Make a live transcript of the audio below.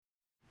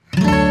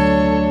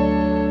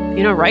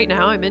Right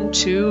now I'm in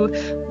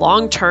 2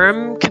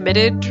 long-term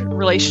committed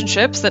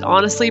relationships that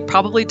honestly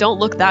probably don't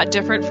look that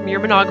different from your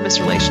monogamous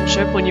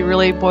relationship when you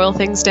really boil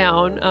things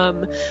down.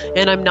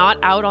 And I'm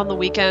not out on the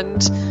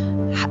weekend,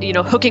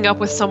 hooking up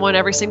with someone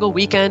every single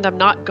weekend. I'm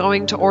not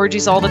going to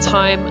orgies all the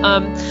time.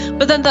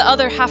 But then the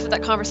other half of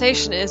that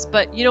conversation is,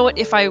 but you know what,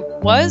 if I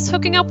was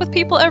hooking up with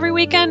people every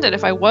weekend and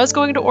if I was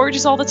going to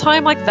orgies all the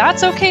time, like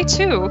that's okay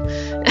too.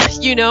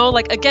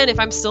 Again, if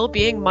I'm still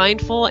being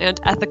mindful and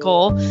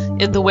ethical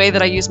in the way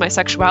that I use my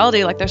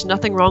sexuality, like there's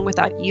nothing wrong with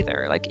that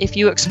either. Like if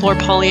you explore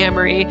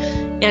polyamory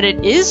and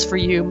it is for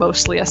you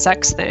mostly a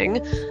sex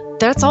thing,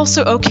 that's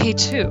also okay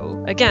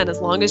too. Again,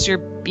 as long as you're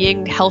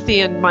being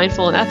healthy and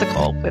mindful and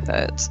ethical with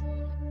it.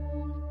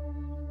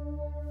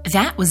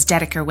 That was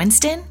Dedeker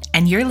Winston,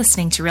 and you're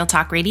listening to Real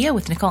Talk Radio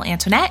with Nicole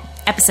Antoinette,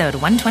 episode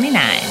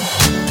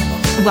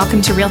 129.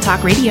 Welcome to Real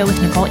Talk Radio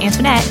with Nicole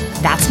Antoinette.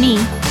 That's me,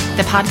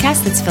 the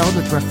podcast that's filled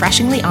with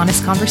refreshingly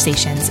honest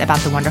conversations about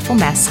the wonderful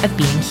mess of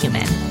being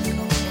human.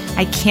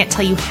 I can't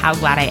tell you how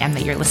glad I am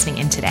that you're listening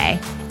in today,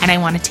 and I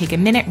want to take a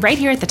minute right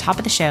here at the top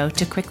of the show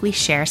to quickly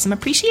share some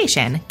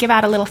appreciation, give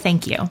out a little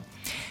thank you.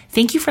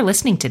 Thank you for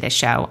listening to this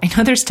show. I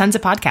know there's tons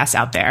of podcasts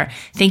out there.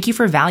 Thank you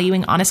for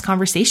valuing honest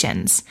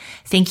conversations.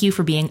 Thank you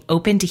for being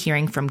open to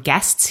hearing from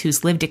guests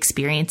whose lived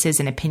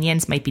experiences and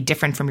opinions might be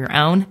different from your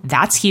own.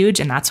 That's huge,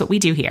 and that's what we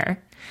do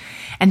here.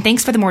 And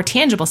thanks for the more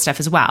tangible stuff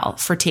as well,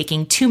 for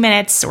taking 2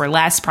 minutes or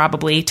less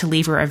probably to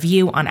leave a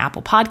review on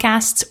Apple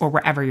Podcasts or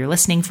wherever you're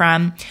listening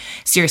from.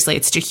 Seriously,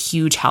 it's just a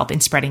huge help in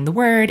spreading the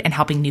word and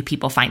helping new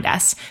people find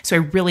us. So I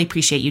really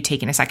appreciate you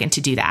taking a second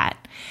to do that.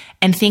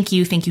 And thank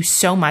you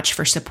so much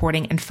for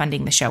supporting and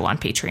funding the show on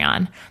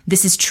Patreon.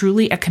 This is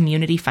truly a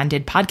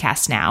community-funded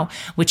podcast now,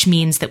 which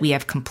means that we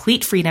have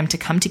complete freedom to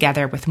come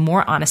together with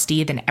more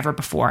honesty than ever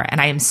before, and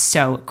I am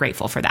so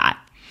grateful for that.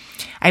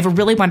 I have a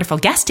really wonderful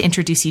guest to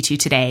introduce you to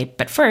today,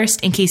 but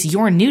first, in case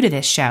you're new to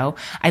this show,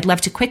 I'd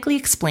love to quickly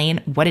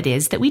explain what it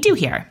is that we do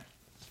here.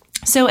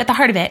 So at the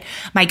heart of it,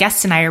 my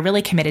guests and I are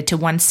really committed to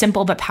one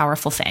simple but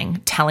powerful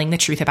thing, telling the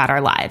truth about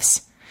our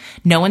lives.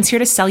 No one's here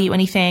to sell you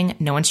anything.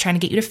 No one's trying to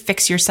get you to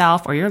fix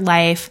yourself or your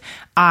life.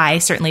 I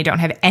certainly don't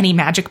have any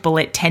magic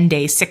bullet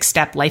 10-day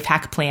 6-step life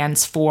hack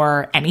plans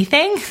for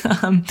anything.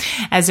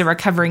 As a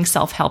recovering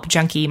self-help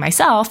junkie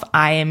myself,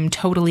 I am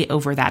totally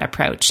over that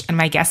approach. And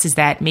my guess is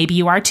that maybe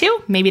you are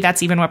too. Maybe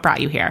that's even what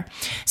brought you here.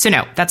 So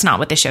no, that's not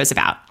what this show's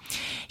about.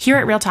 Here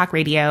at Real Talk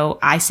Radio,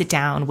 I sit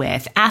down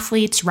with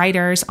athletes,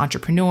 writers,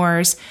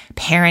 entrepreneurs,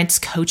 parents,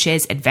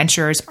 coaches,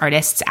 adventurers,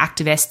 artists,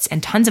 activists,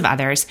 and tons of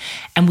others,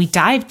 and we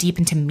dive deep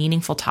into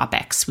meaningful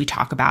topics. We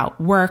talk about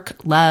work,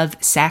 love,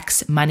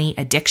 sex, money,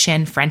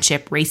 addiction,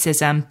 friendship,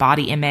 racism,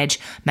 body image,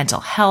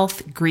 mental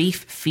health,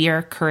 grief,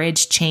 fear,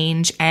 courage,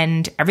 change,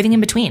 and everything in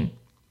between.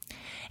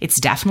 It's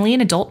definitely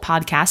an adult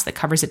podcast that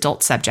covers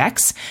adult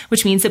subjects,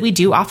 which means that we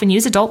do often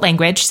use adult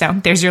language. So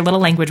there's your little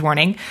language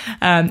warning.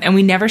 And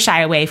we never shy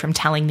away from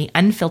telling the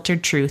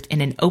unfiltered truth in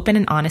an open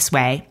and honest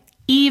way,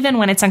 even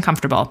when it's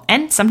uncomfortable.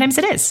 And sometimes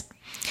it is.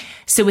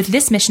 So with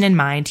this mission in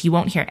mind, you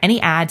won't hear any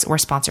ads or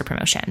sponsor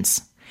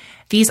promotions.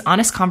 These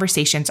honest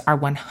conversations are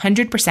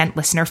 100%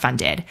 listener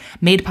funded,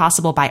 made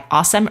possible by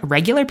awesome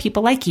regular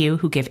people like you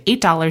who give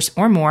 $8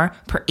 or more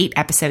per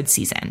 8-episode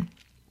season.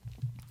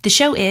 The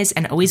show is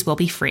and always will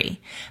be free,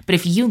 but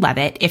if you love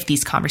it, if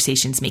these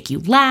conversations make you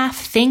laugh,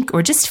 think,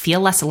 or just feel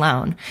less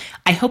alone,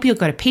 I hope you'll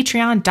go to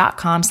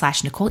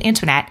patreon.com/Nicole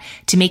Antoinette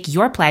to make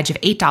your pledge of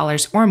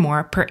 $8 or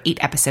more per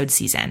 8-episode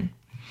season.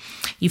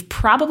 You've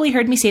probably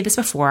heard me say this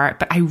before,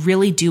 but I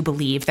really do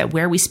believe that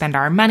where we spend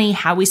our money,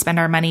 how we spend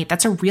our money,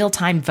 that's a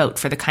real-time vote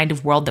for the kind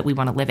of world that we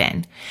want to live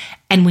in.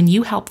 And when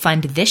you help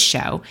fund this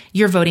show,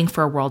 you're voting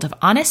for a world of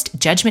honest,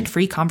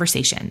 judgment-free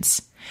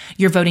conversations.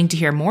 You're voting to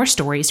hear more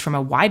stories from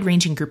a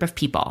wide-ranging group of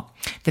people,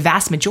 the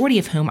vast majority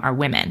of whom are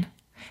women.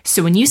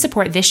 So when you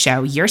support this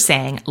show, you're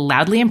saying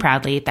loudly and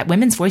proudly that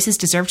women's voices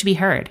deserve to be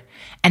heard,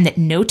 and that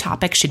no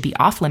topic should be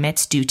off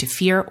limits due to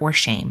fear or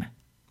shame.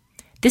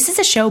 This is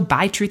a show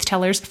by truth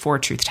tellers for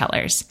truth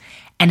tellers.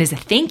 And as a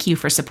thank you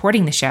for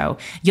supporting the show,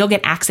 you'll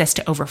get access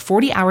to over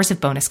 40 hours of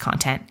bonus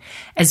content,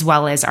 as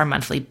well as our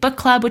monthly book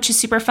club, which is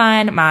super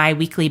fun, my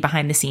weekly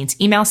behind the scenes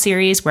email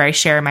series where I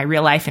share my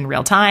real life in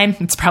real time.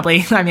 It's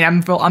probably,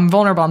 I'm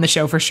vulnerable on the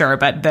show for sure,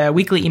 but the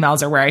weekly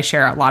emails are where I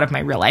share a lot of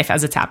my real life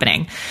as it's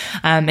happening.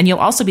 And you'll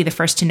also be the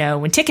first to know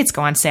when tickets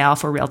go on sale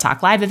for Real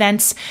Talk Live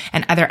events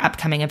and other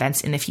upcoming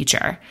events in the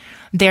future.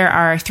 There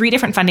are 3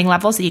 different funding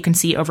levels that you can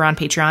see over on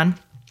Patreon.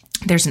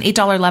 There's an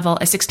 $8 level,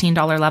 a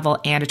 $16 level,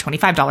 and a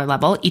 $25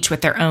 level, each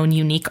with their own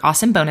unique,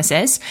 awesome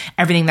bonuses.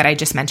 Everything that I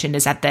just mentioned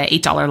is at the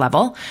 $8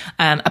 level.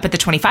 Up at the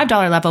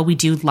 $25 level, we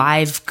do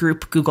live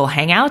group Google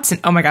Hangouts.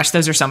 And oh my gosh,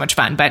 those are so much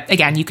fun. But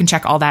again, you can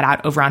check all that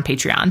out over on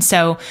Patreon.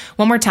 So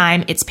one more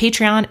time, it's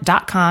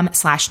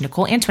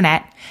patreon.com/Nicole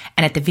Antoinette.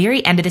 And at the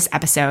very end of this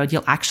episode,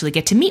 you'll actually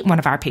get to meet one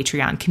of our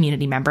Patreon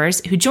community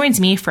members who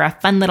joins me for a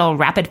fun little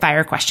rapid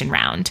fire question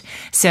round.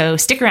 So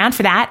stick around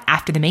for that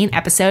after the main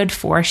episode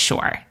for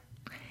sure.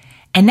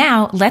 And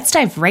now let's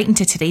dive right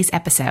into today's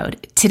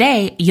episode.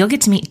 Today, you'll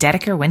get to meet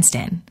Dedeker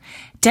Winston.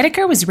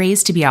 Dedeker was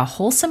raised to be a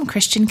wholesome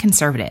Christian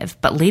conservative,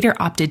 but later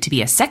opted to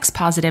be a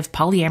sex-positive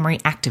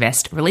polyamory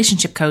activist,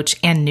 relationship coach,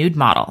 and nude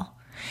model.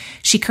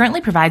 She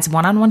currently provides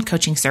one-on-one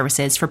coaching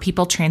services for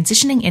people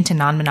transitioning into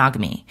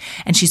non-monogamy,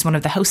 and she's one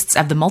of the hosts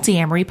of the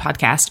Multi-Amory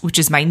podcast, which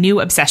is my new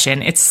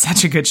obsession. It's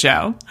such a good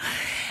show.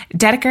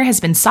 Dedeker has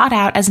been sought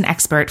out as an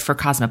expert for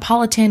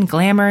Cosmopolitan,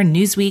 Glamour,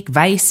 Newsweek,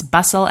 Vice,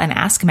 Bustle, and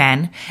Ask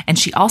Men, and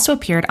she also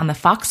appeared on the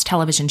Fox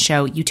television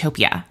show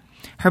Utopia.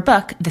 Her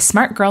book, The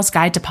Smart Girl's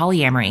Guide to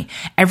Polyamory,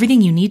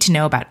 Everything You Need to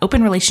Know About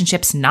Open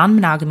Relationships,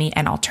 Non-Monogamy,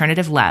 and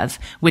Alternative Love,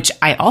 which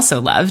I also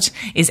loved,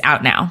 is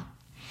out now.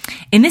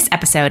 In this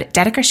episode,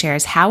 Dedeker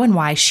shares how and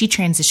why she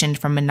transitioned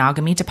from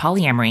monogamy to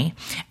polyamory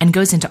and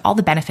goes into all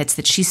the benefits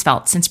that she's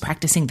felt since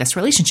practicing this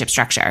relationship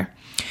structure.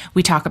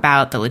 We talk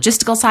about the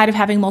logistical side of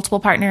having multiple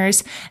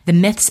partners, the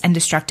myths and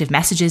destructive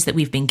messages that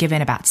we've been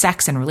given about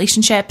sex and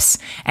relationships,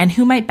 and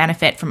who might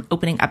benefit from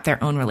opening up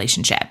their own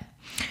relationship.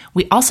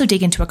 We also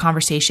dig into a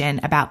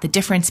conversation about the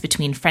difference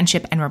between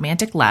friendship and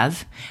romantic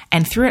love,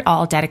 and through it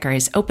all, Dedeker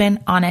is open,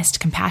 honest,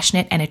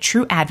 compassionate, and a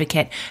true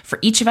advocate for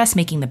each of us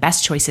making the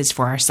best choices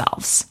for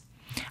ourselves.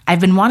 I've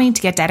been wanting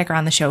to get Dedeker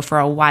on the show for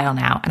a while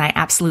now, and I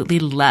absolutely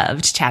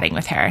loved chatting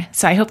with her,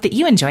 so I hope that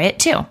you enjoy it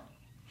too.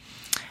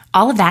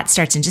 All of that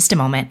starts in just a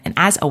moment, and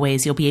as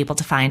always, you'll be able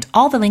to find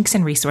all the links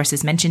and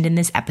resources mentioned in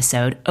this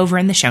episode over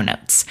in the show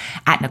notes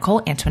at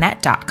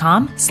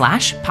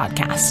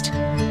NicoleAntoinette.com/podcast.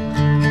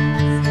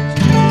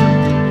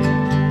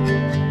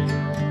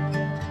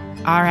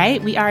 All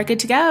right, we are good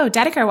to go.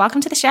 Dedeker,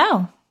 welcome to the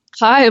show.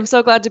 Hi, I'm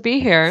so glad to be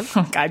here.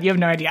 Oh God, you have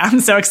no idea.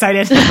 I'm so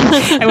excited.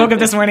 I woke up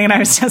this morning and I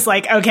was just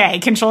like, okay,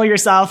 control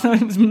yourself. I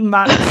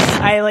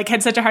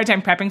had such a hard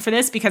time prepping for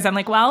this because I'm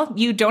like, well,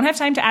 you don't have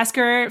time to ask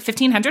her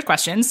 1,500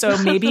 questions, so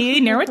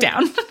maybe narrow it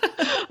down.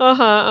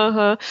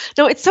 No,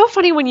 it's so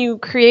funny when you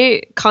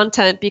create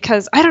content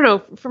because I don't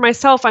know, for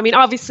myself, I mean,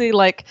 obviously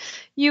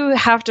you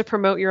have to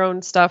promote your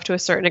own stuff to a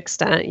certain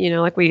extent,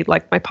 like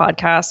my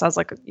podcast has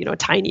a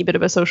tiny bit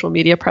of a social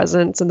media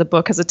presence, and the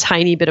book has a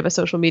tiny bit of a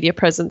social media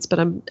presence, but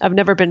I've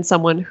never been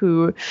someone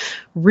who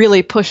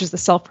really pushes the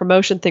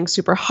self-promotion thing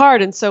super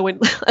hard. And so when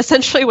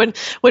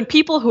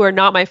people who are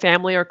not my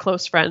family or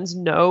close friends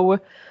know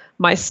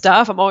my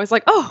stuff, I'm always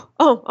like,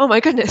 oh my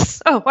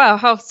goodness. Oh, wow.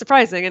 How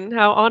surprising and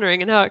how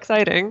honoring and how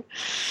exciting.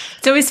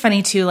 It's always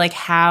funny too,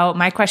 how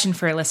my question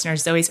for listeners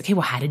is always, okay,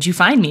 well, how did you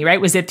find me?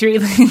 Right. Was it through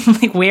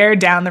where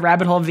down the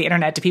rabbit hole of the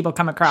internet do people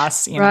come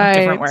across,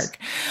 different work?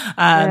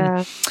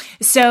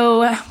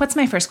 So what's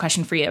my first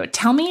question for you?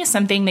 Tell me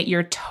something that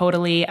you're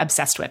totally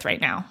obsessed with right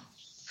now.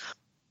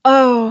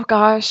 Oh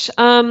gosh.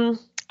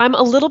 I'm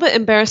a little bit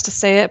embarrassed to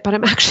say it, but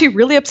I'm actually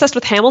really obsessed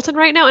with Hamilton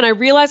right now. And I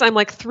realize I'm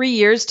 3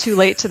 years too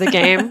late to the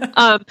game.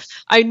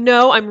 I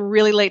know I'm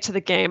really late to the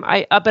game.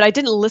 But I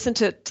didn't listen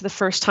to the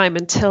first time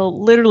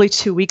until literally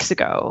 2 weeks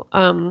ago.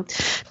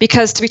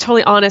 Because to be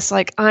totally honest,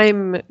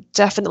 I'm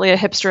definitely a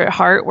hipster at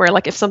heart where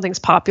if something's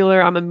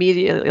popular, I'm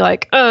immediately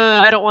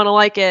I don't want to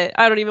like it.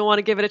 I don't even want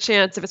to give it a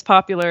chance if it's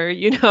popular,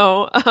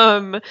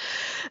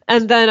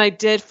 And then I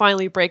did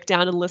finally break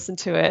down and listen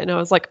to it. And I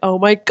was like, oh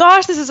my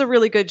gosh, this is a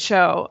really good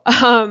show.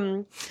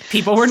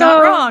 People were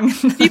not wrong.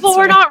 People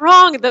were not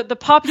wrong. The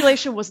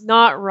population was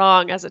not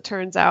wrong, as it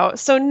turns out.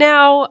 So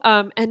now,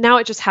 and now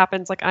it just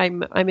happens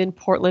I'm in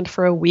Portland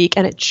for a week,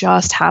 and it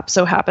just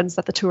so happens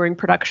that the touring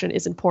production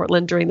is in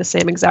Portland during the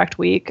same exact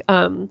week.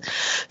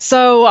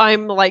 So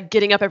I'm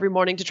getting up every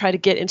morning to try to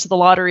get into the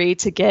lottery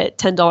to get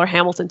 $10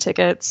 Hamilton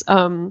tickets.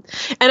 And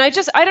I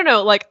don't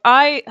know,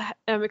 I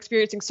am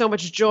experiencing so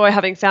much joy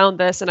having found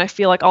this, and I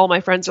feel like all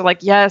my friends are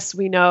yes,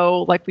 we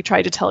know, we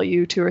tried to tell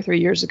you 2 or 3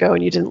 years ago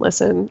and you didn't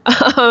listen.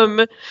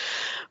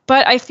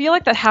 But I feel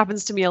like that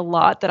happens to me a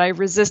lot, that I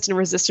resist and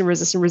resist and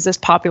resist and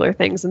resist popular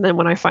things. And then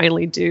when I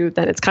finally do,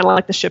 then it's kind of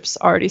like the ship's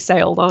already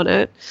sailed on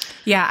it.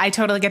 Yeah, I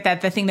totally get that.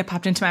 The thing that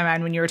popped into my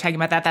mind when you were talking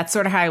about that's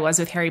sort of how I was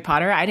with Harry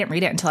Potter. I didn't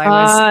read it until I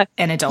was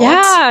an adult.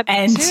 Yeah,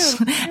 and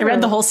I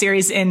read the whole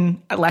series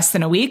in less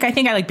than a week. I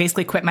think I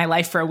basically quit my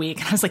life for a week.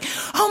 And I was like,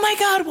 oh my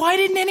God, why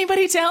didn't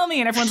anybody tell me?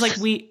 And everyone's like,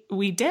 we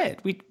did.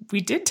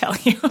 We did tell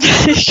you.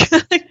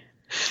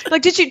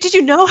 Did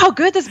you know how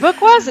good this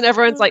book was? And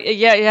everyone's like,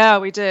 yeah,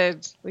 we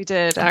did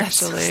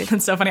actually.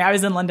 That's so funny. I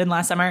was in London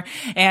last summer,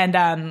 and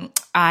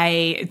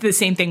the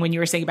same thing when you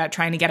were saying about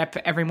trying to get up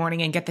every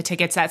morning and get the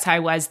tickets. That's how I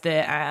was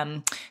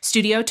the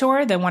studio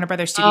tour, the Warner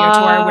Brothers studio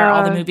tour, where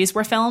all the movies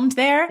were filmed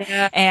there.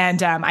 Yeah.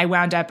 And I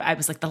wound up, I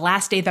was the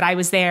last day that I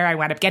was there, I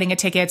wound up getting a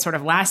ticket sort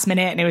of last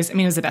minute, and it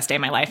was the best day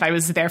of my life. I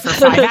was there for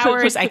 5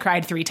 hours. I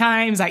cried 3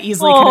 times. I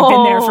easily could have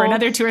been there for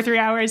another 2 or 3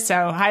 hours.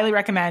 So highly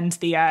recommend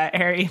the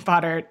Harry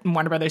Potter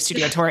Warner Brothers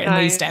studio tour in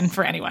Lewiston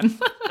for anyone.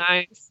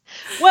 Nice.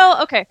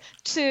 Well, okay.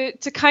 To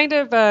kind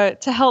of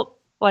to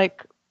help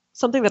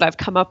something that I've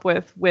come up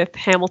with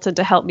Hamilton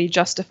to help me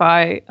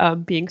justify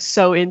being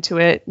so into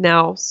it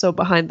now, so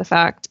behind the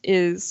fact,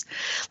 is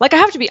I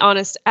have to be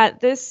honest,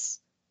 at this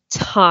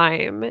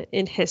time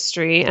in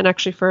history, and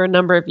actually for a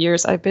number of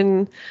years, I've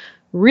been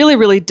really,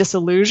 really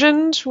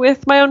disillusioned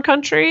with my own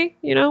country,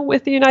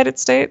 with the United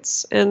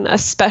States, and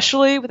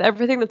especially with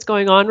everything that's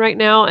going on right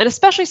now. And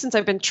especially since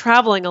I've been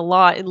traveling a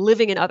lot and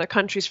living in other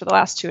countries for the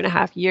last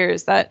 2.5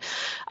 years, that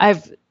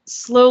I've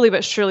slowly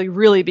but surely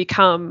really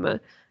become,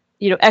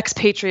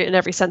 expatriate in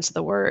every sense of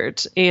the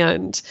word.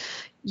 And,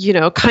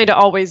 kind of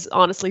always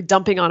honestly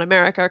dumping on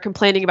America or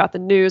complaining about the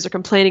news or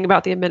complaining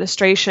about the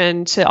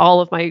administration to all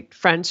of my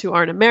friends who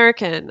aren't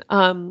American.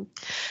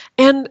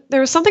 And there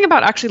was something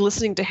about actually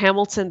listening to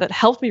Hamilton that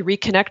helped me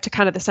reconnect to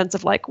kind of the sense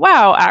of like,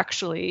 wow,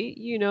 actually,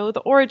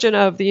 the origin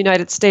of the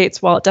United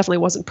States, while it definitely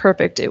wasn't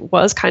perfect, it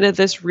was kind of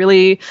this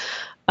really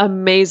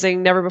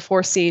amazing, never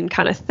before seen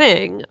kind of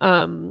thing.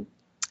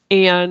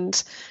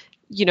 And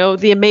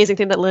the amazing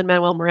thing that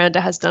Lin-Manuel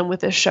Miranda has done with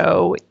this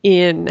show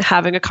in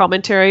having a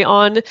commentary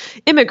on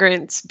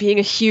immigrants being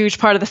a huge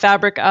part of the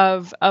fabric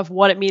of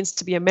what it means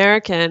to be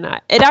American,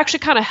 it actually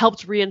kind of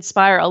helped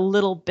re-inspire a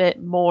little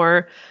bit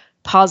more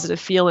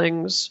positive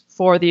feelings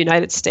for the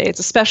United States,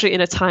 especially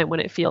in a time when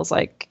it feels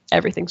like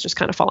everything's just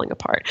kind of falling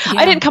apart. Yeah.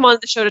 I didn't come on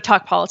the show to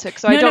talk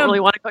politics, so I don't really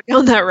want to go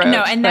down that road.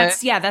 No, and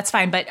that's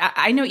fine. But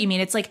I know what you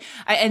mean. It's like,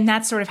 and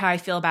that's sort of how I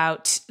feel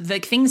about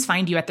like things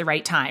find you at the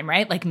right time,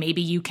 right? Like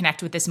maybe you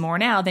connect with this more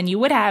now than you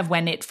would have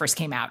when it first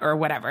came out or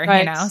whatever,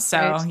 right, So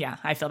right. Yeah,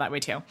 I feel that way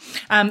too.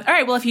 All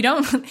right. Well, if we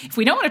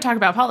don't want to talk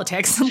about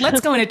politics,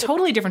 let's go in a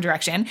totally different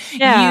direction.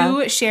 Yeah.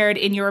 You shared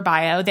in your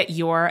bio that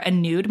you're a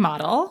nude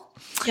model.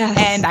 Yes.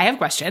 And I have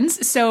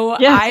questions. So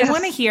I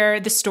want to hear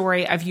the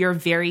story of your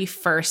very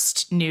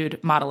first nude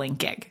modeling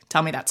gig.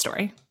 Tell me that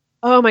story.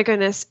 Oh my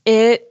goodness.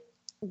 It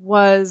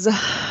was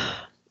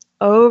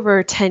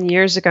over 10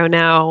 years ago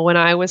now when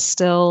I was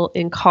still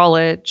in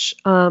college.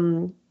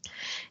 So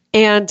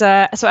at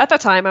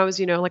that time I was,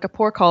 like a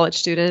poor college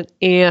student,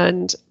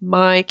 and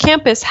my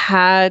campus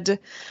had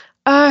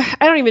I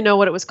don't even know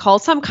what it was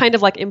called, some kind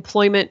of like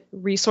employment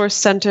resource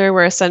center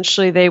where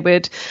essentially they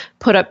would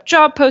put up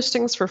job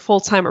postings for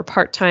full-time or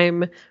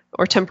part-time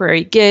or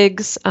temporary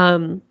gigs.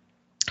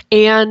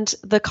 And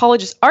the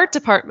college's art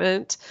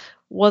department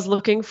was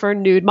looking for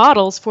nude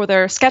models for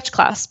their sketch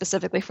class,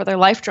 specifically for their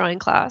life drawing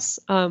class.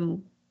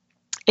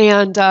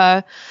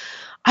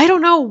 I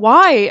don't know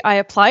why I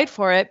applied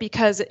for it,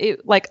 because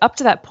it, like, up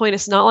to that point,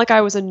 it's not like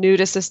I was a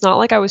nudist. It's not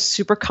like I was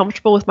super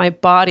comfortable with my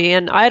body.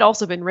 And I had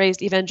also been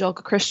raised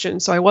evangelical Christian,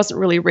 so I wasn't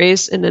really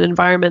raised in an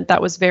environment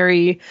that was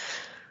very,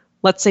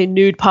 let's say,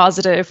 nude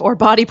positive or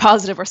body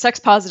positive or sex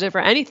positive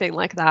or anything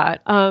like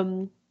that.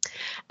 And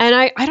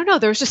I don't know,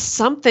 there was just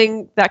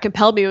something that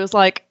compelled me. It was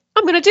like,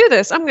 I'm going to do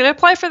this. I'm going to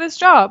apply for this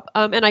job.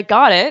 And I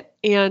got it.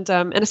 And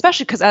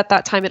especially because at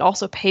that time, it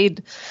also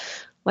paid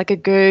like a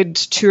good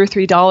 $2 or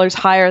 $3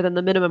 higher than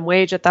the minimum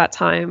wage at that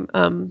time.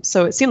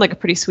 So it seemed like a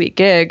pretty sweet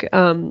gig.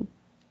 And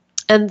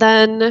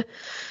then,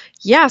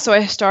 so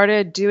I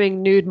started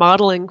doing nude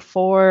modeling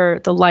for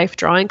the life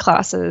drawing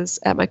classes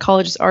at my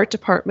college's art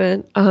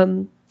department.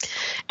 And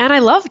I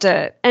loved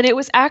it. And it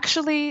was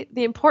actually,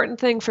 the important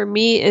thing for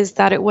me is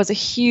that it was a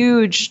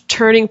huge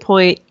turning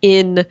point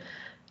in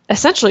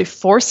essentially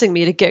forcing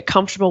me to get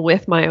comfortable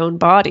with my own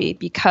body,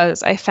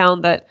 because I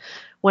found that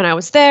when I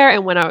was there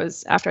and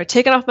after I'd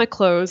taken off my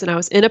clothes and I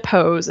was in a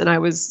pose and I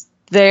was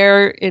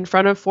there in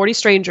front of 40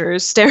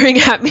 strangers staring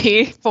at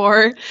me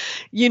for,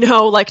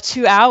 like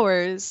 2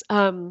 hours,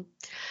 of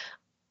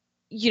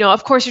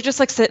course you're just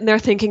like sitting there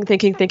thinking.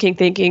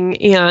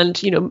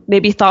 And,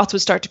 maybe thoughts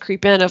would start to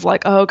creep in of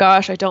like, oh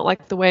gosh, I don't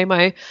like the way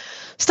my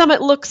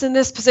stomach looks in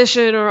this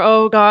position, or,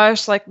 oh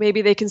gosh, like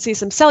maybe they can see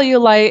some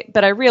cellulite.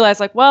 But I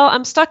realized like, well,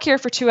 I'm stuck here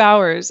for 2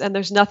 hours and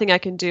there's nothing I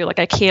can do. Like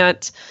I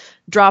can't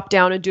drop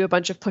down and do a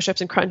bunch of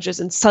push-ups and crunches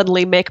and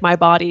suddenly make my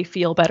body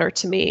feel better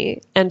to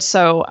me. And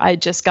so I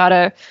just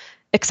gotta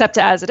accept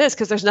it as it is,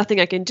 because there's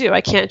nothing I can do.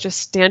 I can't just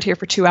stand here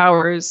for 2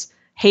 hours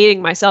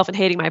hating myself and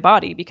hating my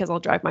body, because I'll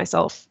drive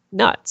myself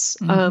nuts.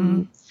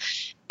 Mm-hmm.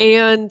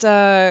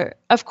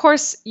 Of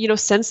course,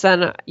 since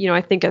then,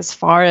 I think as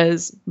far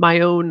as my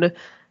own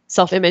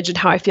self-image and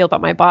how I feel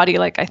about my body,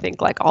 like I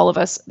think like all of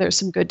us, there's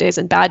some good days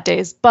and bad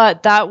days,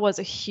 but that was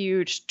a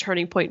huge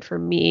turning point for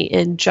me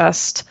in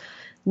just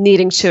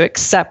needing to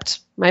accept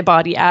my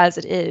body as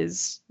it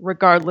is,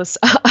 regardless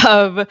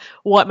of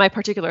what my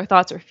particular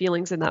thoughts or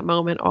feelings in that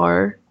moment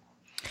are.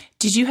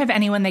 Did you have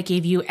anyone that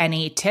gave you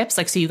any tips?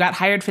 Like, so you got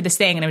hired for this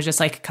thing and it was just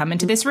like, come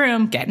into this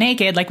room, get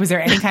naked. Like, was there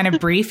any kind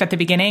of brief at the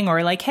beginning,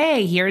 or like,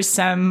 hey, here's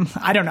some,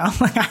 I don't know.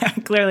 I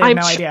clearly have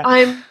no idea.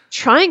 I'm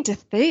trying to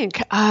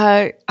think.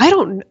 I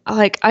don't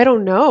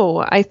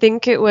know. I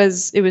think it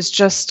was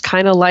just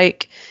kind of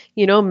like,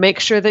 make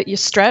sure that you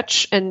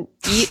stretch and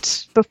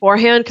eat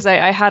beforehand. Cause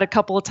I had a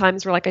couple of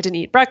times where like I didn't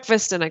eat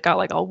breakfast and I got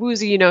like all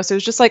woozy, so it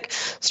was just like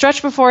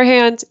stretch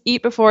beforehand,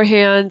 eat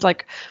beforehand,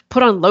 like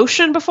put on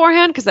lotion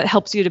beforehand, cause that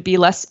helps you to be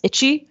less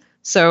itchy.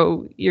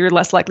 So you're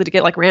less likely to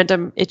get like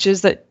random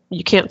itches that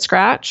you can't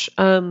scratch.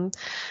 And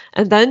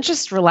then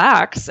just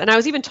relax. And I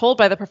was even told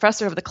by the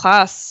professor of the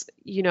class,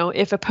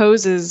 if a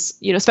pose is,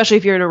 especially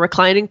if you're in a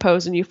reclining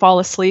pose and you fall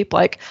asleep,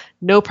 like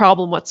no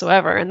problem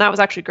whatsoever. And that was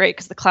actually great,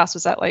 because the class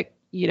was at like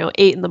 8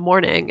 in the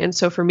morning. And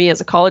so for me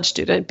as a college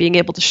student, being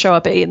able to show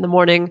up at 8 in the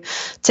morning,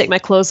 take my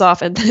clothes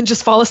off, and then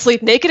just fall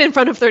asleep naked in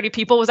front of 30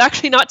 people was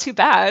actually not too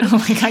bad.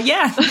 Oh my God.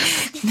 Yeah.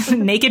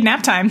 Naked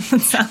nap time.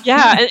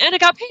 Yeah. And I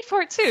got paid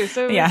for it too.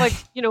 So it was like,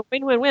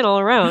 win-win-win all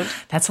around.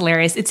 That's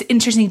hilarious. It's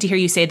interesting to hear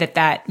you say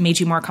that made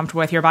you more comfortable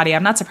with your body.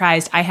 I'm not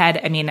surprised. I had,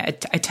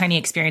 a tiny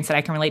experience that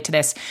I can relate to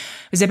this.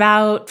 It was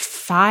about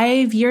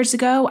 5 years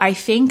ago. I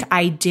think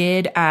I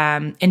did,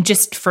 and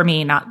just for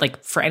me, not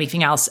like for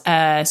anything else,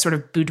 a sort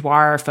of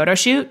boudoir photo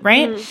shoot,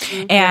 right?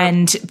 Mm-hmm.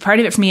 And part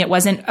of it for me, it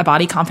wasn't a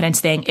body confidence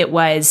thing. It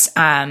was,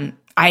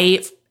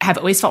 I have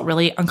always felt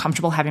really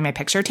uncomfortable having my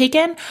picture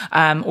taken,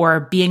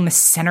 or being the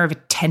center of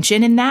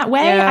attention in that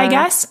way, I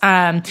guess.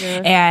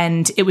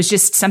 And it was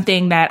just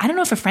something that I don't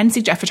know if a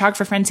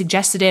photographer friend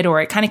suggested it,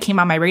 or it kind of came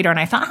on my radar, and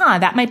I thought,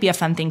 that might be a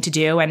fun thing to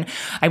do. And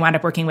I wound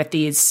up working with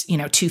these,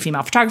 2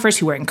 female photographers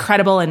who were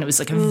incredible, and it was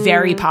like a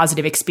very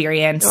positive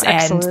experience.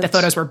 And the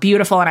photos were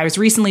beautiful. And I was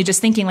recently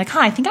just thinking like,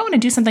 I think I want to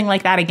do something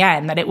like that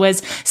again. That it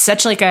was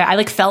such like I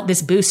like felt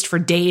this boost for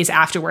days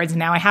afterwards. And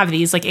now I have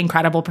these like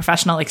incredible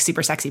professional, like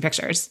super sexy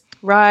pictures.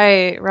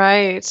 Right.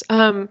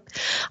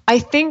 I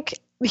think,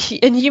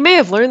 and you may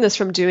have learned this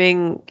from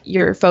doing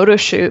your photo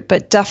shoot,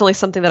 but definitely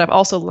something that I've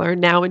also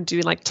learned now in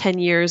doing like 10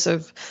 years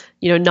of,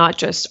 not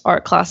just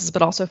art classes,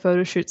 but also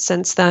photo shoots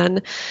since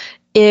then.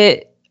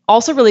 It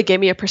also really gave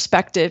me a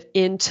perspective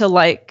into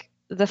like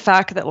the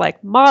fact that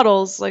like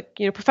models, like,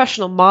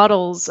 professional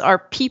models are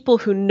people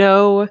who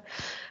know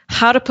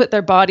how to put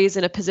their bodies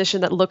in a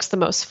position that looks the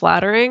most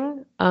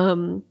flattering.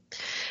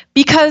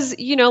 Because,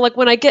 like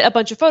when I get a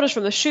bunch of photos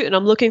from the shoot and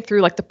I'm looking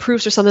through like the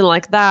proofs or something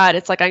like that,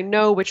 it's like I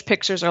know which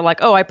pictures are like,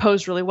 oh, I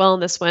posed really well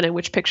in this one, and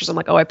which pictures I'm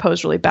like, oh, I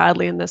posed really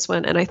badly in this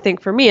one. And I think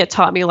for me, it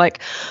taught me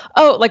like,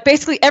 oh, like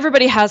basically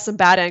everybody has some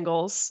bad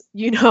angles,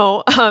 even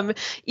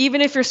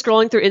if you're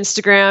scrolling through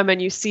Instagram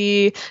and you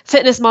see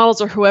fitness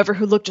models or whoever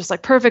who look just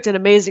like perfect and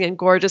amazing and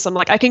gorgeous, I'm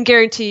like, I can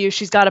guarantee you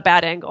she's got a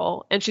bad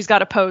angle and she's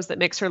got a pose that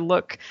makes her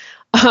look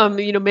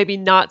maybe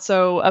not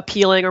so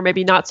appealing or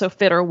maybe not so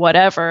fit or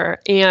whatever.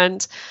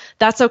 And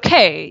that's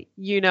okay.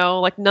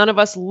 Like none of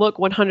us look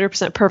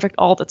 100% perfect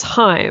all the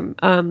time.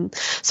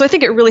 So I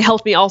think it really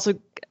helped me also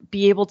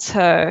be able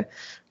to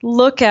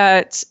look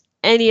at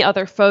any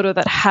other photo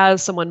that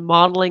has someone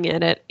modeling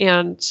in it.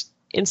 And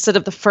instead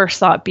of the first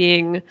thought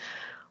being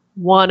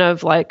one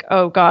of like,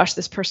 oh gosh,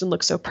 this person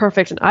looks so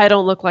perfect and I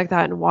don't look like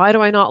that. And why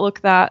do I not look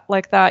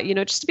like that?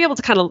 just to be able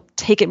to kind of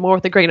take it more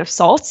with a grain of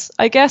salt,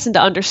 I guess, and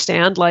to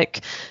understand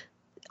like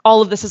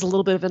all of this is a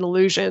little bit of an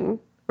illusion.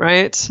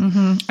 Right.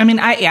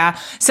 Mm-hmm.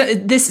 So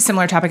this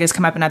similar topic has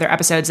come up in other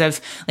episodes of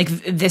like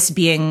this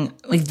being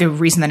like the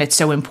reason that it's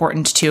so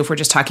important too, if we're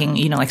just talking,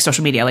 like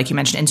social media, like you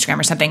mentioned Instagram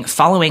or something,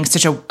 following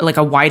such a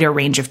wider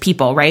range of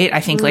people. Right.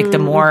 I think like the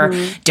more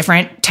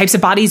different types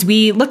of bodies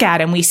we look at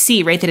and we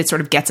see, right, that it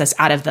sort of gets us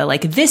out of the,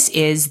 like, this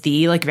is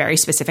the like very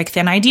specific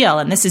thin ideal.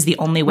 And this is the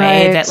only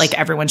way that like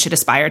everyone should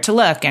aspire to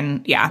look.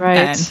 And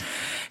and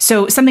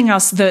so something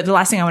else, the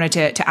last thing I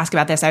wanted to ask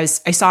about this, I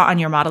saw on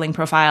your modeling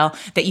profile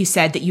that you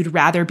said that you'd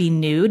rather be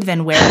nude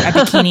than wear a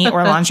bikini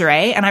or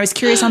lingerie. And I was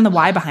curious on the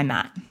why behind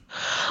that.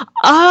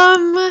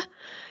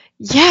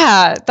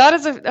 Yeah, that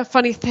is a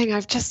funny thing.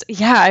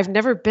 I've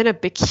never been a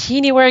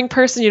bikini wearing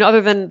person, other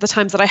than the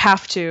times that I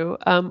have to,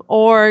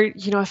 or,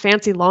 a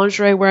fancy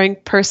lingerie wearing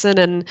person.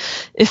 And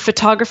if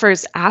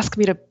photographers ask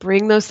me to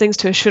bring those things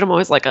to a shoot, I'm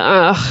always like,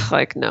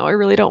 no, I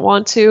really don't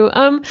want to.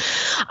 I'm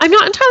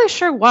not entirely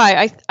sure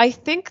why. I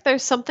think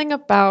there's something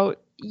about,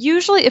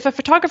 usually if a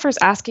photographer is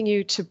asking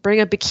you to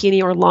bring a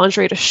bikini or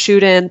lingerie to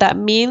shoot in, that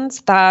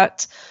means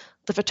that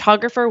the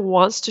photographer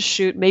wants to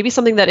shoot maybe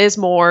something that is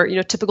more,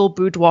 typical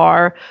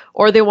boudoir,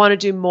 or they want to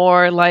do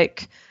more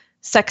like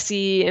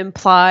sexy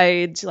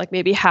implied, like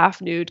maybe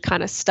half nude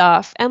kind of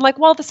stuff. And like,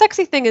 while the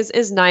sexy thing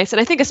is nice, and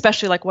I think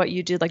especially like what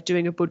you did, like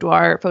doing a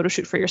boudoir photo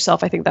shoot for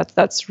yourself, I think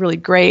that's really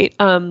great.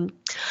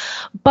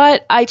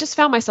 But I just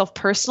found myself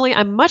personally,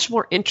 I'm much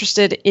more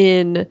interested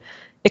in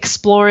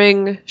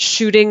exploring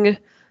shooting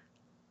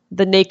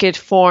the naked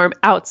form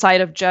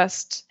outside of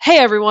just, hey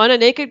everyone, a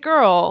naked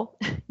girl,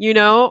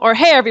 or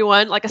hey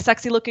everyone, like a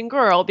sexy looking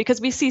girl,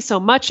 because we see so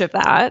much of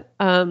that.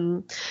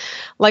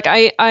 Like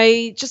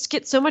I just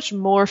get so much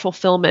more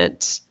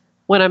fulfillment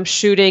when I'm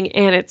shooting,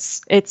 and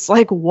it's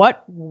like,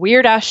 what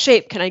weird ass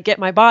shape can I get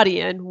my body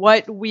in?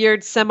 What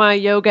weird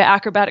semi-yoga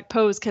acrobatic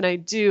pose can I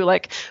do?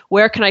 Like,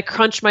 where can I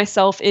crunch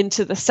myself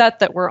into the set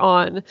that we're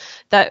on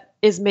that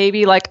is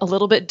maybe like a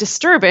little bit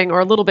disturbing or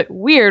a little bit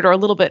weird or a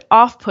little bit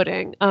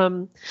off-putting.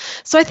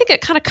 So I think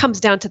it kind of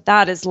comes down to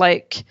that, is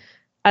like,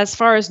 as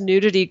far as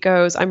nudity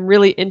goes, I'm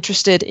really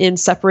interested in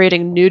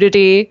separating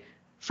nudity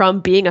from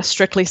being a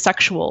strictly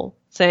sexual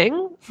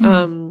thing.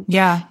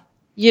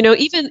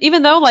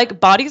 Even though like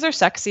bodies are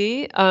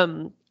sexy,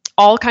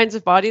 all kinds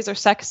of bodies are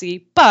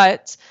sexy,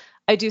 but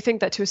I do think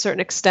that to a certain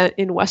extent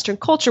in Western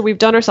culture, we've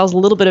done ourselves a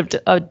little bit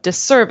of a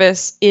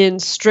disservice in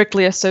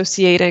strictly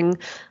associating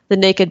the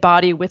naked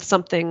body with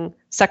something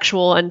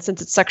sexual, and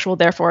since it's sexual,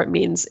 therefore it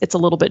means it's a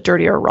little bit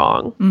dirty or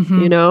wrong,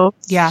 you know?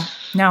 Yeah.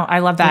 No, I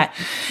love that.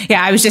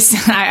 Yeah. I was just,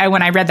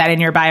 when I read that in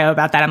your bio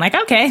about that, I'm like,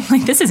 okay,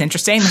 like this is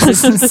interesting.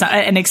 This is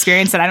an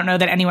experience that I don't know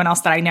that anyone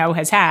else that I know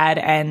has had.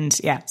 And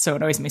yeah, so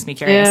it always makes me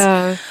curious.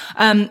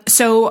 Yeah.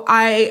 So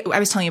I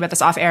was telling you about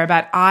this off air,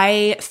 but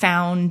I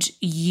found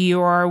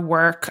your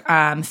work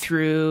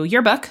through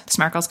your book, The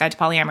Smart Girl's Guide to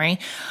Polyamory.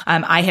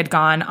 I had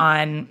gone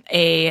on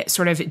a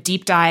sort of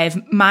deep dive.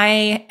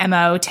 My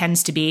MO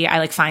tends to be, I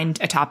like find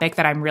a topic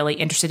that I'm really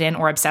interested in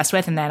or obsessed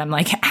with. And then I'm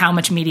like, how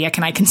much media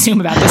can I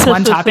consume about this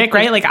one topic?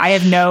 Right. Like I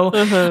have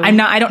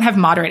I don't have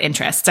moderate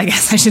interests, I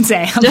guess I should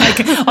say. I'm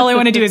like, all I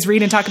want to do is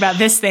read and talk about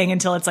this thing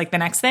until it's like the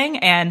next thing.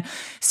 And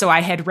so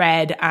I had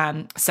read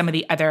some of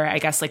the other, I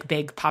guess, like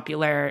big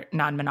popular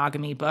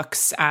non-monogamy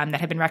books that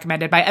have been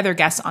recommended by other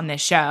guests on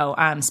this show,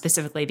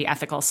 specifically The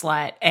Ethical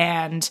Slut.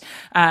 And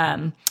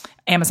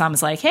Amazon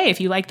was like, hey, if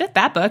you liked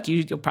that book,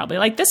 you'll probably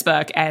like this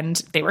book. And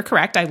they were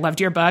correct. I loved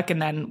your book,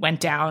 and then went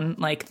down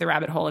like the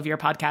rabbit hole of your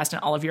podcast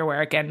and all of your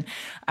work. And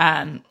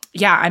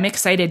yeah, I'm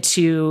excited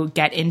to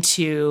get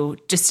into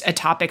just a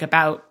topic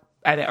about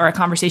or a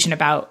conversation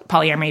about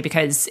polyamory,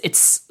 because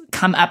it's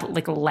come up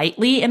like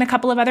lightly in a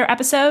couple of other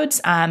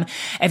episodes.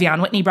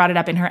 Evian Whitney brought it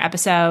up in her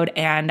episode,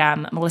 and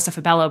Melissa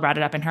Fabello brought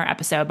it up in her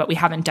episode, but we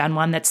haven't done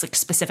one that's like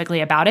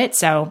specifically about it.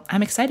 So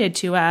I'm excited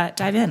to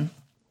dive in.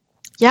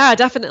 Yeah,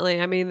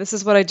 definitely. I mean, this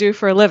is what I do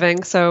for a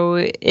living. So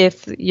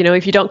if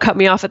you don't cut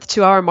me off at the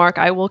 2-hour mark,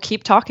 I will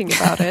keep talking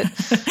about it.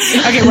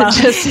 Okay, well,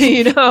 just so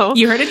you know.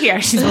 You heard it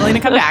here. She's willing to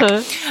come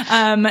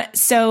back.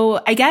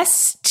 So I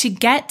guess to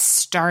get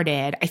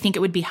started, I think it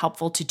would be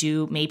helpful to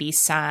do maybe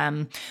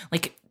some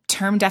like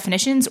term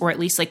definitions, or at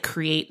least like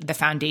create the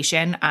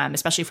foundation,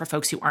 especially for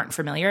folks who aren't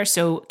familiar.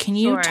 So can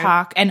you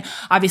talk, and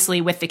obviously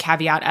with the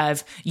caveat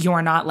of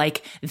you're not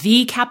like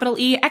the capital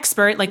E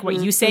expert, like what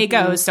you say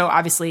goes. So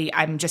obviously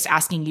I'm just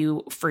asking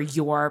you for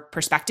your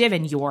perspective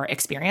and your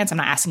experience. I'm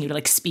not asking you to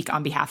like speak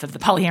on behalf of the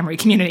polyamory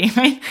community,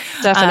 right?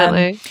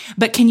 Definitely.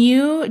 But can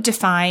you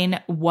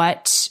define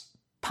what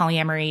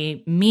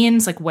polyamory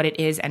means, like what it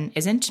is and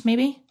isn't,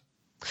 maybe?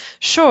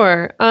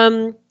 Sure.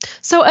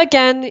 So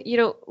again,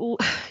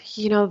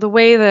 the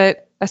way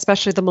that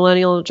especially the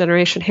millennial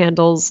generation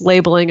handles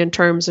labeling and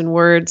terms and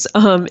words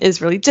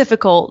is really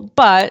difficult.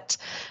 But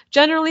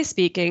generally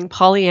speaking,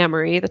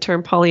 polyamory, the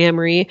term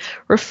polyamory,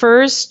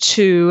 refers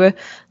to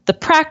the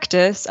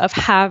practice of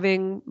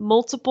having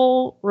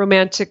multiple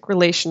romantic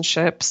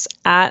relationships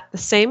at the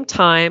same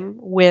time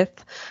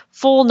with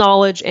full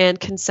knowledge and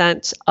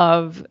consent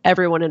of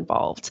everyone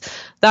involved.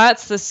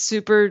 That's the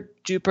super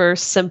duper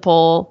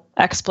simple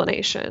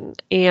explanation.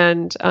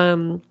 And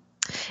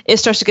it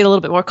starts to get a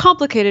little bit more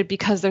complicated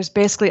because there's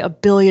basically a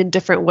billion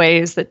different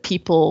ways that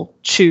people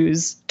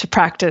choose to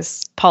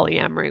practice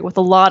polyamory, with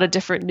a lot of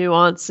different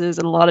nuances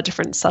and a lot of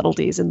different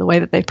subtleties in the way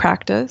that they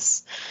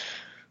practice.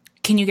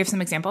 Can you give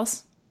some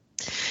examples?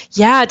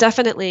 Yeah,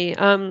 definitely.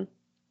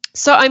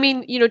 So, I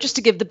mean, just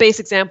to give the base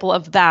example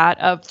of that,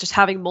 of just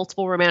having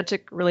multiple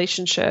romantic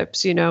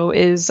relationships,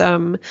 is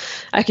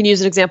I can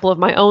use an example of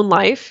my own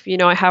life.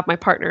 I have my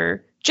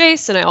partner,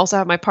 Jace, and I also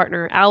have my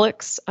partner,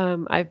 Alex.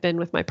 I've been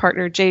with my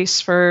partner,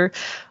 Jace, for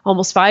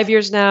almost 5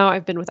 years now.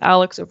 I've been with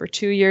Alex over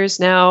 2 years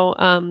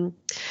now.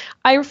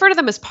 I refer to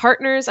them as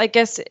partners. I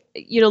guess,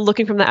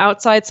 looking from the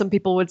outside, some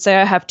people would say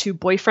I have 2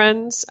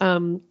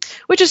 boyfriends,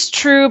 which is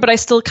true, but I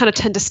still kind of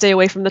tend to stay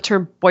away from the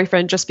term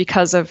boyfriend just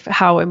because of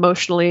how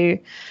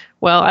emotionally,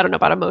 well, I don't know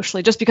about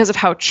emotionally, just because of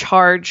how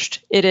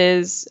charged it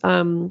is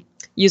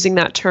using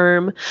that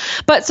term.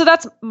 But so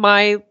that's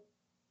my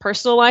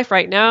personal life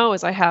right now,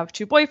 is I have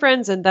 2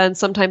 boyfriends, and then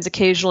sometimes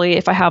occasionally,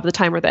 if I have the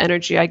time or the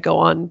energy, I go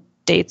on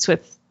dates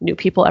with new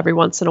people every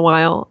once in a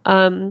while.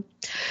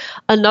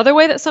 Another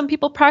way that some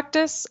people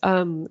practice,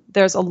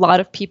 there's a lot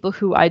of people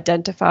who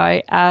identify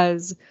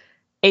as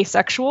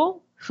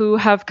asexual who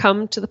have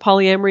come to the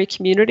polyamory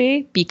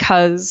community,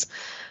 because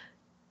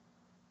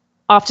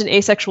often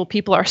asexual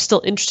people are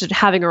still interested in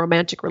having a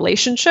romantic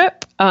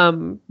relationship.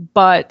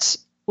 But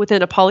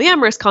within a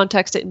polyamorous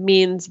context, it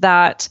means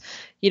that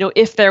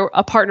if they're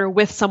a partner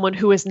with someone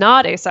who is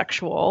not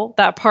asexual,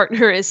 that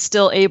partner is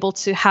still able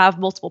to have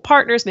multiple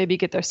partners, maybe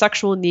get their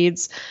sexual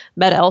needs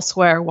met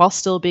elsewhere while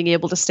still being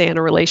able to stay in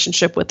a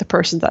relationship with the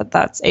person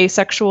that's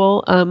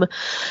asexual.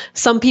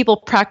 Some people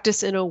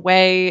practice in a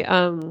way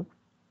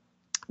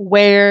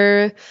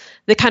where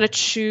they kind of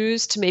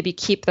choose to maybe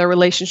keep their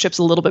relationships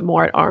a little bit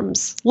more at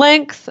arm's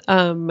length.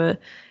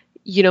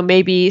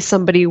 Maybe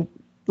somebody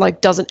like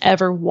doesn't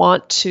ever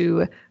want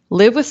to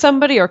live with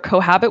somebody or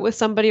cohabit with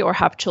somebody or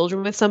have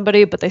children with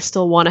somebody, but they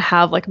still want to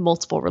have like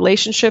multiple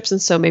relationships.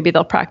 And so maybe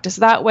they'll practice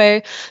that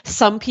way.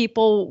 Some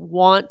people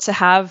want to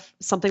have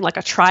something like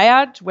a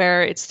triad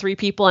where it's 3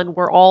 people and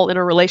we're all in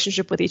a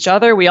relationship with each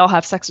other. We all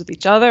have sex with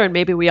each other, and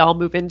maybe we all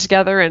move in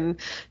together and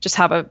just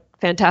have a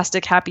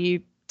fantastic,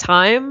 happy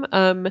time.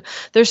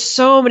 There's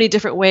so many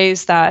different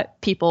ways that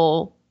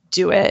people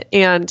do it.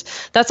 And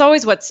that's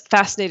always what's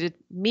fascinated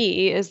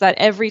me, is that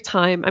every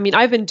time, I mean,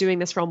 I've been doing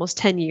this for almost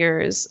 10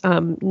 years,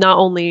 not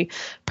only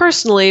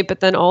personally, but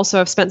then also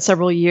I've spent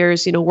several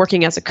years,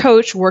 working as a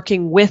coach,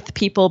 working with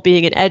people,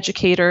 being an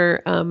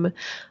educator,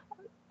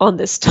 on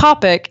this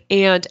topic.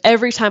 And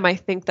every time I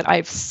think that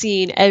I've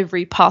seen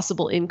every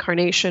possible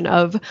incarnation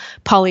of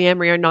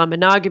polyamory or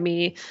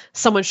non-monogamy,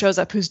 someone shows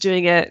up who's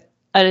doing it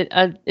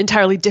an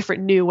entirely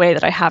different new way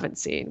that I haven't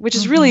seen, which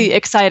is really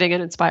exciting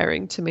and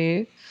inspiring to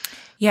me.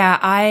 Yeah,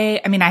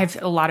 I mean, I have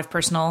a lot of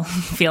personal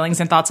feelings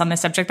and thoughts on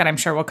this subject that I'm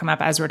sure will come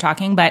up as we're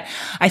talking. But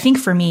I think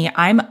for me,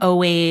 I'm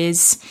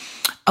always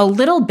a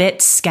little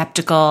bit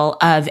skeptical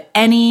of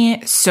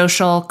any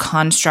social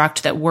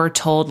construct that we're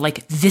told,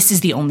 like, this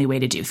is the only way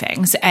to do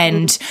things,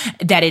 and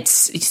that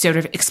it's sort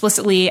of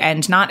explicitly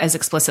and not as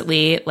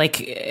explicitly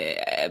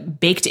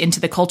baked into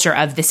the culture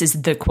of this is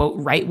the quote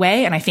right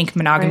way. And I think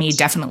monogamy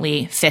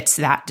definitely fits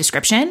that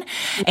description.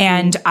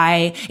 And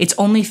it's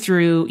only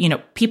through,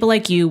 people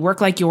like you, work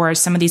like yours,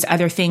 some of these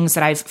other things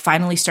that I've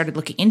finally started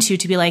looking into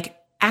to be like,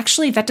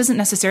 actually, that doesn't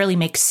necessarily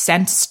make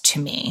sense to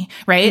me,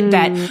 right?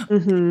 That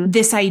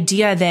this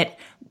idea that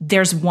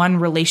there's one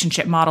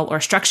relationship model or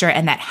structure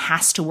and that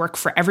has to work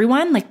for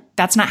everyone. Like,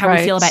 that's not how we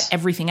feel about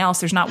everything else.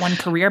 There's not one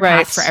career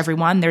path for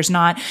everyone. There's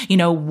not,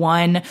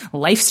 one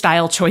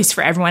lifestyle choice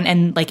for everyone.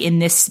 And in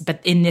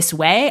this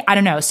way, I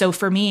don't know. So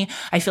for me,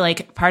 I feel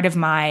like part of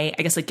my,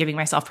 giving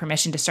myself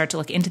permission to start to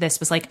look into this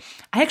was I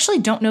actually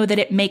don't know that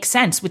it makes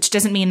sense, which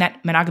doesn't mean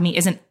that monogamy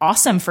isn't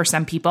awesome for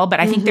some people, but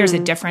I think there's a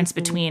difference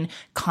between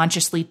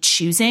consciously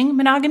choosing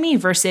monogamy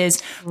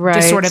versus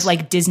the sort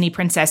of Disney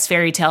princess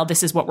fairy tale.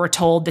 This is what we're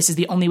told. This is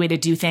the only way to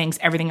do things.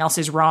 Everything else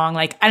is wrong.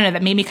 I don't know,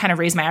 that made me kind of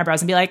raise my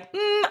eyebrows and be like,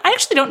 I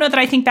actually don't know that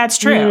I think that's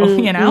true,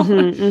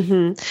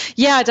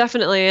 Yeah,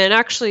 definitely. And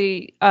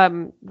actually,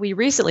 we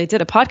recently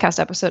did a podcast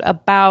episode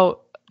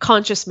about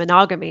conscious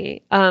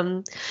monogamy,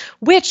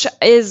 which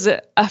is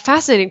a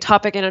fascinating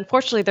topic. And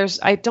unfortunately,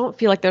 I don't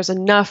feel like there's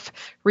enough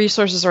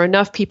resources or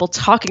enough people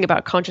talking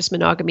about conscious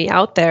monogamy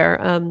out there.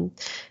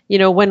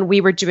 When we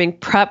were doing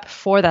prep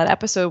for that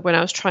episode, when I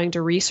was trying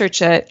to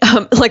research it,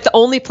 the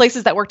only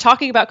places that were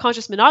talking about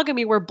conscious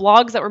monogamy were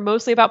blogs that were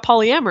mostly about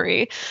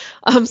polyamory,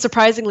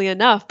 surprisingly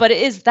enough. But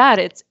it is that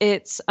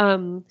it's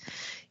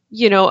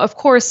of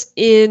course,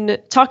 in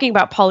talking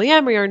about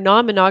polyamory or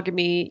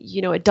non-monogamy,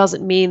 it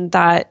doesn't mean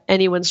that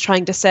anyone's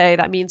trying to say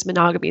that means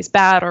monogamy is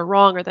bad or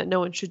wrong or that no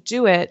one should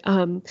do it.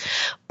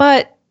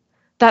 But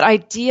that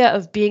idea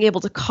of being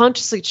able to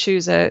consciously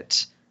choose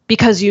it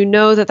because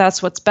that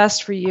that's what's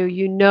best for you,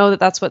 that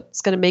that's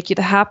what's going to make you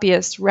the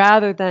happiest,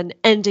 rather than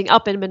ending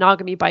up in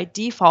monogamy by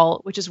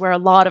default, which is where a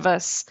lot of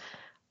us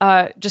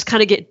just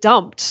kind of get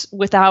dumped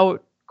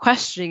without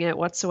questioning it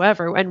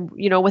whatsoever, and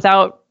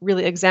without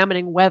really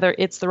examining whether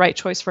it's the right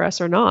choice for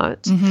us or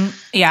not.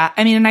 Yeah,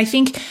 I mean, and I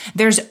think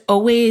there's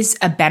always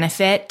a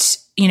benefit.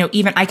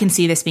 Even I can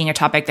see this being a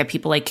topic that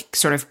people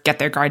sort of get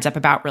their guards up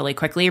about really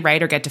quickly,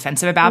 right, or get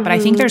defensive about. But I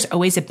think there's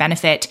always a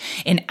benefit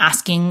in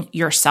asking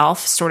yourself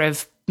sort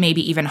of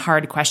maybe even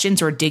hard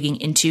questions, or digging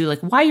into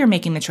why you're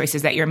making the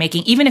choices that you're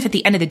making, even if at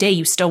the end of the day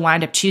you still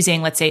wind up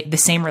choosing, let's say, the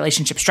same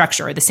relationship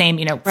structure or the same,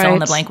 fill in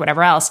the blank,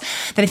 whatever else.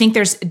 That I think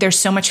there's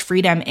so much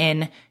freedom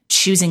in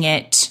choosing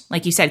it,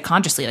 like you said,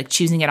 consciously,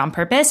 choosing it on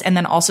purpose, and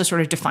then also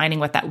sort of defining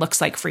what that looks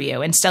like for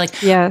you. And still,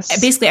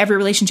 basically every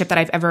relationship that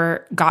I've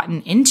ever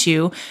gotten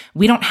into,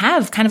 we don't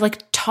have kind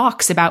of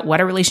talks about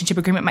what a relationship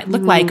agreement might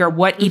look like, or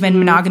what even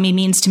monogamy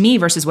means to me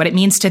versus what it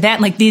means to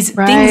them. These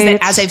things that,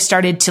 as I've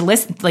started to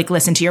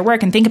listen to your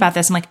work and think about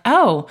this, I'm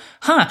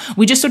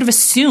we just sort of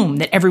assume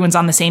that everyone's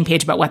on the same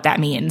page about what that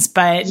means,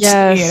 but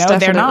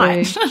they're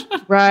not.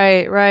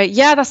 Right.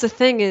 Yeah, that's the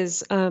thing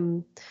is,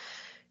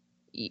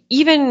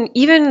 even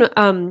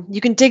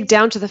you can dig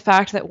down to the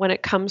fact that when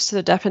it comes to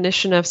the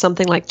definition of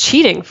something like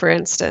cheating, for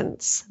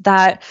instance,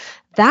 that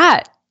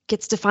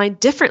gets defined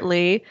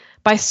differently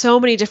by so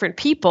many different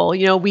people.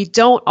 We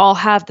don't all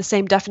have the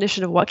same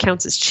definition of what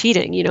counts as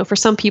cheating. For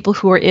some people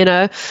who are in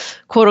a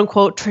quote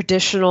unquote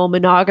traditional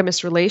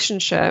monogamous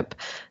relationship,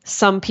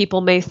 some people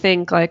may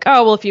think oh,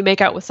 well, if you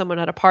make out with someone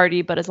at a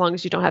party, but as long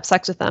as you don't have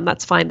sex with them,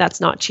 that's fine. That's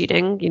not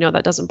cheating.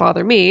 That doesn't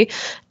bother me.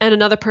 And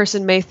another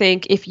person may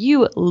think if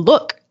you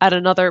look at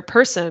another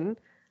person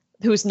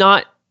who's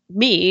not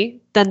me,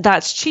 then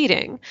that's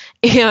cheating.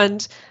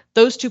 And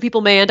those two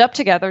people may end up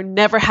together,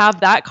 never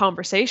have that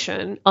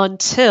conversation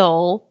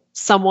until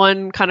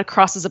someone kind of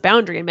crosses a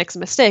boundary and makes a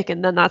mistake,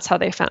 and then that's how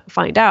they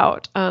find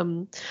out.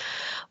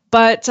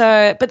 But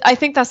I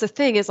think that's the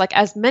thing is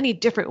as many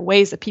different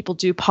ways that people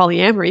do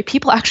polyamory,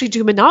 people actually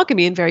do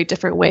monogamy in very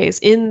different ways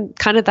in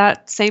kind of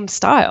that same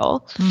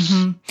style.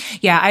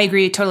 Yeah, I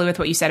agree totally with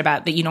what you said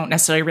about that. You don't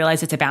necessarily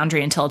realize it's a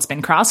boundary until it's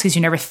been crossed, because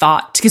you never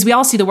thought, because we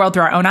all see the world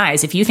through our own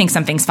eyes. If you think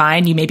something's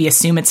fine, you maybe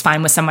assume it's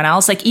fine with someone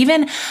else.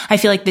 Even I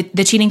feel like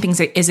the cheating thing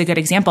is a good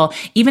example.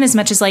 Even as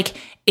much as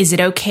is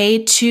it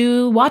okay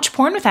to watch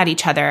porn without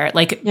each other?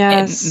 Like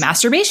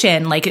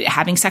masturbation, like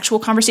having sexual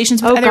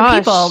conversations with other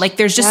people. Like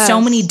there's just so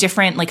many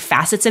different like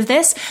facets of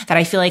this that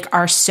I feel like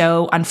are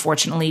so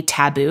unfortunately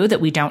taboo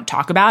that we don't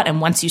talk about.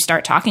 And once you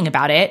start talking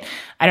about it,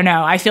 I don't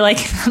know, I feel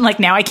like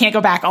now I can't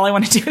go back. All I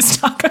want to do is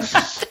talk about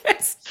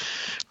this.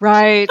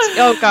 Right.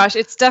 Oh gosh,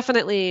 it's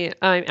definitely,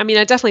 I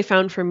definitely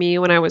found for me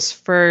when I was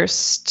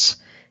first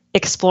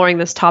exploring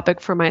this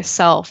topic for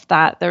myself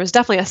that there was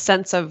definitely a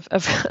sense of a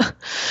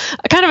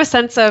kind of a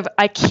sense of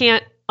I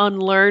can't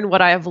unlearn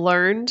what I have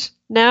learned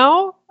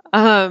now.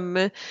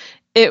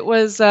 It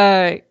was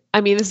this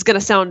is going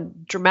to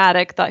sound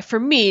dramatic, that for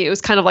me it was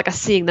kind of like a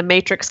seeing the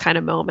Matrix kind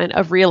of moment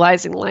of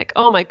realizing like,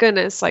 oh my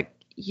goodness, like,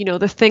 you know,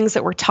 the things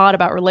that we're taught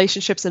about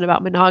relationships and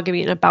about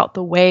monogamy and about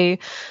the way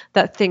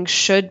that things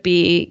should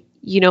be,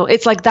 you know,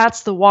 it's like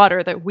that's the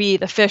water that we,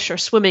 the fish, are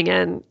swimming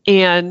in,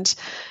 and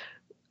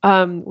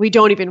we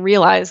don't even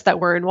realize that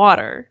we're in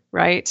water,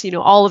 right? You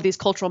know, all of these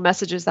cultural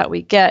messages that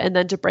we get, and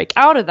then to break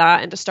out of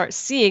that and to start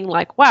seeing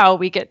like, wow,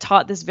 we get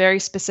taught this very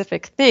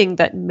specific thing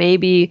that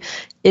maybe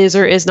is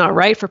or is not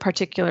right for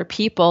particular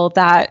people,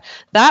 that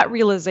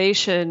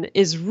realization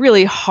is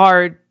really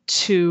hard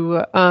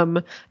to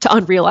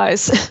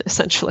unrealize,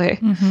 essentially.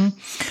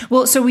 Mm-hmm.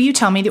 Well, so will you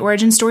tell me the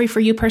origin story for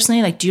you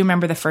personally? Like, do you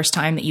remember the first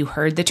time that you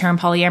heard the term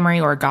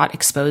polyamory or got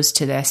exposed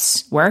to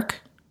this work?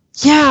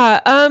 Yeah.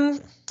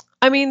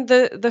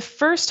 The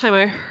first time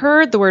I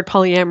heard the word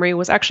polyamory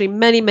was actually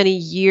many, many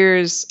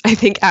years, I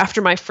think,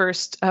 after my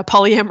first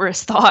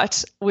polyamorous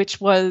thought, which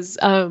was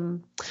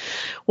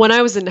when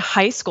I was in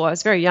high school. I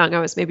was very young. I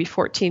was maybe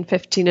 14,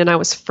 15, and I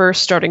was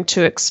first starting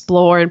to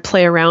explore and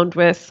play around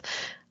with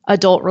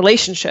adult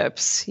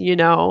relationships, you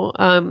know,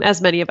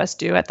 as many of us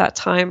do at that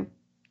time.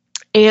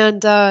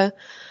 And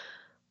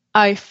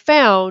I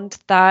found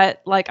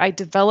that, like, I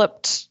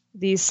developed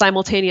these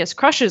simultaneous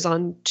crushes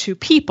on two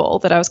people,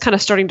 that I was kind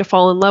of starting to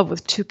fall in love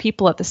with two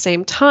people at the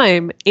same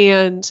time.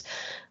 And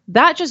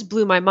that just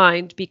blew my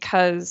mind,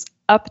 because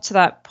up to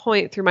that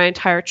point through my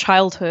entire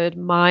childhood,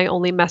 my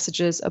only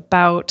messages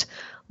about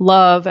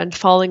love and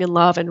falling in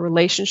love and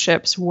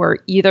relationships were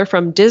either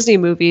from Disney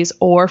movies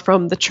or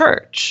from the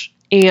church.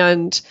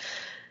 And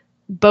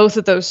both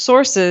of those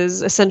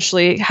sources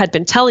essentially had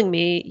been telling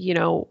me, you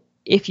know,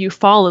 if you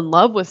fall in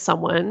love with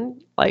someone,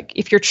 like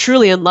if you're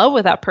truly in love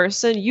with that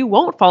person, you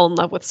won't fall in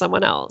love with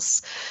someone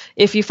else.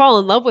 If you fall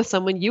in love with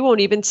someone, you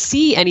won't even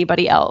see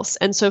anybody else.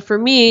 And so for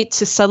me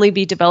to suddenly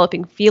be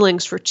developing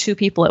feelings for two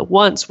people at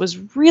once was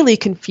really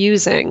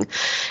confusing.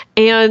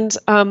 And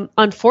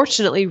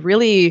unfortunately,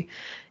 really,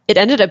 it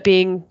ended up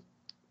being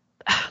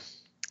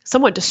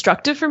somewhat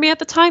destructive for me at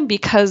the time,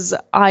 because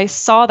I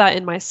saw that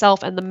in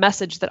myself, and the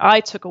message that I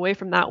took away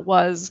from that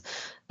was,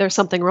 there's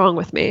something wrong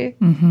with me.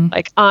 Mm-hmm.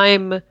 Like,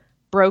 I'm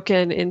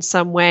broken in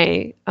some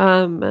way.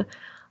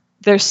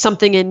 There's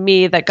something in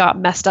me that got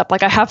messed up.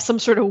 Like, I have some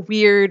sort of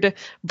weird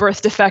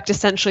birth defect,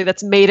 essentially,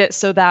 that's made it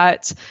so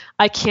that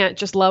I can't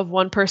just love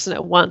one person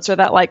at once, or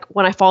that, like,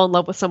 when I fall in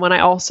love with someone, I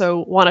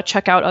also want to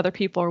check out other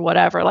people or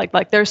whatever.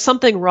 Like there's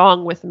something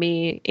wrong with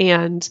me,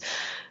 and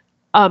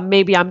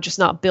maybe I'm just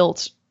not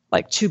built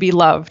like to be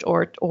loved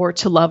or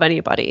to love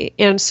anybody.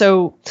 And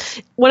so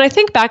when I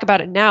think back about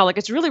it now, like,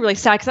 it's really, really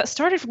sad, because that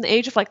started from the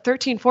age of like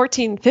 13,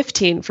 14,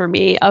 15 for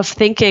me, of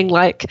thinking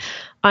like,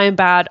 I'm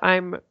bad,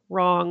 I'm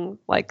wrong,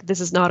 like,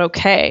 this is not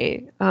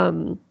okay.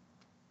 And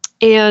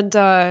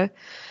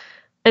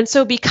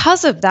so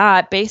because of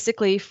that,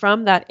 basically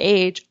from that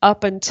age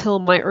up until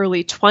my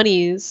early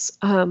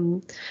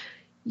 20s,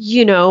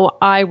 you know,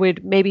 I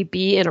would maybe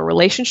be in a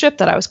relationship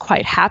that I was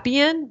quite happy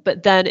in,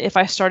 but then if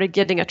I started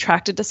getting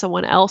attracted to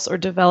someone else or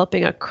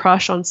developing a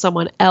crush on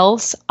someone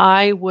else,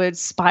 I would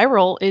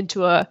spiral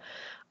into a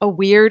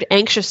weird,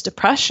 anxious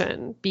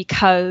depression,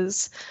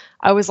 because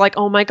I was like,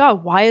 oh my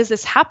God, why is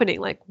this happening?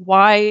 Like,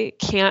 why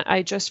can't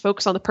I just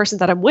focus on the person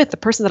that I'm with? The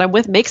person that I'm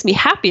with makes me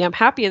happy. I'm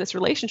happy in this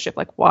relationship.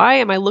 Like, why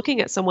am I looking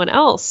at someone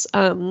else?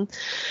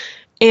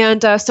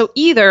 And so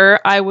either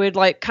I would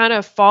like kind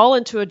of fall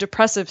into a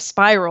depressive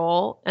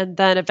spiral and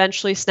then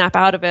eventually snap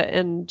out of it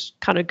and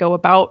kind of go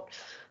about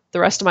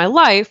the rest of my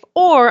life,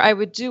 or I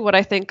would do what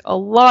I think a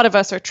lot of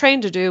us are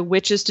trained to do,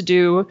 which is to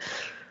do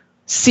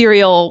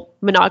serial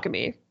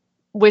monogamy,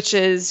 which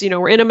is, you know,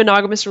 we're in a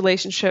monogamous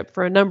relationship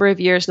for a number of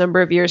years.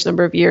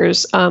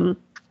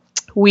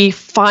 We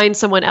find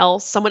someone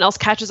else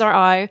catches our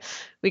eye,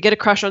 we get a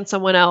crush on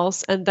someone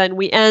else, and then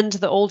we end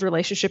the old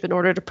relationship in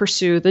order to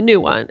pursue the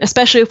new one,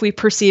 especially if we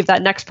perceive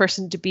that next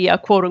person to be a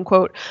quote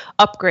unquote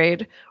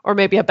upgrade or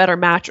maybe a better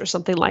match or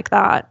something like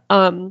that.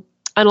 And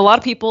a lot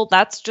of people,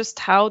 that's just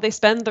how they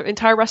spend the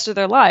entire rest of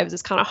their lives,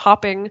 is kind of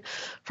hopping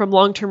from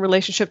long-term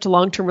relationship to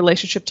long-term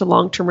relationship to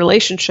long-term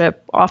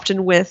relationship,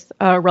 often with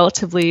a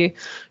relatively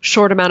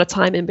short amount of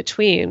time in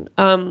between.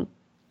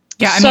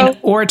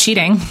 Or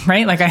cheating,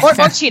 right? Like or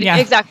cheating, yeah.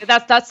 Exactly.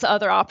 That's the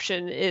other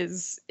option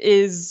is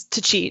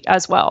to cheat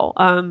as well,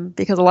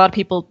 because a lot of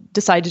people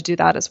decide to do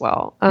that as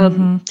well.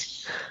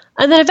 And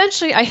And then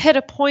eventually I hit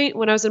a point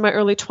when I was in my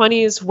early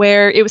 20s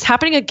where it was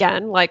happening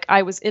again. Like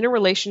I was in a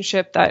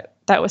relationship that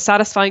was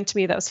satisfying to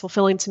me, that was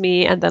fulfilling to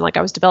me. And then like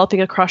I was developing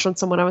a crush on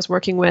someone I was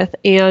working with.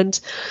 And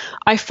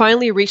I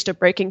finally reached a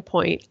breaking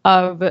point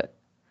of,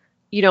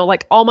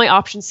 like all my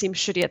options seem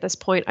shitty at this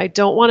point. I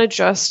don't want to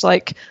just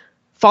like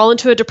fall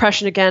into a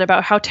depression again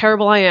about how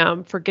terrible I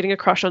am for getting a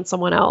crush on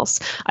someone else.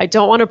 I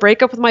don't want to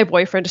break up with my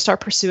boyfriend to start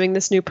pursuing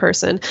this new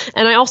person.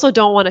 And I also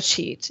don't want to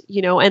cheat,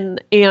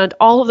 and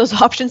all of those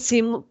options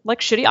seem like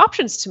shitty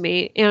options to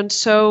me. And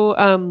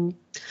so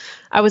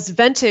I was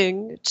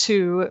venting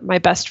to my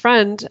best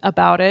friend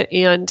about it.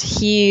 And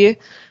he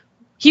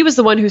was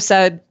the one who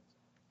said,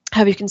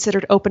 have you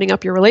considered opening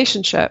up your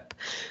relationship?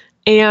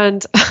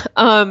 And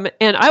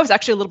I was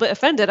actually a little bit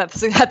offended at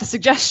the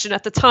suggestion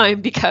at the time,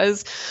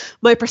 because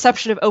my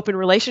perception of open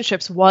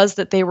relationships was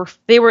that they were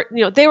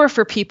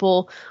for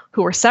people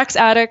who were sex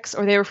addicts,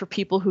 or they were for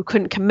people who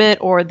couldn't commit,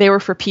 or they were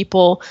for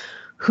people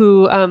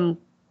who,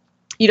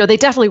 they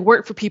definitely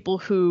weren't for people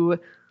who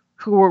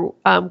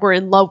were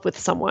in love with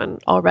someone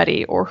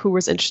already, or who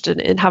was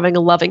interested in having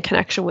a loving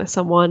connection with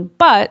someone.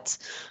 But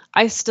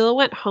I still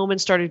went home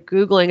and started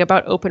Googling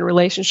about open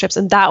relationships,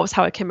 and that was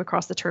how I came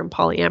across the term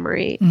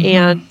polyamory.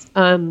 Mm-hmm.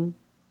 And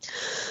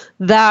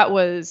that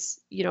was,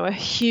 a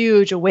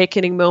huge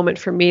awakening moment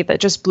for me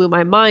that just blew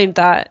my mind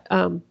that,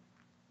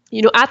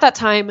 at that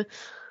time,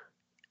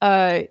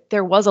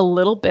 there was a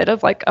little bit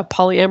of like a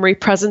polyamory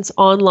presence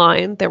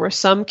online. There were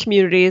some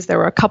communities, there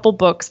were a couple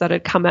books that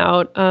had come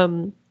out.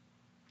 And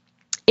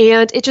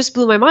it just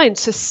blew my mind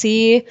to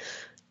see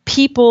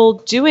people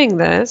doing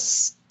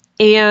this,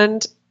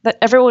 and that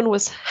everyone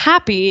was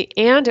happy,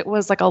 and it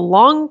was like a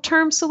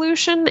long-term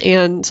solution,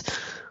 and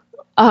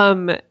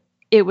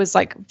it was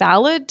like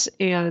valid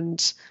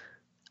and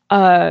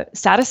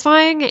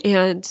satisfying.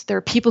 And there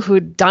are people who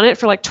had done it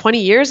for like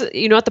 20 years, at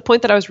the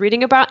point that I was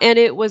reading about. And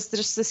it was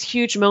just this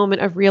huge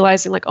moment of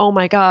realizing like, oh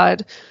my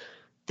God,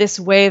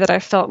 this way that I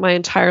felt my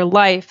entire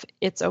life,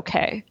 it's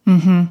okay.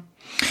 Mm-hmm.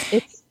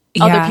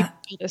 Other people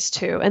do this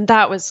too. And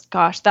that was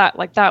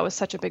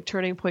such a big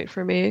turning point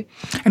for me.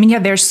 I mean, yeah,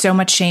 there's so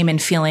much shame in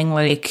feeling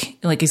like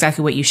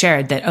exactly what you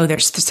shared, that, oh,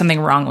 there's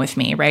something wrong with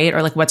me, right?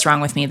 Or like, what's wrong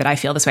with me that I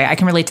feel this way? I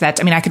can relate to that.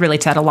 I mean, I could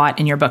relate to that a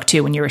lot in your book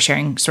too, when you were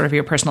sharing sort of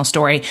your personal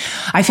story.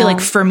 I feel like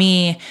for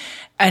me,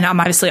 and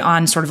I'm obviously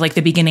on sort of like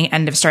the beginning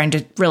end of starting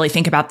to really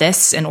think about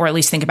this, or at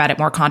least think about it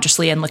more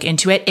consciously and look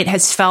into it. It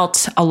has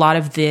felt, a lot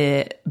of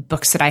the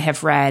books that I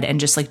have read and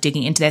just like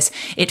digging into this,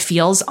 it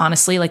feels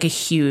honestly like a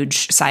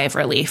huge sigh of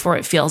relief, or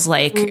it feels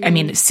like, I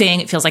mean,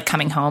 saying it feels like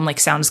coming home, like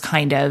sounds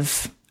kind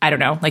of, I don't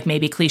know, like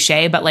maybe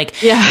cliche, but like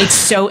it's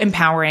so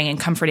empowering and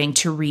comforting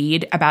to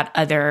read about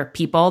other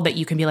people that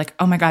you can be like,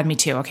 oh my God, me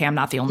too. Okay, I'm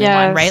not the only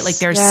one, right? Like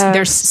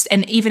there's,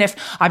 and even if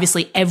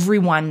obviously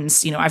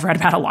everyone's, I've read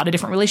about a lot of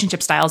different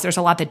relationship styles, there's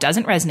a lot that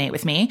doesn't resonate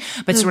with me,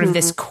 but sort of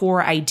this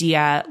core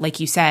idea,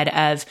 like you said,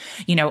 of,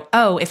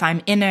 oh, if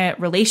I'm in a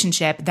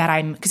relationship that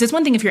because it's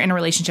one thing if you're in a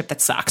relationship that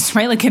sucks,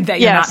 right? Like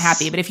that you're not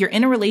happy, but if you're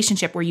in a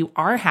relationship where you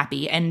are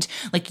happy and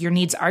like your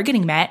needs are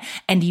getting met,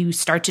 and you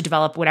start to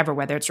develop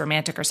whether it's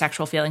romantic or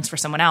sexual feelings for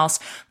someone else,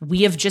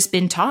 we have just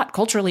been taught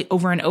culturally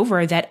over and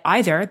over that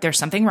either there's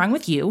something wrong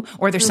with you,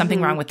 or there's something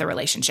wrong with the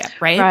relationship,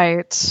 right?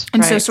 Right.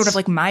 And so sort of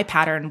like my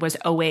pattern was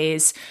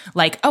always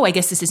like, oh, I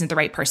guess this isn't the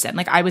right person.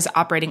 Like I was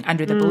operating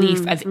under the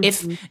belief of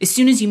if, as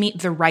soon as you meet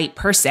the right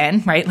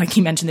person, right? Like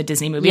you mentioned the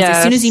Disney movies,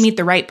 as soon as you meet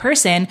the right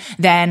person,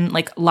 then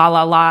like la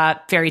la la,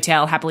 fairy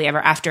tale, happily ever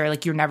after,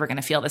 like you're never going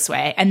to feel this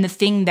way. And the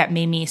thing that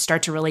made me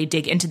start to really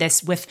dig into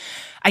this with,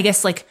 I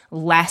guess, like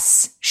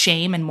less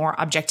shame and more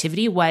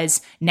objectivity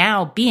was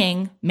now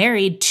being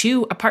married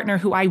to a partner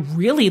who I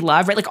really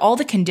love, right? Like all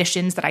the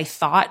conditions that I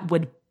thought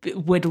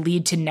would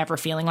lead to never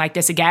feeling like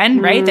this again,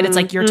 right? That it's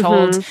like you're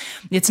told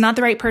it's not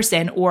the right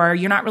person, or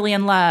you're not really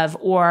in love,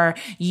 or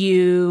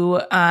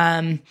you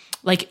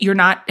like you're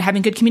not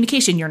having good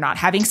communication, you're not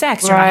having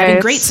sex, you're not having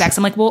great sex.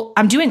 I'm like, well,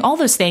 I'm doing all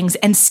those things,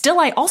 and still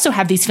I also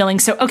have these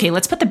feelings. So okay,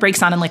 let's put the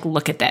brakes on and like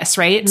look at this,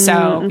 right?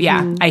 So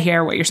yeah, I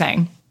hear what you're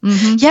saying.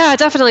 Mm-hmm. Yeah,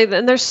 definitely.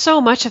 And there's so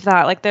much of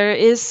that. Like there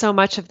is so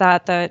much of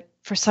that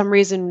for some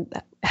reason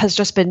has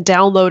just been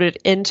downloaded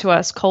into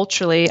us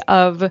culturally,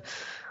 of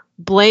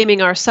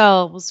blaming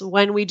ourselves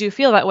when we do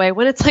feel that way,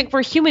 when it's like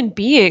we're human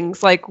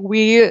beings. Like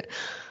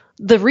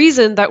the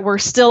reason that we're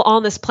still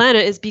on this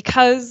planet is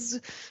because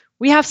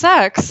we have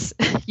sex,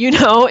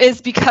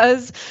 is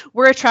because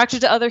we're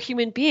attracted to other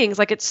human beings.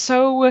 Like it's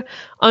so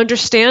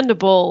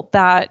understandable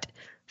that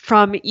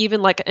from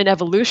even like an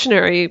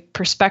evolutionary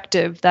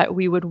perspective that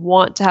we would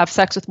want to have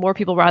sex with more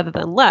people rather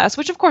than less,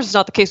 which of course is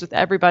not the case with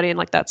everybody, and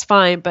like that's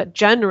fine, but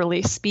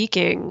generally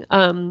speaking,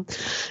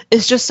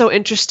 it's just so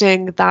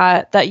interesting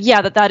that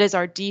is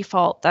our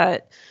default,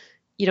 that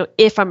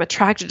if I'm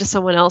attracted to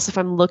someone else, if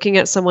I'm looking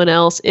at someone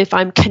else, if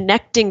I'm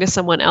connecting to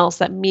someone else,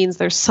 that means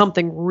there's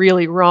something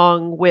really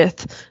wrong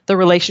with the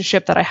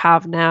relationship that I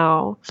have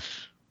now.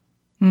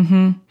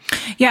 Mm-hmm.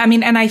 Yeah. I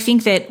mean, and I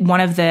think that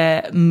one of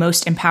the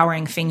most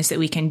empowering things that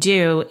we can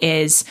do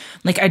is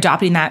like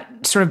adopting that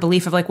sort of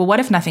belief of like, well, what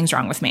if nothing's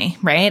wrong with me?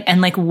 Right. And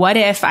like, what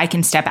if I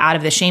can step out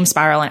of the shame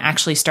spiral and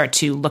actually start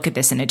to look at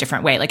this in a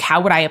different way? Like,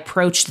 how would I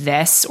approach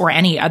this or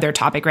any other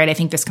topic? Right. I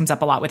think this comes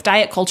up a lot with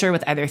diet culture,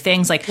 with other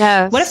things. Like,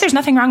 what if there's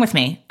nothing wrong with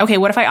me? Okay.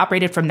 What if I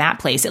operated from that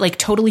place? It like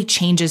totally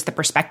changes the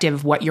perspective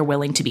of what you're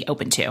willing to be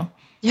open to.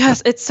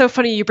 Yes, it's so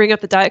funny you bring up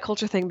the diet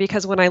culture thing,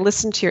 because when I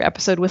listened to your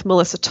episode with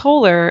Melissa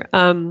Toller,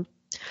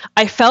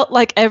 I felt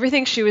like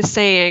everything she was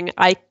saying,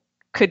 I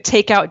could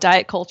take out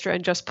diet culture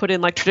and just put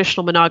in like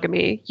traditional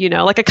monogamy,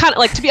 like I kind of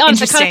like, to be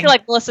honest, I kind of feel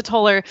like Melissa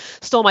Toller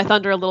stole my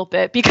thunder a little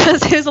bit,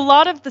 because there's a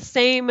lot of the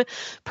same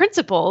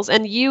principles.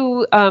 And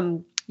you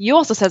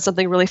also said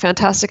something really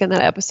fantastic in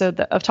that episode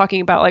of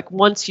talking about like,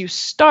 once you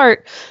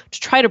start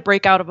to try to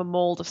break out of a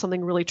mold of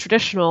something really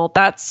traditional,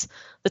 that's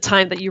the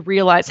time that you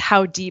realize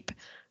how deep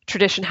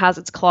tradition has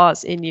its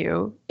claws in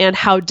you and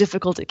how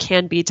difficult it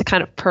can be to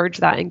kind of purge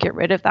that and get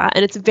rid of that.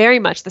 And it's very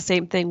much the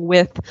same thing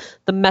with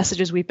the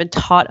messages we've been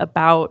taught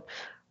about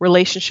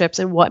relationships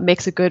and what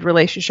makes a good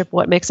relationship,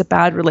 what makes a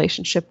bad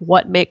relationship,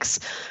 what makes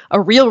a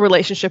real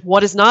relationship,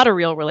 what is not a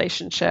real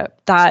relationship.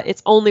 That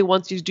it's only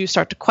once you do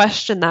start to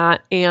question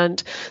that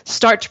and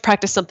start to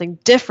practice something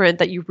different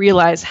that you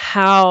realize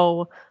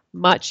how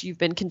much you've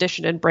been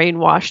conditioned and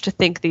brainwashed to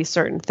think these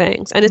certain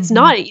things. And it's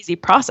not an easy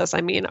process.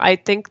 I mean, I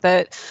think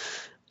that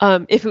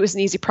if it was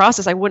an easy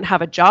process, I wouldn't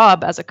have a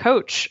job as a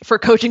coach for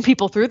coaching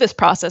people through this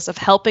process of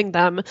helping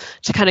them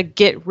to kind of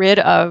get rid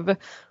of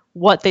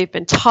what they've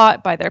been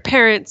taught by their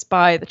parents,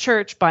 by the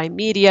church, by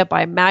media,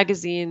 by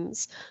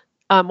magazines,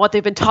 what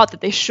they've been taught that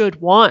they should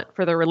want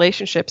for their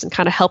relationships, and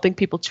kind of helping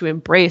people to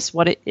embrace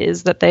what it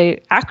is that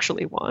they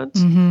actually want.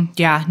 Mm-hmm.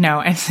 Yeah, no,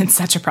 it's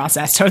such a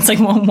process. So it's like,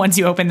 well, once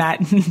you open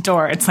that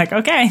door, it's like,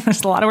 okay,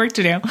 there's a lot of work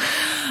to do.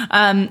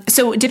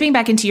 So dipping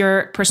back into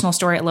your personal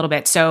story a little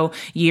bit. So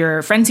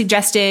your friend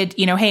suggested,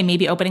 hey,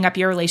 maybe opening up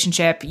your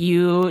relationship.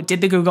 You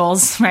did the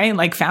Googles, right?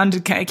 Like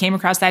came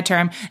across that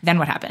term. Then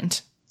what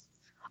happened?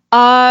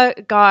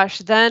 Gosh,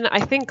 then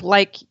I think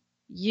like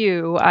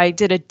I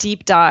did a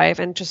deep dive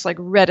and just like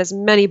read as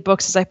many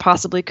books as I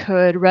possibly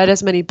could, read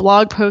as many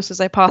blog posts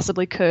as I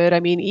possibly could. I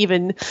mean,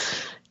 even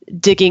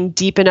digging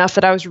deep enough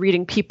that I was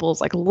reading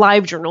people's like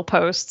live journal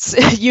posts,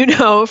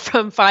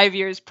 from 5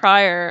 years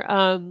prior,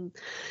 and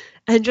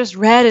just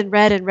read and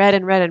read and read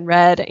and read and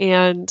read,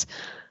 and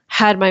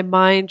had my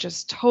mind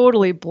just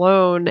totally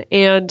blown.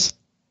 And,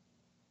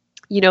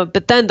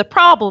 but then the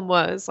problem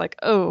was like,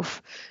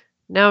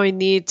 now I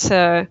need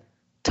to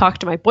talk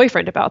to my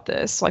boyfriend about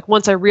this. Like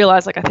once I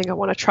realized, like, I think I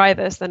want to try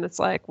this, then it's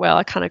like, well,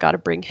 I kind of got to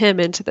bring him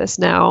into this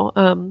now.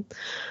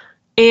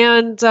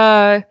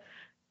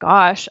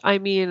 Gosh, I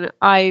mean,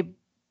 I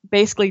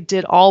basically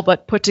did all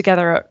but put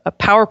together a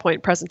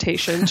PowerPoint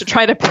presentation to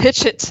try to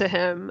pitch it to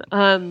him.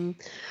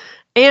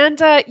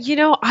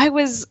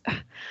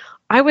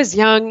 I was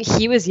young,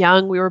 he was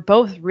young. We were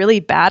both really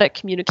bad at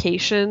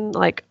communication.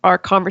 Like our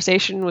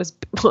conversation was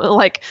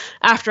like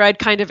after I'd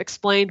kind of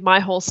explained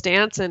my whole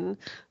stance and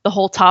the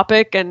whole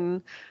topic.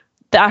 And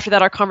after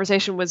that, our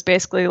conversation was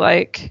basically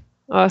like,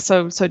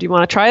 so do you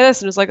want to try this?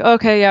 And it was like,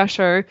 okay, yeah,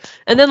 sure.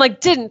 And then like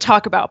didn't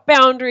talk about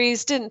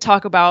boundaries, didn't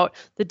talk about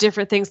the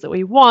different things that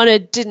we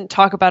wanted, didn't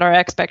talk about our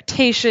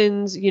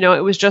expectations.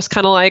 It was just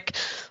kind of like,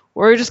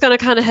 we're just going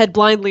to kind of head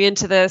blindly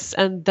into this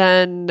and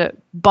then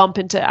bump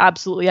into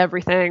absolutely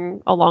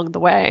everything along the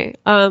way.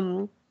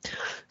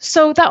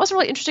 So that was a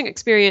really interesting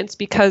experience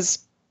because,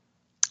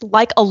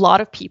 like a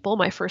lot of people,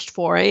 my first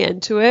foray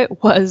into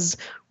it was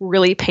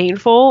really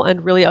painful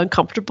and really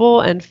uncomfortable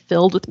and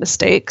filled with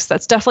mistakes.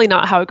 That's definitely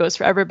not how it goes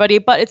for everybody,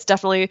 but it's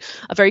definitely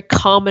a very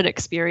common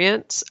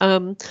experience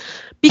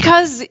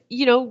because,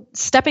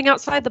 stepping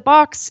outside the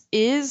box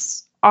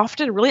is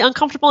often really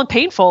uncomfortable and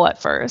painful at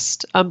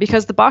first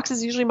because the box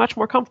is usually much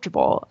more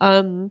comfortable.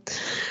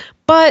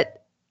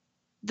 But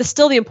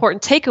the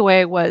important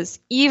takeaway was,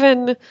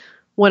 even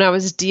when I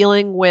was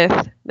dealing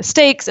with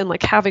mistakes and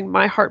like having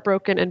my heart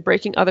broken and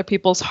breaking other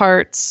people's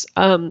hearts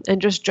and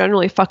just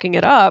generally fucking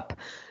it up,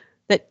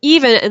 that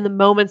even in the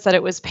moments that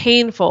it was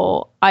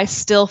painful, I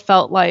still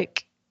felt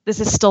like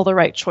this is still the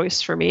right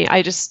choice for me.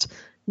 I just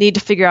need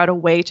to figure out a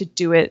way to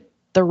do it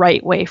the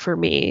right way for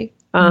me.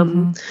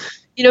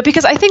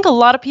 Because I think a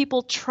lot of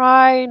people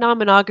try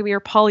non-monogamy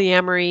or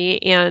polyamory,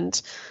 and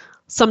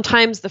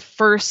sometimes the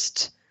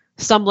first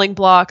stumbling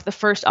block, the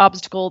first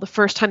obstacle, the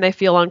first time they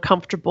feel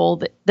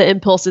uncomfortable, the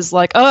impulse is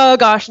like, oh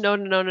gosh,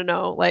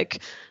 no.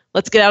 Like,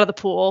 let's get out of the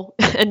pool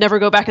and never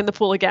go back in the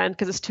pool again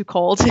because it's too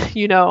cold,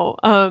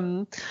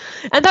 and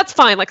that's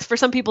fine. Like for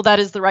some people that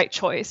is the right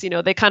choice.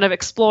 They kind of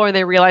explore and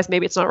they realize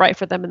maybe it's not right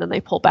for them and then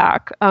they pull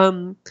back.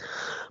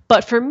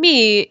 But for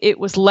me, it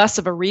was less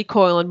of a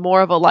recoil and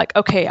more of a like,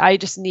 okay, I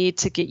just need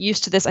to get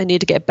used to this. I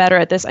need to get better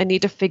at this. I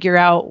need to figure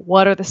out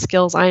what are the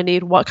skills I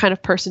need. What kind of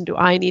person do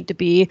I need to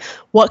be?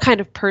 What kind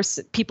of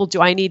people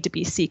do I need to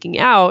be seeking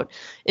out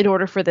in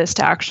order for this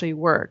to actually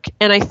work?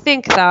 And I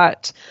think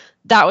that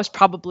was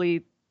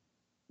probably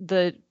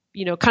the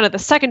kind of the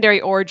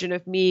secondary origin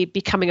of me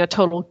becoming a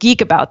total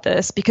geek about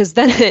this, because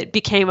then it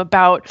became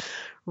about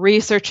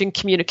researching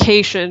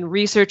communication,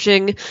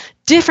 researching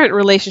different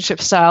relationship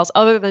styles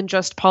other than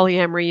just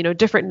polyamory,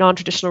 different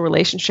non-traditional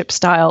relationship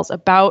styles,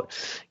 about,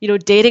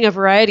 dating a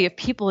variety of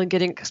people and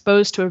getting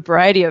exposed to a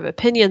variety of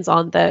opinions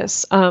on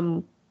this.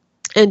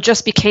 And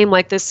just became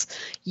like this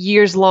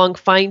years-long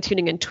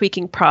fine-tuning and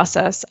tweaking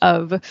process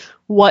of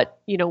what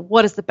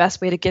is the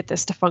best way to get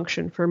this to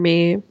function for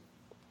me.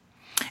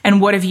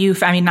 And what have you,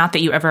 not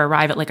that you ever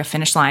arrive at like a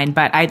finish line,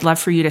 but I'd love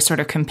for you to sort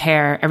of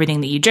compare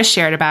everything that you just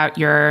shared about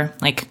your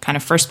like kind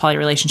of first poly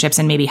relationships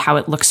and maybe how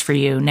it looks for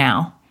you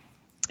now.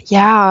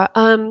 Yeah.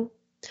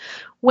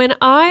 When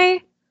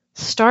I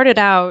started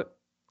out,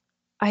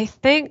 I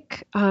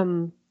think,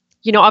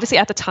 obviously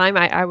at the time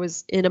I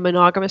was in a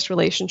monogamous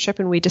relationship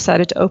and we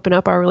decided to open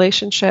up our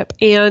relationship.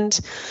 And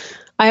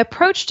I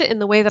approached it in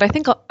the way that I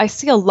think I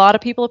see a lot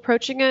of people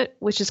approaching it,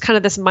 which is kind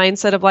of this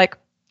mindset of like,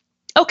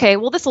 okay,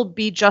 well, this will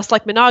be just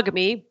like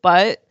monogamy,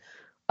 but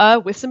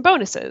with some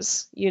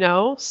bonuses,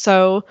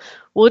 So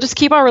we'll just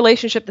keep our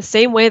relationship the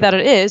same way that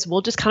it is.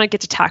 We'll just kind of get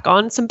to tack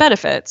on some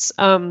benefits.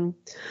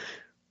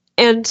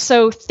 And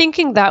so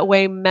thinking that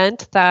way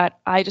meant that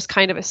I just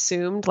kind of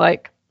assumed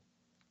like,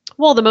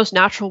 well, the most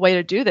natural way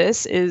to do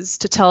this is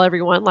to tell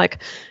everyone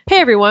like,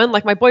 hey, everyone,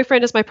 like my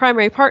boyfriend is my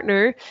primary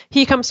partner.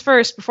 He comes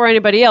first before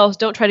anybody else.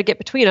 Don't try to get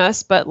between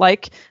us, but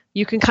like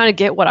you can kind of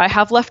get what I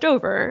have left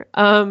over.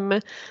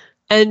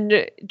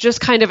 And just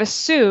kind of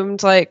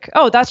assumed like,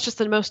 oh, that's just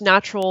the most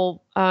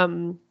natural,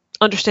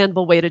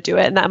 understandable way to do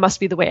it. And that must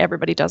be the way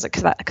everybody does it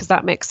because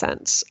that makes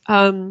sense.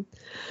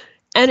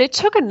 And it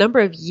took a number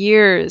of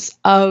years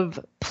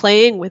of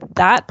playing with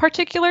that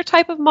particular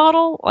type of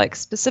model, like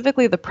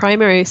specifically the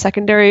primary,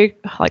 secondary,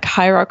 like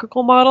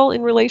hierarchical model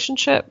in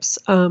relationships.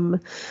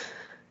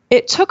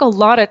 It took a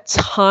lot of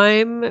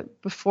time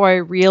before I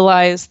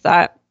realized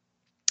that,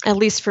 at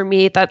least for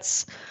me,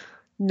 that's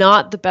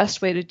not the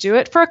best way to do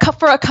it for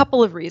a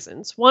couple of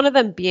reasons. One of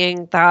them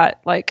being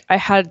that like I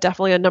had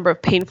definitely a number of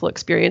painful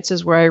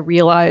experiences where I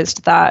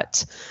realized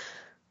that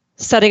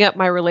setting up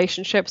my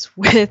relationships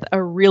with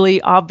a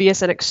really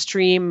obvious and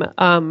extreme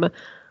power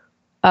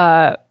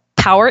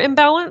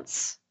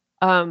imbalance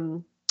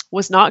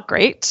was not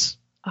great.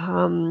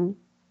 Kind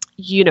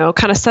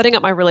of setting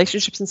up my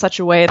relationships in such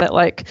a way that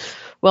like,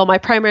 well, my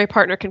primary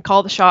partner can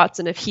call the shots,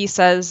 and if he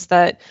says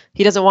that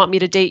he doesn't want me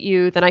to date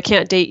you, then I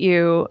can't date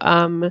you.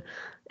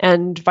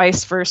 And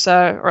vice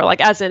versa, or like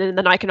as in, and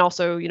then I can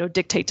also,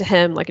 dictate to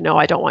him like, no,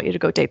 I don't want you to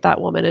go date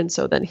that woman. And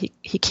so then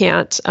he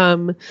can't.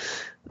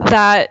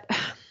 That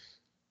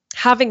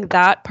having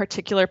that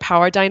particular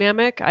power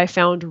dynamic, I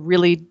found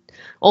really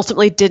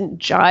ultimately didn't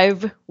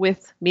jive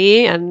with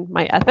me and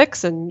my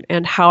ethics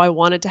and how I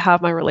wanted to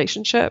have my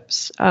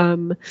relationships.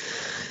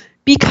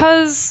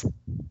 Because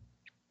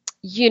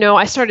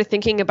I started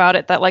thinking about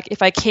it that like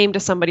if I came to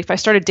somebody, if I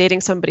started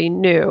dating somebody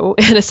new,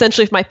 and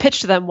essentially if my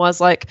pitch to them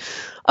was like,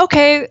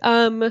 okay,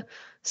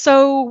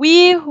 so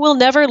we will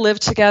never live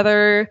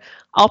together.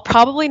 I'll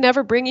probably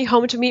never bring you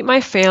home to meet my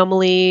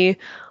family.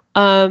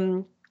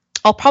 I'll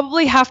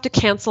probably have to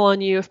cancel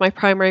on you if my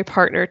primary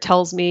partner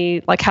tells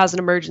me like has an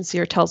emergency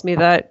or tells me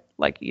that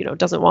like,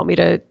 doesn't want me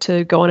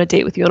to go on a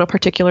date with you on a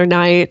particular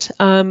night.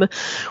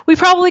 We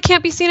probably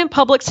can't be seen in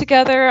public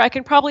together. I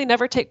can probably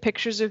never take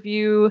pictures of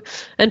you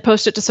and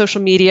post it to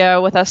social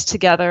media with us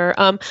together.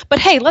 But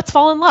hey, let's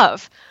fall in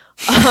love.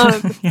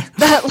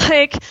 That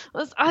like,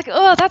 was like,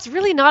 oh, that's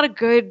really not a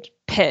good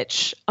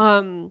pitch.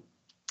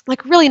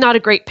 Like really not a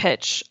great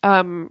pitch.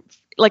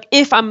 Like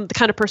if I'm the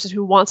kind of person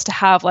who wants to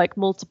have like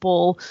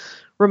multiple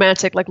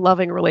romantic, like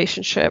loving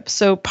relationships.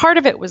 So part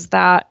of it was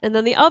that. And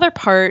then the other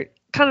part,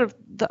 kind of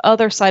the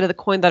other side of the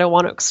coin that I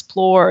want to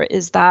explore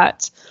is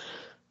that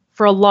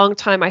for a long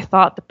time, I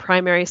thought the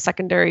primary,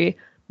 secondary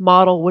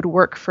model would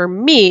work for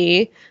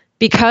me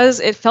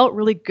because it felt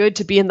really good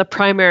to be in the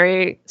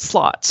primary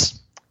slot,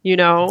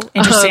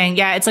 Interesting.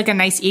 Yeah. It's like a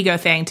nice ego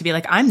thing to be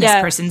like, I'm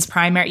this person's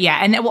primary. Yeah.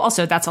 And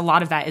also that's a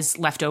lot of that is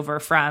left over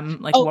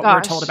from like what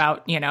we're told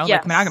about,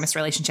 like monogamous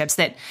relationships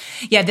that,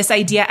 this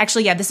idea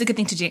actually, this is a good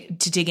thing to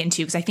dig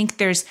into. Cause I think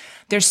there's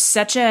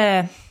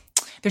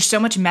so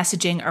much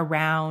messaging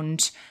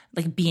around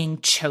like being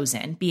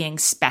chosen, being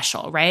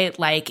special, right?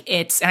 Like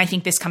and I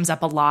think this comes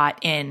up a lot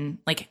in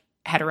like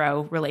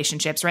hetero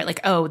relationships, right?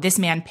 Like, oh, this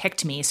man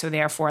picked me, so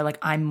therefore like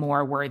I'm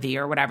more worthy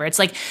or whatever. It's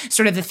like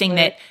sort of the thing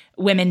that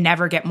women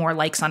never get more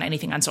likes on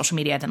anything on social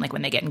media than like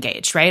when they get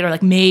engaged, right? Or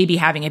like maybe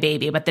having a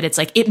baby, but that it's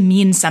like, it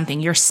means something.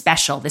 You're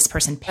special. This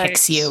person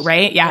picks you,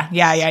 right? Yeah.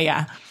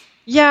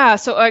 Yeah.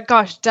 So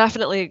gosh,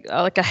 definitely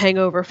like a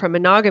hangover from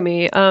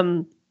monogamy.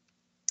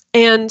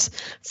 And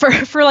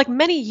for like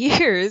many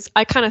years,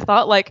 I kind of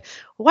thought like,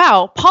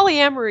 wow,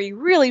 polyamory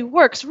really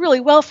works really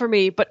well for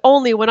me, but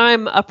only when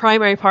I'm a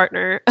primary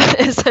partner,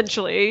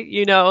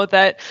 essentially,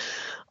 that,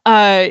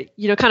 kind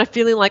of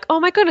feeling like,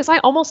 oh my goodness, I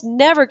almost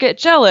never get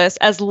jealous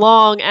as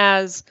long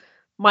as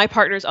my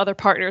partner's other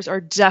partners are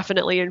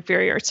definitely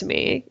inferior to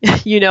me.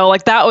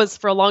 Like that was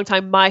for a long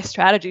time my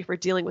strategy for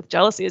dealing with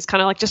jealousy, is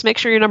kind of like, just make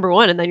sure you're number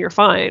one and then you're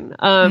fine.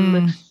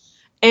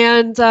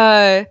 And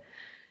I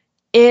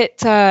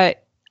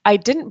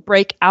didn't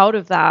break out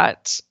of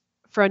that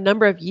for a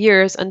number of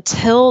years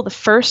until the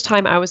first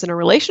time I was in a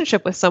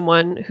relationship with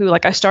someone who,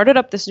 like, I started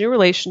up this new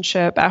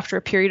relationship after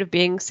a period of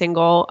being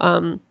single.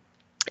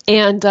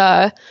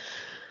 And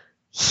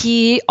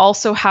he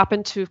also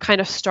happened to have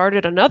kind of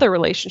started another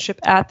relationship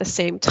at the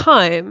same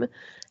time.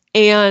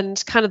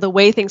 And kind of the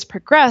way things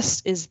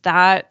progressed is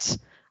that,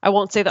 I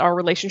won't say that our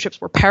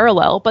relationships were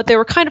parallel, but they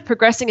were kind of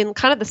progressing in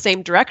kind of the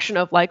same direction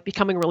of like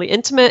becoming really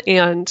intimate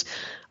and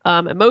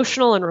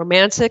emotional and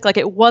romantic. Like,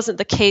 it wasn't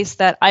the case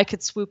that I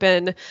could swoop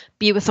in,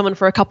 be with someone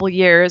for a couple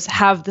years,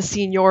 have the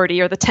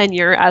seniority or the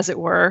tenure, as it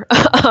were,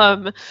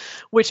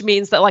 which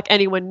means that like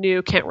anyone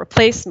new can't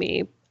replace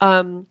me.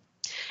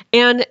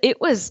 And it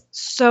was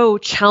so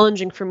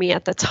challenging for me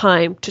at the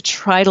time to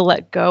try to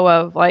let go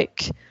of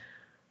like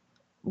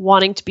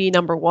wanting to be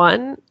number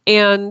one.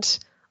 And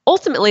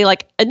ultimately,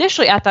 like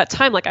initially at that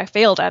time, like I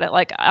failed at it.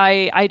 Like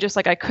I just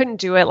like, I couldn't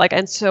do it. Like,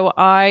 and so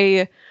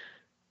I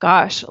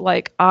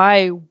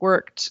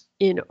worked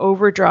in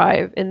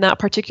overdrive in that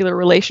particular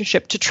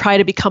relationship to try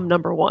to become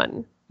number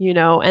one,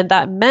 and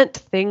that meant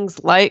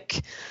things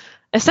like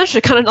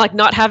essentially kind of like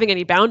not having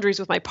any boundaries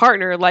with my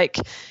partner, like,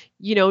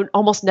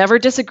 almost never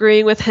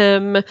disagreeing with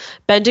him,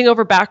 bending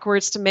over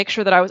backwards to make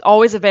sure that I was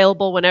always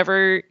available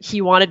whenever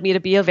he wanted me to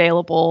be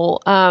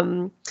available.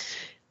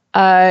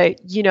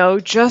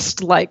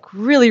 Just like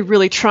really,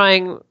 really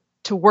trying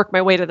to work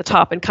my way to the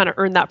top and kind of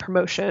earn that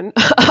promotion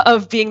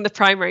of being the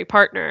primary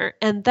partner.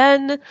 And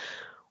then,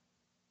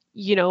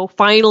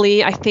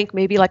 finally, I think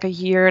maybe like a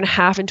year and a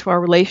half into our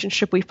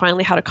relationship, we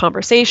finally had a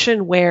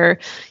conversation where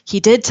he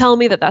did tell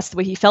me that that's the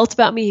way he felt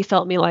about me. He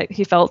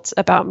felt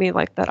about me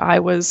like that I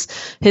was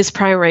his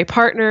primary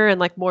partner and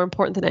like more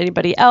important than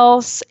anybody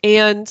else.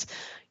 And,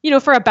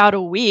 for about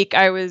a week,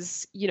 I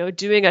was,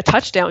 doing a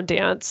touchdown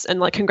dance and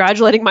like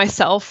congratulating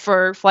myself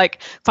for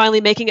like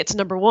finally making it to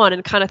number one,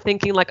 and kind of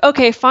thinking like,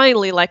 okay,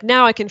 finally, like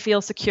now I can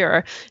feel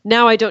secure.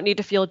 Now I don't need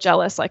to feel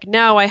jealous. Like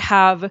now I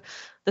have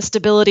the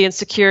stability and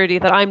security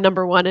that I'm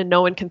number one and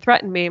no one can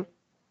threaten me.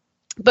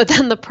 But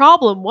then the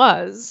problem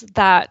was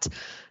that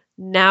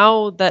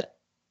now that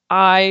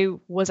I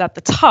was at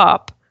the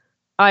top,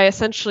 I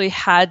essentially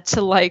had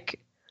to like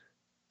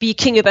be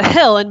king of the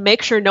hill and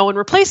make sure no one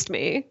replaced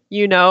me,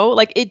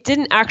 like it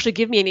didn't actually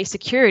give me any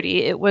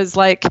security. It was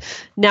like,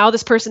 now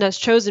this person has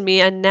chosen me.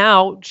 And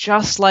now,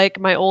 just like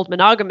my old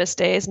monogamous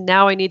days,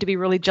 now I need to be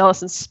really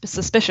jealous and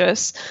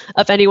suspicious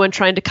of anyone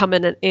trying to come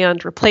in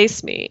and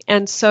replace me.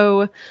 And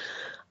so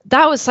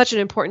that was such an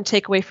important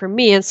takeaway for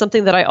me. And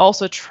something that I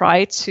also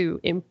try to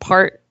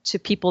impart to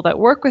people that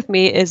work with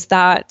me is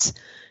that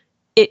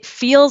it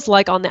feels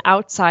like on the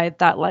outside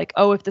that like,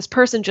 oh, if this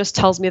person just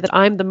tells me that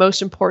I'm the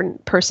most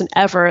important person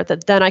ever,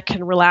 that then I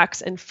can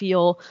relax and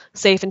feel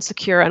safe and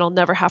secure and I'll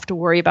never have to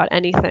worry about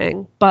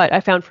anything. But I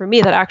found for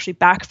me that actually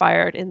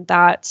backfired in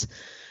that,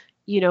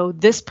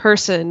 this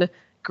person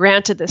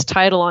granted this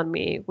title on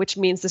me, which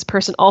means this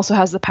person also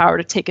has the power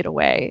to take it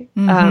away.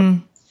 Mm-hmm.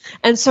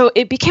 And so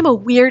it became a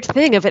weird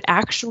thing of it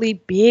actually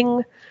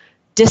being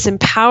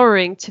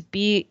disempowering to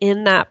be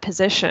in that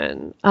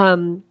position.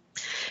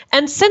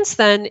 And since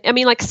then,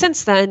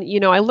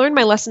 I learned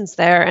my lessons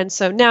there. And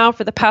so now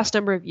for the past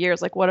number of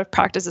years, like what I've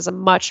practiced is a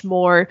much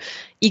more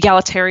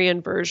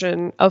egalitarian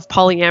version of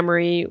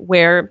polyamory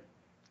where,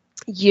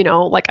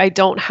 like I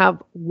don't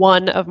have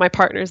one of my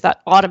partners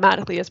that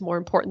automatically is more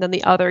important than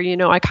the other.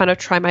 I kind of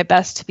try my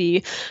best to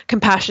be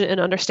compassionate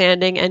and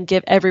understanding and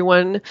give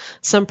everyone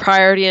some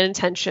priority and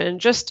attention,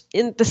 just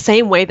in the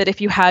same way that if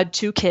you had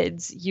two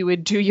kids, you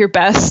would do your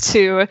best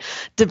to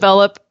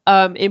develop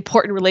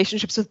important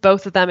relationships with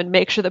both of them and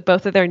make sure that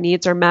both of their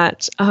needs are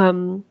met.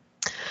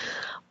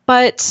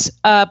 But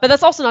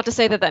that's also not to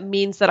say that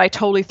means that I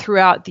totally threw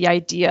out the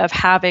idea of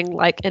having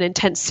like an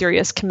intense,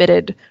 serious,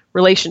 committed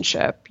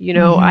relationship.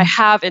 I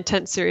have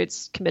intense,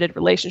 serious, committed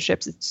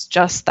relationships. It's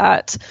just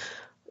that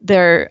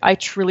I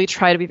truly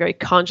try to be very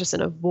conscious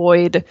and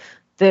avoid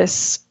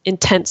this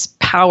intense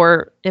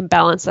power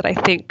imbalance that I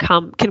think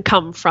can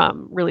come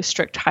from really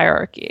strict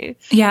hierarchy.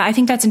 Yeah, I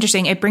think that's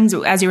interesting. It brings,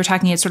 as you were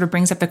talking, it sort of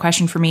brings up the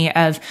question for me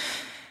of,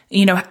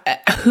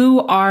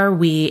 who are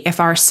we if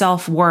our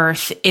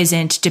self-worth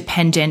isn't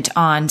dependent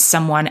on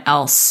someone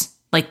else,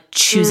 like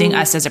choosing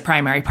us as a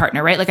primary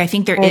partner, right? Like I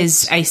think there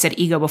is, I said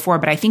ego before,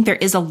 but I think there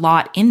is a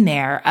lot in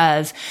there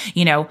of,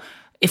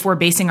 if we're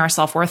basing our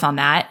self-worth on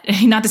that,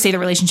 not to say the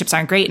relationships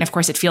aren't great. And of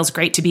course it feels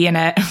great to be in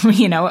a,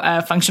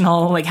 a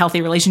functional, like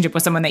healthy relationship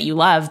with someone that you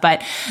love,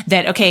 but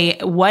that, okay,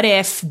 what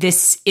if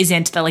this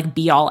isn't the like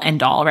be all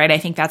end all, right? I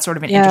think that's sort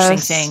of an interesting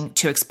thing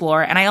to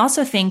explore. And I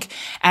also think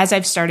as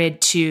I've started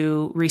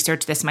to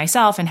research this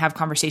myself and have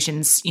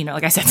conversations,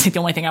 like I said, it's like the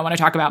only thing I want to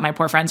talk about. My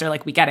poor friends are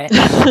like, we get it.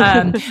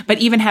 But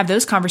even have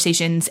those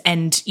conversations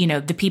and,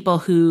 the people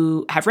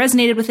who have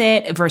resonated with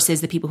it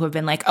versus the people who have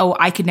been like, oh,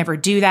 I could never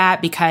do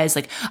that because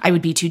like I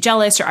would be be too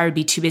jealous, or I would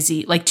be too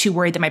busy, like too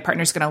worried that my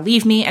partner's going to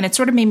leave me. And it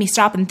sort of made me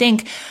stop and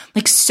think,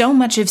 like, so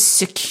much of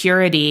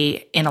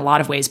security in a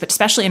lot of ways, but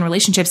especially in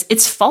relationships,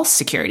 it's false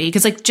security.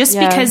 Because like, just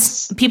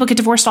because people get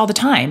divorced all the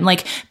time,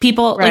 like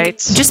people, like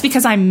just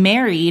because I'm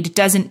married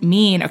doesn't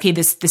mean, okay,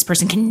 this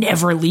person can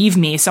never leave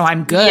me, so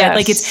I'm good.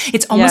 Like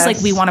it's almost like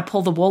we want to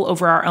pull the wool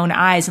over our own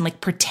eyes and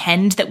like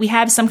pretend that we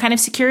have some kind of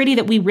security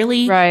that we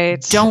really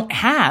don't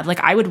have. Like,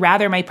 I would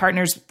rather my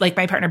partner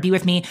be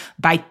with me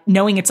by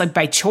knowing it's like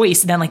by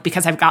choice than like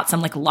because I've got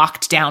some like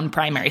locked down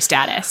primary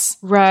status.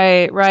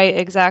 Right,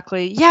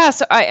 exactly. Yeah.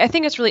 So I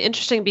think it's really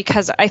interesting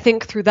because I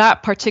think through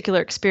that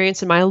particular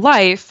experience in my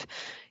life,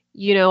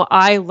 you know,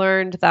 I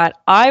learned that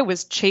I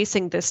was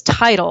chasing this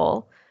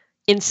title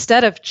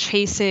instead of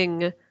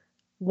chasing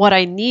what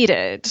I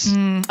needed.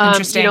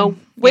 Interesting. You know,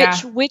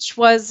 which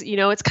was, you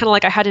know, it's kind of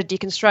like I had to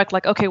deconstruct,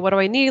 like, okay, what do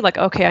I need? Like,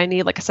 okay, I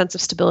need like a sense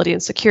of stability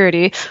and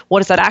security. What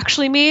does that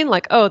actually mean?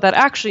 Like, oh, that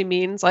actually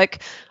means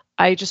like,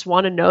 I just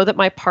want to know that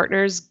my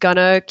partner's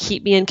gonna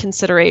keep me in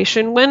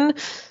consideration when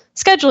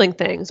scheduling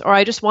things, or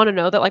I just want to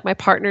know that like my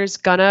partner's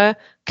gonna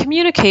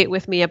communicate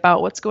with me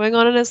about what's going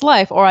on in his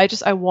life, or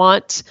I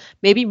want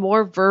maybe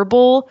more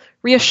verbal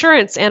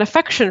reassurance and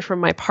affection from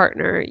my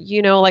partner.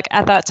 You know, like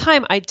at that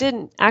time I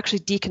didn't actually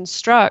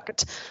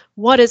deconstruct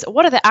what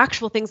are the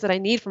actual things that I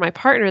need from my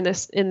partner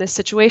in this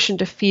situation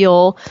to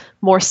feel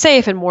more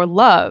safe and more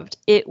loved.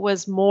 It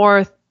was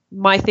more,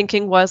 my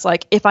thinking was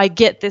like, if I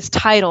get this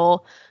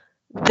title,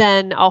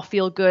 then I'll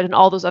feel good and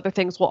all those other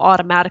things will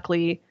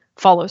automatically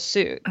follow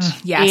suit.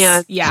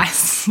 Yeah.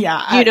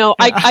 You know,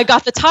 I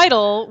got the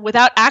title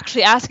without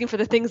actually asking for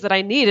the things that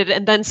I needed,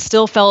 and then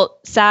still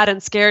felt sad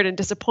and scared and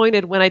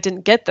disappointed when I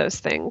didn't get those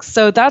things.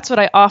 So that's what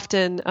I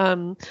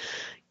often,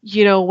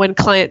 you know, when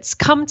clients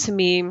come to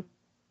me,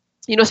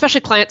 you know,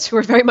 especially clients who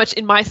are very much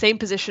in my same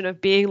position of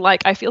being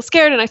like, I feel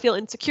scared and I feel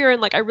insecure and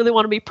like, I really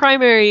want to be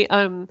primary.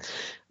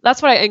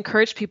 That's what I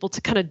encourage people to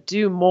kind of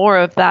do more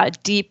of,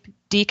 that deep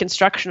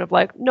deconstruction of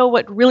like, no,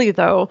 what really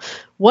though,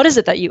 what is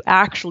it that you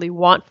actually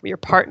want from your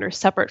partner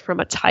separate from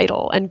a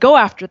title, and go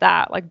after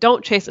that. Like,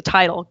 don't chase a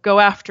title, go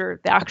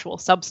after the actual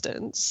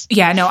substance.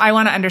 Yeah, no, I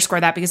want to underscore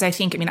that because I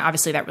think, I mean,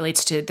 obviously that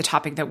relates to the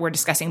topic that we're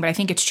discussing, but I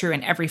think it's true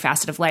in every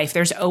facet of life.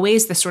 There's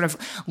always this sort of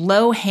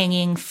low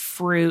hanging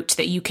fruit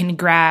that you can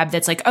grab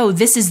that's like, oh,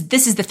 this is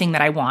the thing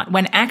that I want,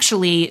 when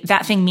actually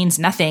that thing means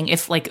nothing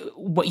if like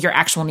what your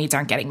actual needs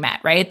aren't getting met,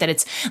 right? That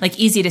it's like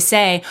easy to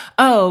say,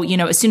 oh, you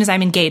know, as soon as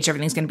I'm engaged,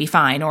 everything's going to be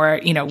fine, or,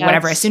 you know,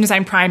 whatever, as soon as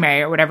I'm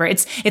primary or whatever.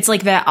 It's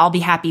like that I'll be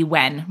happy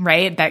when,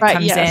 right? That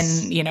comes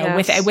in, you know,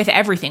 with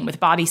everything, with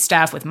body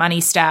stuff, with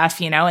money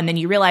stuff, you know, and then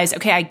you realize,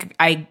 okay,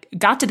 I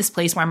got to this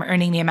place where I'm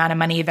earning the amount of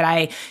money that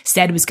I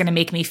said was going to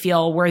make me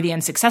feel worthy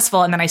and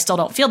successful. And then I still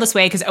don't feel this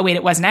way because, oh wait,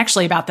 it wasn't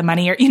actually about the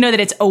money, or, you know, that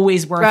it's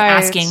always worth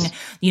asking,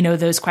 you know,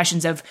 those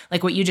questions of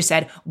like what you just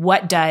said,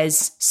 what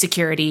does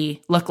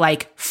security look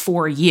like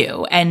for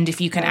you? And if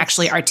you can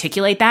actually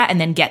articulate that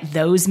and then get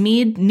those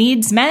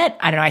needs met,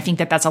 I don't know, I think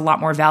that that's a lot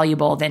more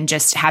valuable than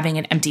just having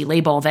an empty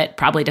label that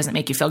probably doesn't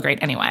make you feel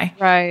great anyway.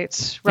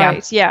 Right.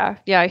 Yeah,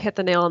 I hit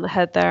the nail on the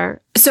head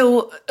there.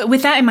 So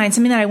with that in mind,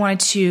 something that I wanted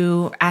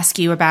to ask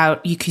you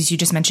about, because you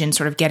just mentioned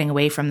sort of getting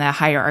away from the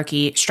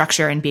hierarchy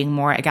structure and being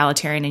more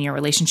egalitarian in your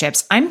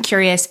relationships. I'm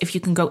curious if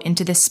you can go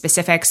into the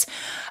specifics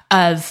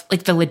of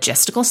like the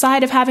logistical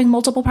side of having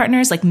multiple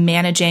partners, like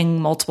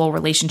managing multiple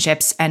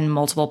relationships and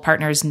multiple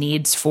partners'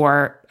 needs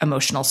for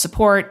emotional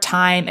support,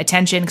 time,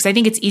 attention. Because I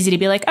think it's easy to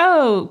be like,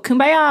 oh,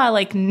 kumbaya,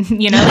 like,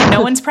 you know, like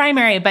no one's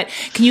primary. But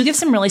can you give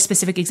some really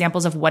specific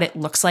examples of what it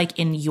looks like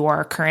in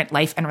your current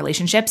life and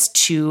relationships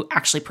to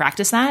actually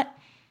practice that?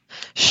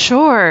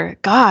 Sure.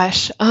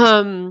 Gosh.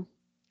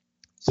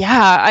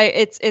 Yeah,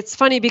 it's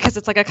funny because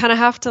it's like I kind of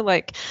have to,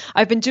 like,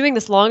 I've been doing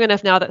this long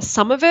enough now that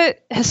some of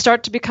it has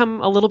started to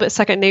become a little bit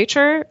second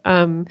nature,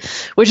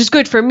 which is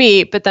good for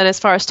me. But then as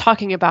far as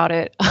talking about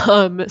it,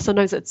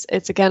 sometimes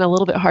it's again a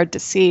little bit hard to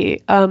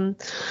see.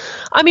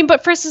 I mean,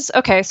 but for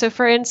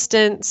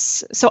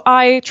instance, so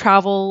I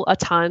travel a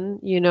ton.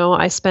 You know,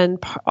 I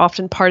spend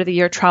often part of the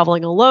year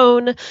traveling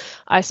alone.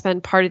 I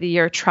spend part of the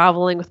year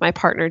traveling with my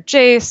partner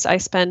Jace. I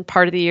spend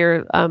part of the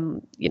year,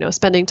 you know,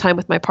 spending time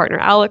with my partner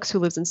Alex, who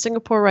lives in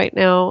Singapore right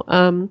now.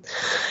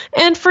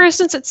 And for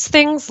instance, it's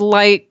things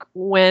like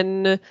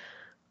when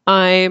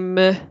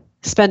I'm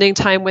spending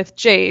time with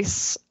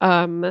Jace,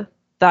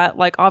 that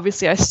like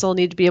obviously I still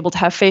need to be able to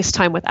have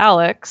FaceTime with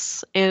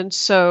Alex. And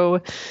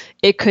so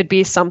it could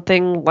be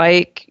something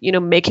like, you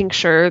know, making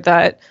sure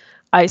that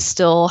I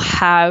still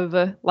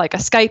have like a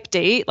Skype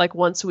date, like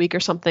once a week or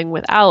something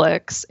with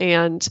Alex.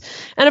 And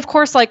of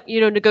course, like,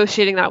 you know,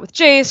 negotiating that with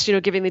Jace, you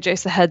know, giving the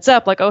Jace a heads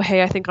up, like, oh,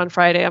 hey, I think on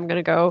Friday I'm going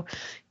to go,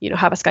 you know,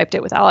 have a Skype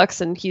date with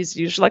Alex. And he's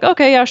usually like,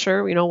 okay, yeah,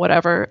 sure. You know,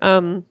 whatever.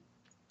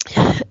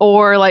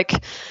 Or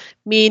like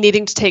me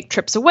needing to take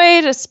trips away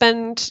to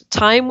spend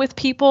time with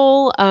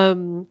people.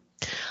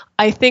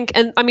 I think,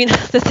 and I mean,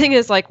 the thing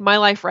is like my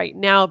life right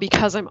now,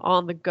 because I'm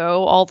on the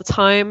go all the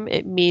time,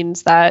 it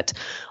means that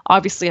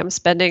obviously I'm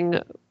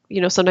spending,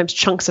 sometimes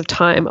chunks of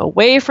time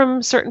away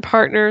from certain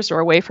partners or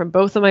away from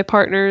both of my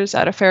partners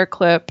at a fair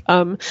clip.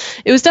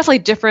 It was definitely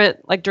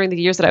different, like during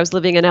the years that I was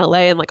living in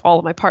LA and like all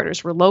of my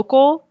partners were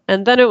local.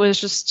 And then it was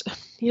just,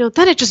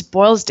 then it just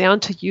boils down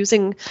to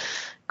using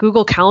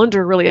Google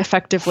Calendar really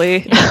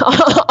effectively,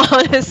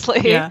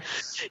 honestly. Yeah.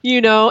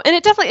 And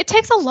it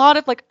takes a lot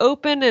of like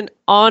open and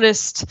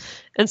honest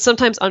and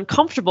sometimes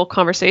uncomfortable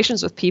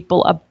conversations with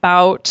people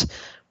about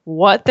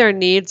what their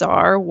needs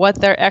are, what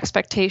their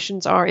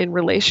expectations are in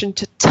relation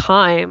to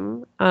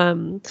time.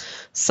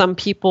 Some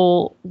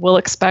people will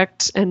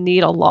expect and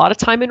need a lot of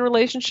time in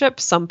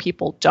relationships. Some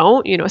people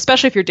don't,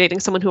 especially if you're dating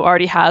someone who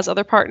already has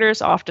other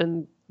partners,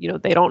 often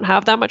they don't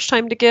have that much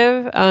time to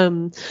give.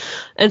 And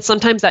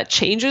sometimes that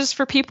changes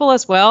for people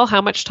as well,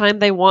 how much time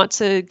they want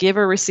to give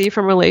or receive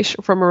from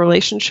a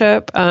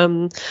relationship.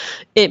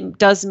 It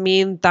does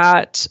mean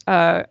that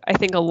I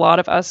think a lot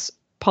of us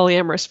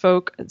polyamorous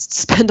folk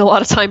spend a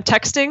lot of time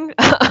texting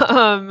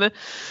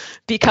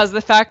because of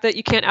the fact that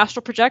you can't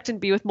astral project and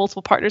be with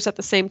multiple partners at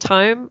the same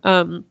time.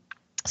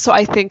 So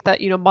I think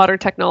that, modern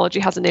technology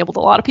has enabled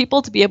a lot of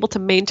people to be able to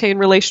maintain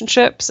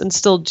relationships and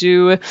still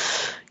do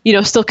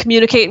still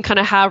communicate and kind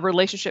of have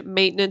relationship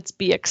maintenance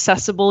be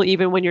accessible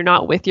even when you're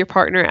not with your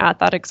partner at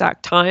that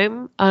exact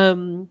time.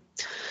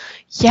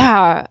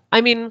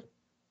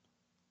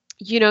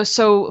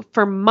 So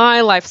for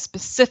my life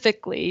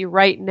specifically,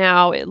 right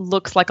now, it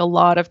looks like a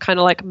lot of kind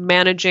of like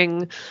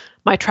managing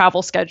my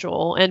travel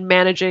schedule and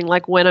managing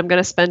like when I'm going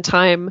to spend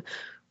time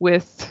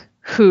with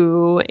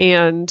who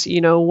and,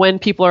 when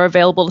people are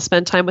available to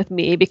spend time with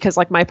me, because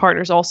like my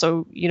partners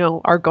also,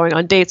 are going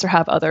on dates or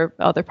have other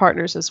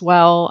partners as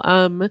well.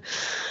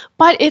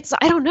 But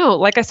I don't know,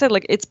 like I said,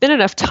 like it's been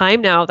enough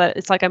time now that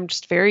it's like I'm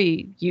just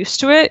very used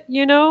to it.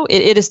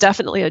 It is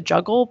definitely a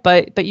juggle,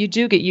 but you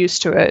do get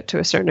used to it to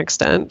a certain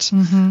extent.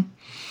 Mm-hmm.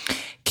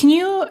 Can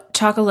you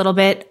talk a little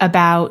bit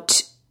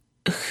about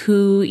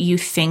who you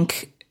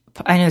think,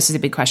 I know this is a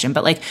big question,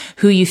 but like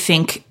who you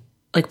think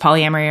like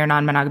polyamory or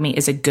non-monogamy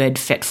is a good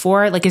fit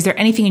for? Like, is there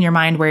anything in your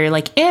mind where you're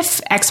like,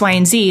 if X, Y,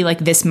 and Z, like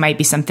this might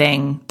be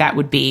something that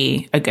would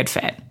be a good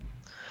fit?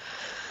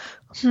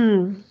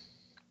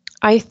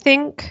 I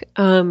think,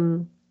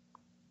 of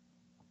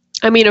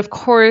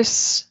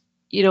course,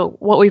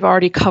 what we've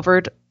already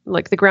covered,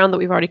 like the ground that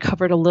we've already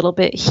covered a little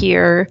bit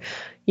here,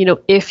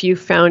 if you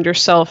found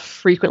yourself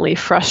frequently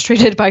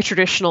frustrated by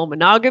traditional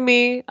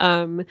monogamy,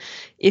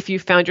 if you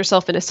found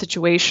yourself in a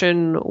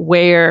situation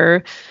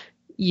where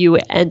you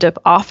end up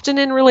often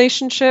in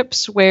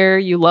relationships where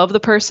you love the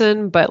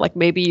person, but like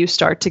maybe you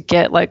start to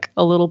get like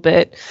a little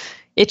bit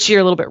itchy or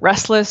a little bit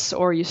restless,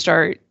 or you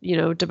start,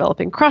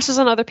 developing crushes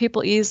on other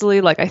people easily.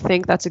 Like, I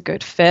think that's a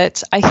good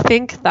fit. I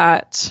think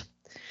that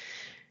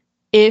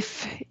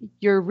if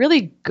you're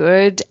really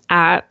good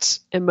at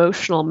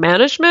emotional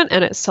management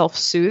and at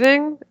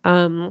self-soothing,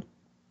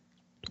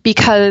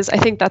 because I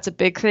think that's a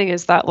big thing,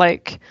 is that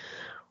like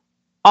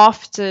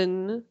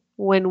often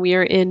when we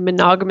are in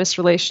monogamous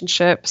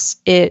relationships,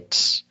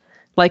 it,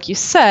 like you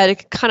said, it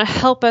can kind of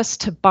help us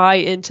to buy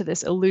into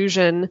this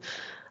illusion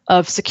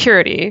of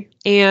security.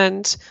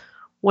 And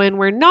when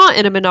we're not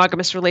in a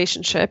monogamous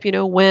relationship,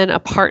 when a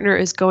partner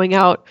is going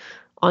out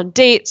on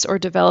dates or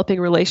developing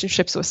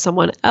relationships with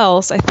someone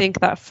else, I think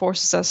that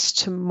forces us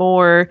to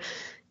more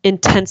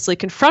intensely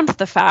confront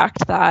the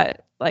fact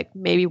that like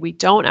maybe we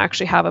don't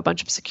actually have a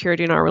bunch of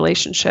security in our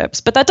relationships.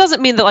 But that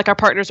doesn't mean that like our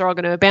partners are all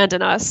going to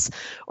abandon us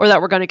or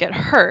that we're going to get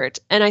hurt.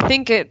 And I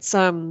think it's,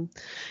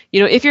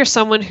 if you're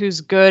someone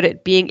who's good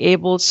at being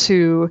able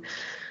to,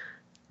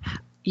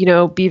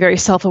 be very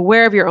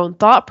self-aware of your own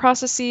thought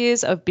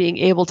processes, of being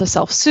able to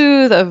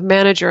self-soothe, of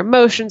manage your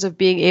emotions, of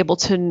being able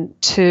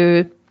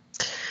to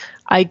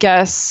I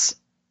guess,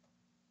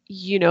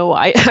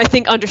 I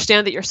think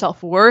understand that your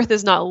self-worth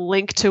is not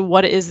linked to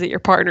what it is that your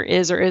partner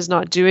is or is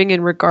not doing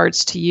in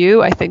regards to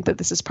you. I think that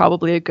this is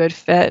probably a good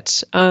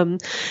fit.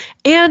 And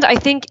I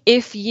think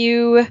if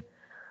you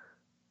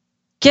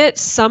get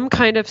some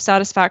kind of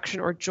satisfaction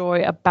or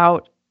joy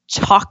about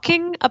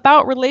talking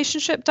about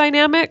relationship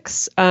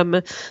dynamics,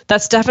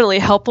 that's definitely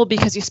helpful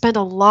because you spend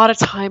a lot of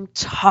time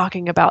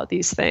talking about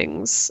these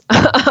things.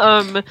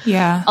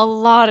 Yeah. A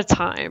lot of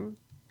time.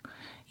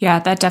 Yeah,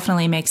 that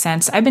definitely makes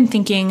sense. I've been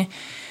thinking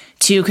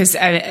too, because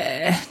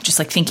just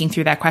like thinking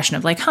through that question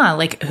of like,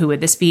 like who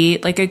would this be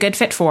like a good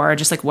fit for? Or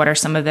just like what are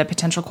some of the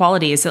potential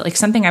qualities? That like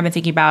something I've been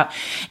thinking about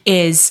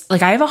is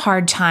like I have a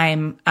hard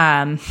time.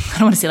 I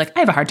don't want to say like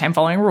I have a hard time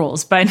following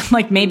rules, but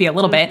like maybe a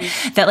little bit.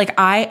 That like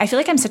I feel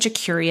like I'm such a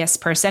curious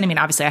person. I mean,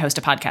 obviously I host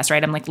a podcast,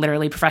 right? I'm like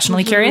literally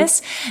professionally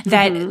curious.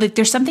 That like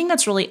there's something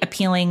that's really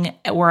appealing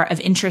or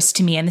of interest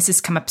to me, and this has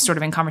come up sort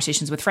of in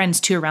conversations with friends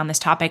too around this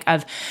topic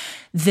of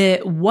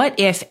what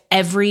if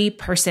every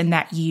person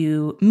that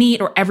you meet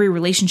or every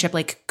relationship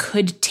like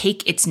could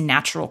take its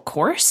natural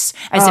course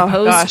as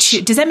opposed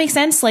to, does that make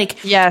sense?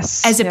 Like,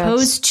 yes, as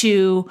opposed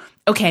to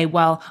okay,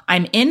 well,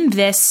 I'm in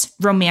this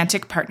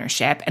romantic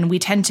partnership, and we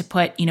tend to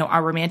put,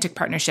 our romantic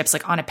partnerships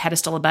like on a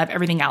pedestal above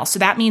everything else. So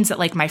that means that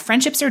like my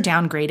friendships are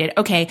downgraded.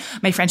 Okay,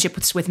 my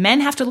friendships with men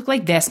have to look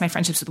like this. My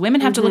friendships with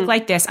women have to look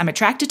like this. I'm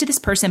attracted to this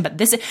person, but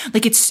this,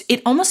 like,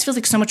 it almost feels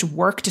like so much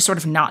work to sort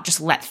of not just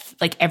let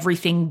like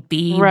everything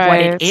be what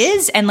it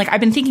is. And like,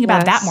 I've been thinking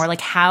about that more,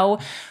 like how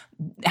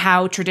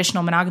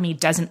traditional monogamy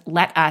doesn't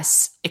let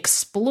us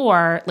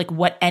explore like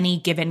what any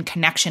given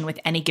connection with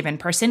any given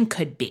person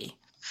could be.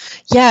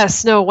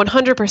 Yes, no,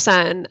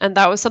 100%. And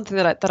that was something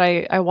that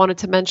I wanted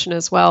to mention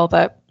as well,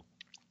 that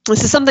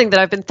this is something that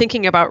I've been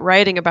thinking about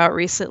writing about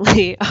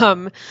recently. It's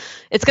going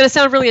to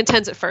sound really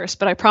intense at first,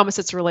 but I promise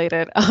it's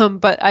related.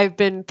 But I've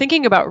been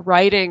thinking about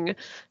writing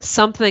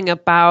something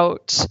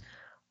about,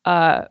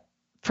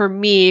 for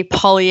me,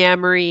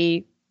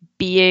 polyamory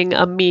being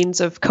a means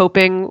of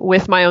coping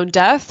with my own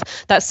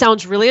death. That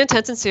sounds really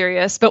intense and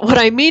serious, but what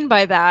I mean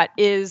by that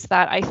is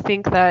that I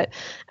think that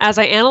as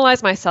I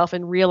analyze myself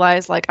and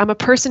realize like I'm a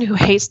person who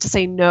hates to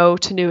say no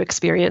to new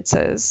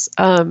experiences.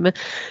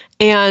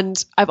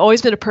 And I've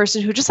always been a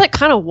person who just like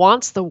kind of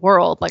wants the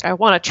world. Like I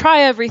want to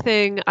try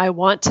everything. I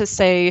want to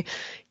say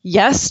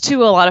yes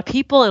to a lot of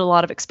people and a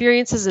lot of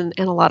experiences and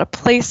a lot of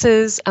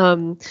places.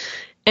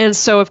 And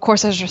so, of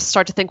course, I just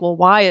start to think, well,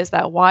 why is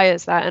that? Why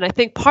is that? And I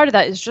think part of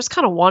that is just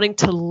kind of wanting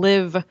to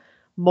live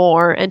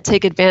more and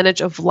take advantage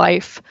of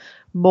life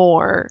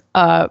more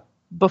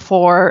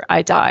before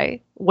I die,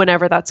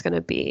 whenever that's going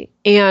to be.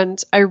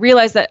 And I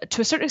realize that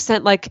to a certain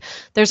extent, like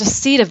there's a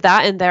seed of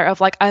that in there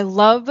of like, I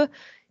love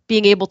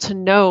being able to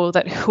know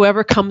that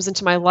whoever comes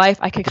into my life,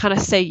 I can kind of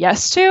say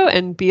yes to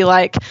and be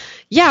like,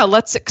 yeah,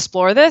 let's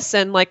explore this.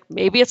 And like,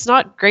 maybe it's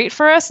not great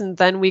for us. And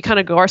then we kind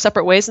of go our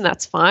separate ways and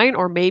that's fine.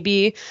 Or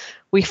maybe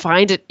we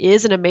find it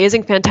is an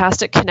amazing,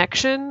 fantastic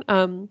connection.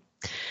 And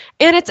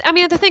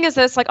the thing is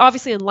this, like,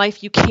 obviously in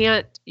life,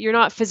 you're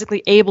not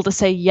physically able to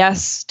say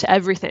yes to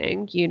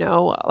everything,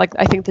 like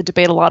I think the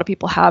debate a lot of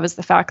people have is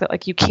the fact that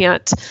like, you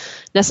can't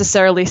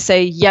necessarily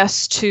say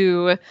yes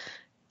to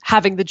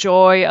having the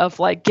joy of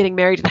like getting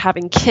married and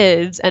having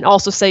kids and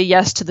also say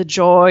yes to the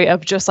joy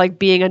of just like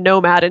being a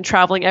nomad and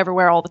traveling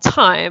everywhere all the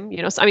time.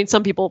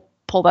 Some people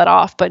pull that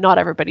off, but not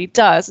everybody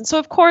does. And so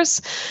of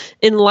course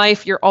in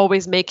life, you're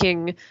always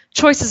making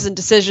choices and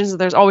decisions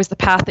and there's always the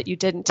path that you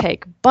didn't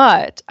take.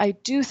 But I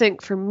do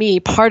think for me,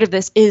 part of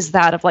this is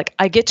that of like,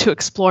 I get to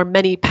explore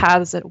many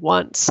paths at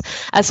once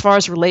as far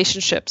as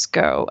relationships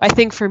go. I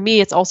think for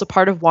me, it's also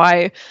part of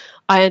why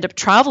I end up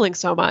traveling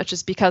so much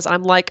is because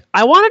I'm like,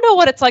 I want to know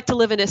what it's like to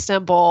live in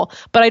Istanbul,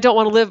 but I don't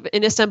want to live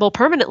in Istanbul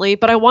permanently,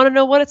 but I want to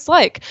know what it's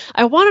like.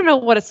 I want to know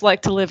what it's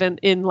like to live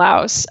in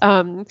Laos.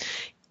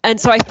 And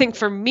so I think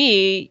for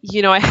me,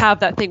 I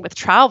have that thing with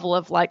travel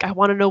of like, I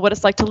want to know what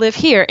it's like to live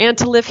here and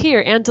to live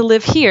here and to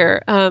live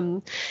here.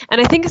 And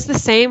I think it's the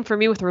same for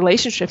me with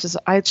relationships is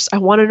I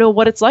want to know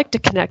what it's like to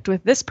connect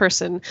with this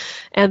person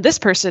and this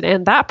person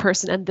and that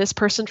person and this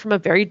person from a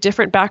very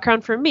different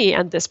background from me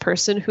and this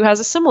person who has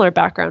a similar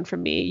background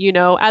from me,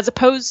 as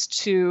opposed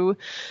to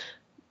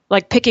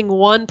like picking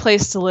one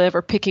place to live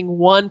or picking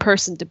one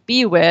person to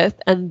be with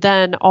and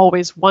then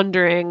always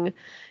wondering,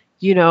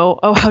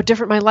 how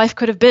different my life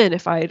could have been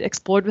if I'd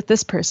explored with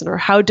this person, or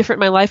how different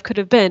my life could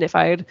have been if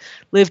I'd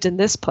lived in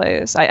this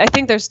place. I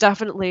think there's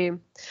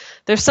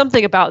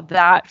something about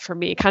that for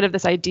me, kind of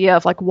this idea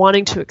of like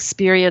wanting to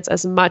experience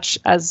as much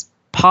as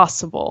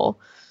possible.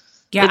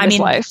 Yeah,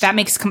 life. that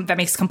makes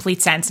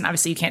complete sense. And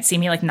obviously you can't see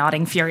me like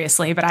nodding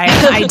furiously, but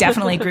I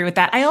definitely agree with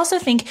that. I also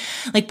think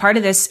like part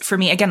of this for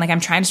me, again, like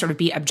I'm trying to sort of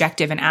be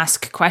objective and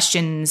ask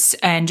questions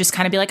and just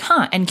kind of be like,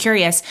 and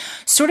curious,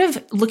 sort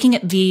of looking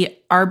at the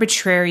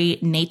arbitrary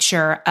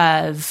nature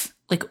of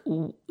like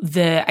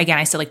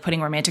I said, like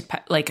putting romantic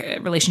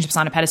relationships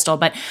on a pedestal,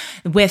 but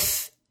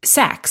with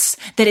sex,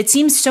 that it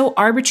seems so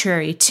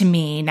arbitrary to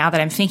me now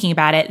that I'm thinking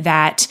about it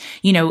that,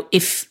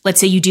 if let's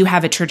say you do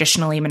have a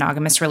traditionally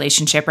monogamous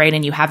relationship, right,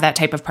 and you have that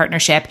type of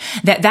partnership,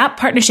 that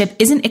partnership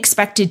isn't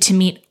expected to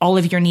meet all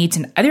of your needs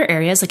in other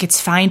areas. Like it's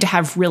fine to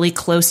have really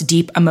close,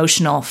 deep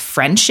emotional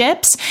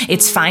friendships.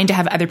 It's fine to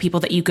have other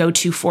people that you go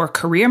to for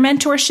career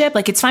mentorship.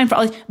 Like it's fine for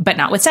all, but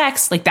not with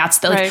sex. Like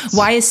that's right.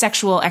 Why is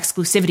sexual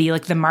exclusivity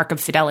like the mark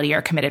of fidelity or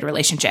a committed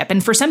relationship?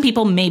 And for some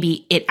people,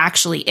 maybe it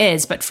actually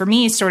is, but for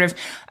me, sort of,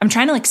 I'm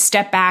trying to like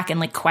step back and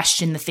like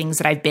question the things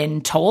that I've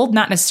been told,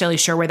 not necessarily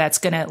sure where that's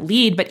going to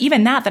lead, but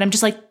even that I'm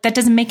just like, that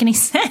doesn't make any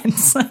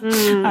sense. I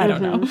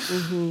don't know.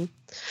 Mm-hmm.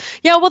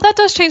 Yeah, well, that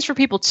does change for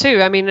people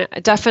too. I mean,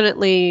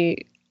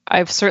 definitely,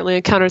 I've certainly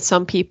encountered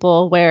some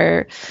people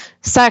where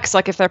sex,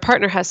 like if their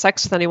partner has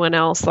sex with anyone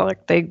else,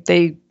 like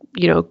they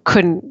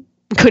couldn't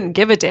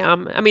give a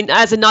damn. I mean,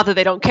 as in not that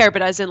they don't care,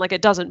 but as in like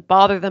it doesn't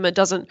bother them, it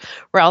doesn't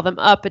rile them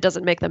up, it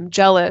doesn't make them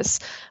jealous.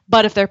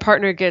 But if their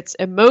partner gets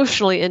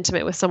emotionally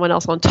intimate with someone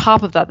else on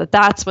top of that,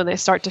 that's when they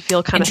start to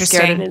feel kind of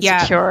scared and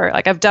insecure. Yeah.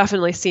 Like I've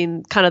definitely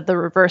seen kind of the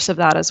reverse of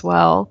that as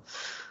well.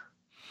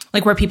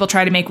 Like where people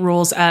try to make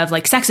rules of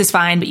like sex is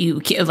fine, but you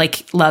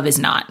like love is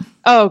not.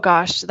 Oh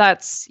gosh,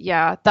 that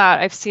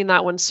I've seen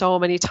that one so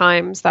many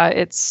times that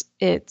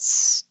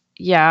it's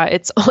yeah,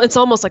 it's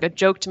almost like a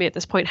joke to me at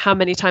this point how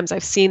many times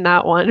I've seen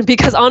that one,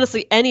 because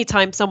honestly,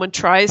 anytime someone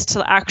tries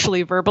to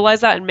actually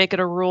verbalize that and make it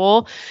a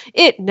rule,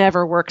 it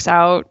never works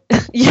out.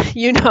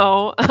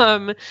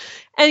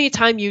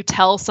 Anytime you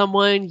tell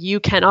someone you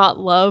cannot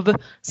love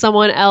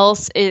someone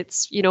else,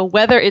 it's,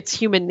 whether it's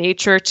human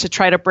nature to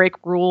try to break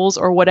rules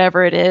or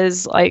whatever it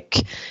is, like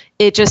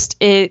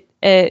human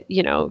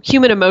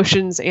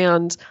emotions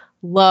and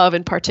love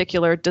in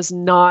particular does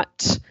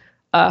not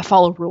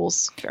follow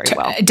rules very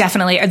well.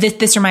 Definitely.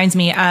 This reminds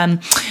me, our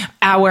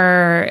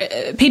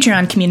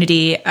Patreon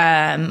community,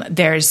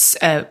 there's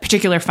a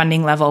particular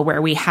funding level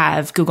where we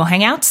have Google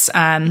Hangouts,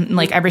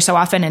 like every so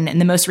often. And in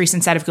the most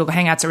recent set of Google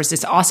Hangouts, there was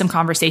this awesome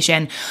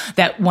conversation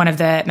that one of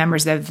the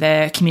members of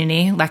the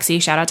community, Lexi,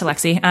 shout out to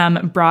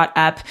Lexi, brought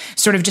up,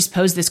 sort of just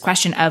posed this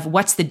question of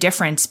what's the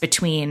difference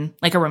between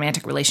like a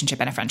romantic relationship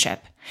and a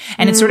friendship.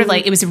 And it's sort of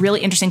like, it was a really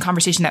interesting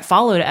conversation that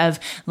followed of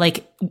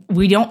like,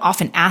 we don't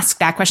often ask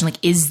that question, like,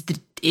 is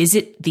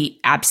it the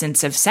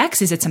absence of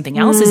sex? Is it something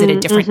else? Is it a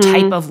different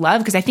type of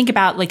love? Because I think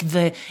about like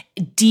the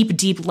deep,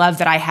 deep love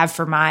that I have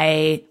for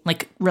my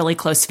like really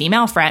close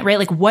female friend, right?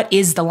 Like what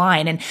is the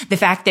line? And the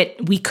fact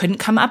that we couldn't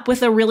come up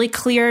with a really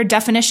clear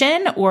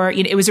definition, or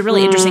it was a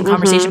really interesting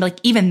conversation, but like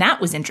even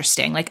that was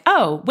interesting. Like,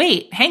 oh,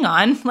 wait, hang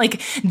on.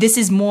 Like this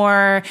is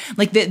more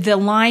like the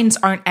lines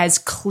aren't as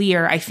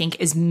clear, I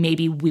think, as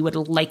maybe we would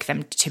like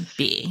them to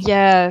be.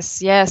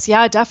 Yes.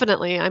 Yeah,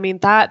 definitely. I mean,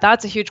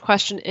 that's a huge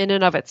question in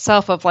and of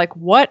itself of like,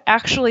 what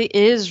actually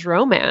is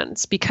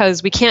romance?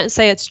 Because we can't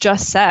say it's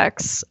just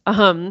sex,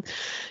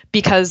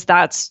 because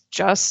that's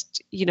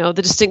just, the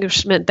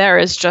distinguishment there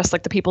is just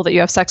like the people that you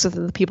have sex with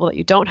and the people that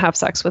you don't have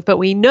sex with. But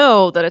we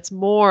know that it's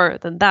more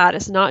than that.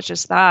 It's not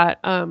just that.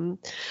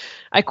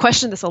 I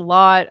questioned this a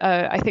lot.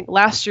 I think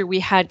last year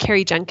we had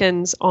Carrie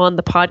Jenkins on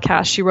the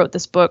podcast. She wrote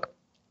this book,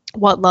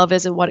 What Love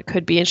Is and What It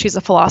Could Be. And she's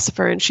a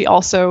philosopher, and she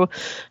also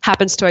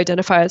happens to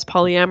identify as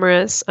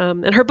polyamorous.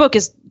 And her book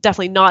is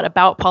definitely not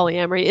about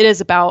polyamory. It is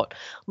about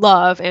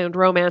love and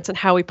romance and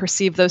how we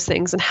perceive those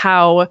things and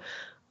how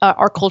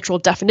our cultural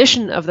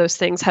definition of those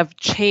things have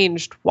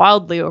changed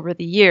wildly over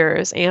the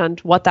years and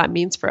what that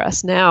means for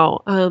us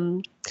now.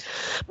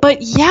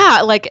 But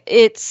yeah, like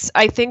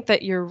I think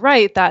that you're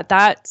right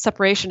that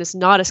separation is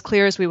not as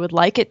clear as we would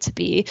like it to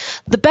be.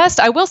 The best,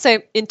 I will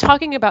say, in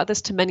talking about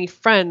this to many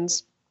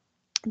friends,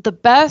 the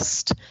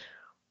best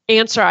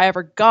answer I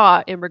ever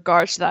got in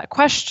regards to that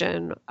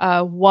question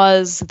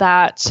was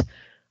that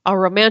our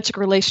romantic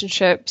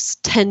relationships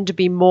tend to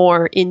be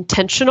more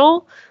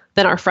intentional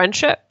than our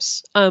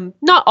friendships.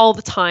 Not all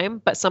the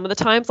time, but some of the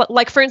times.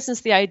 Like for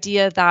instance, the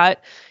idea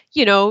that,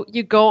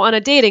 you go on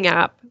a dating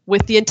app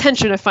with the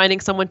intention of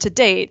finding someone to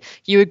date.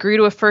 You agree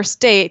to a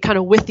first date kind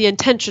of with the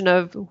intention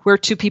of we're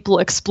two people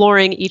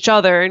exploring each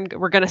other and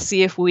we're going to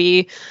see if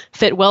we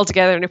fit well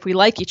together and if we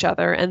like each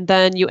other. And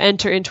then you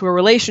enter into a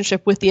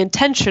relationship with the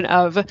intention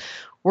of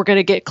we're going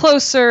to get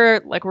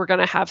closer, like we're going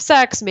to have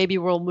sex, maybe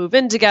we'll move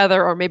in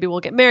together, or maybe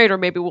we'll get married, or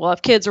maybe we'll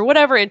have kids, or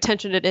whatever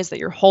intention it is that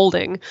you're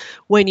holding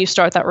when you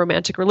start that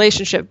romantic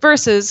relationship,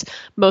 versus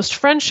most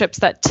friendships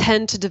that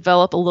tend to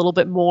develop a little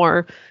bit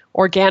more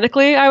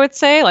organically, I would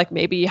say. Like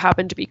maybe you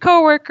happen to be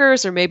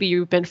coworkers, or maybe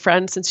you've been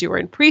friends since you were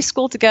in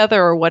preschool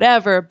together or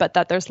whatever, but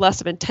that there's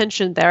less of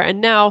intention there. And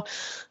now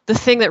the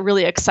thing that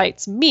really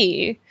excites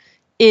me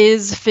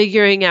is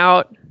figuring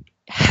out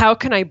how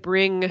can I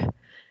bring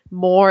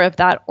more of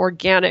that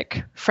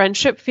organic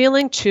friendship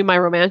feeling to my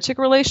romantic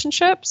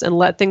relationships and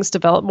let things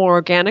develop more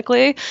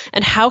organically?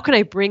 And how can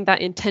I bring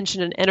that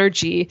intention and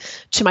energy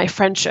to my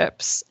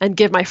friendships and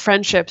give my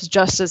friendships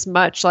just as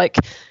much like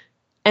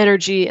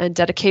energy and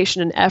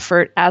dedication and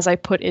effort as I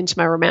put into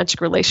my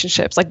romantic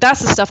relationships? Like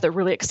that's the stuff that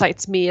really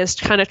excites me, is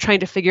kind of trying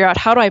to figure out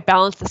how do I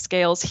balance the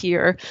scales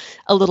here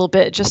a little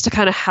bit, just to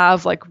kind of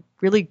have like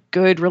really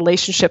good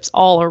relationships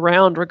all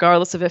around,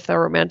 regardless of if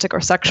they're romantic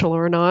or sexual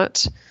or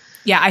not.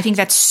 Yeah, I think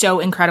that's so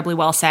incredibly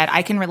well said.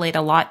 I can relate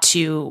a lot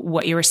to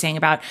what you were saying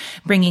about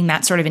bringing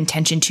that sort of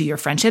intention to your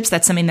friendships.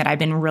 That's something that I've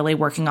been really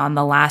working on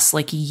the last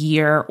like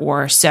year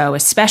or so,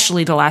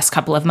 especially the last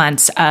couple of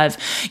months of,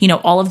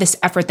 all of this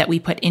effort that we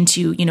put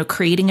into,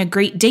 creating a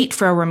great date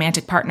for a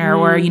romantic partner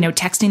or,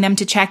 texting them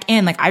to check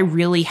in. Like I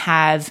really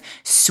have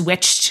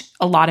switched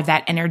a lot of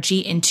that energy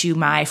into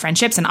my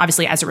friendships. And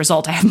obviously as a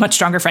result, I have much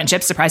stronger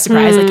friendships. Surprise,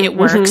 surprise. Like it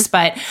works.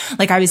 But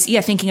like I was,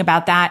 thinking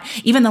about that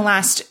even the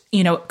last,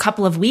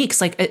 couple of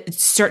weeks, like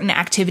certain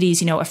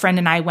activities, a friend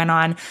and I went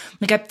on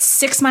like a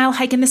 6-mile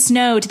hike in the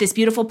snow to this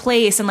beautiful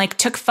place and like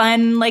took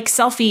fun, like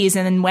selfies,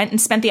 and then went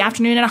and spent the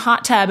afternoon in a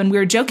hot tub. And we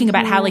were joking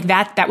about how like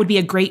that would be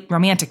a great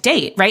romantic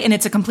date. Right. And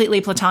it's a completely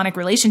platonic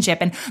relationship.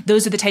 And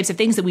those are the types of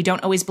things that we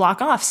don't always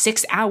block off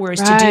 6 hours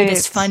to do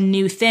this fun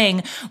new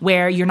thing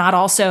where you're not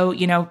also,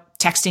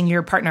 texting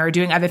your partner or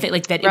doing other things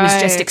like that. It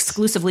was just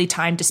exclusively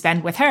time to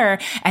spend with her.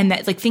 And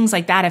that like things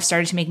like that have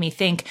started to make me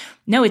think,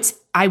 no, if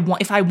I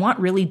want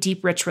really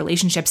deep, rich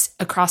relationships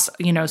across,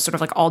 sort of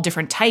like all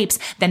different types,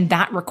 then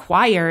that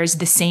requires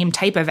the same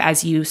type of,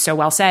 as you so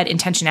well said,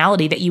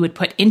 intentionality that you would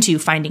put into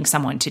finding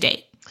someone to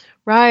date.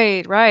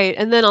 Right, right.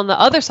 And then on the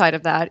other side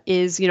of that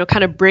is,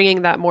 kind of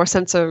bringing that more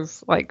sense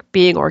of like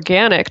being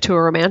organic to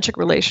a romantic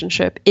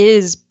relationship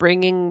is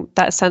bringing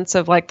that sense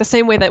of like the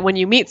same way that when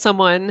you meet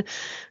someone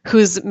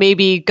who's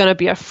maybe going to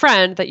be a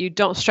friend that you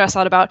don't stress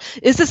out about,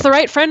 is this the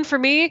right friend for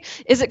me?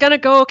 Is it going to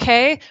go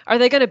okay? Are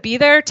they going to be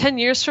there 10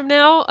 years from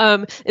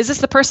now? Is this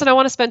the person I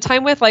want to spend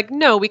time with? Like,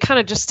 no, we kind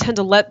of just tend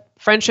to let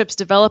friendships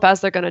develop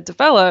as they're going to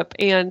develop,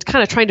 and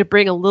kind of trying to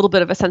bring a little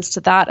bit of a sense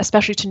to that,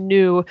 especially to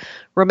new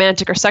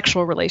romantic or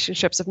sexual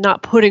relationships, of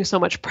not putting so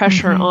much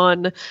pressure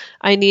on,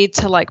 I need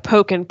to like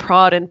poke and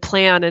prod and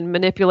plan and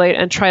manipulate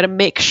and try to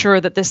make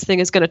sure that this thing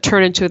is going to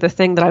turn into the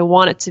thing that I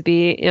want it to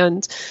be.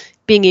 And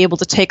being able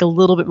to take a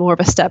little bit more of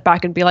a step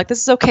back and be like,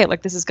 this is okay.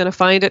 Like, this is going to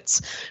find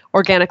its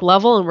organic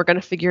level and we're going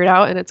to figure it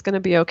out and it's going to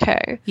be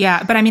okay.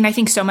 Yeah. But I mean, I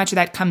think so much of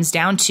that comes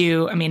down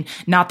to, I mean,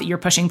 not that you're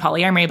pushing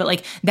polyamory, but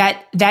like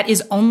that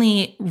is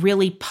only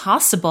really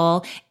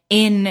possible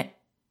in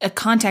a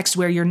context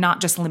where you're not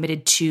just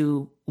limited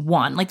to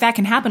one. Like that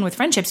can happen with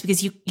friendships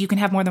because you can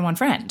have more than one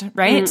friend,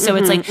 right? So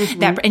it's like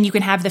that, and you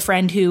can have the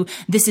friend who,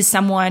 this is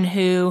someone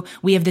who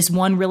we have this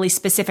one really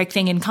specific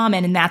thing in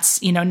common, and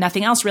that's,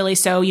 nothing else really.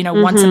 So,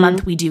 once a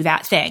month we do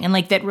that thing. And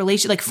like that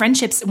relation, like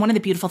friendships, one of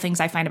the beautiful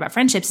things I find about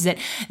friendships is that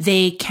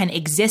they can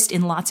exist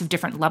in lots of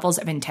different levels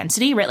of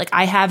intensity, right? Like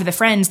I have the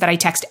friends that I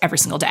text every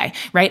single day,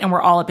 right? And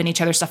we're all up in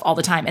each other's stuff all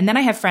the time. And then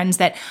I have friends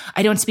that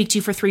I don't speak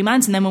to for 3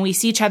 months. And then when we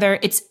see each other,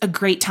 it's a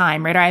great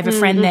time, right? Or I have a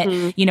friend that,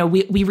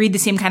 we read the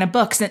same kind of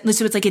books. So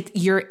it's like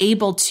you're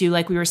able to,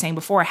 like we were saying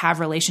before, have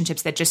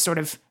relationships that just sort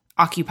of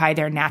occupy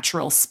their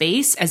natural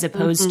space, as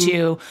opposed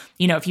to,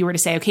 if you were to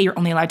say, okay, you're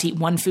only allowed to eat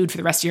one food for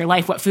the rest of your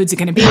life, what food's it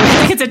going to be?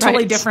 Like it's a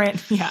totally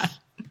different, yeah.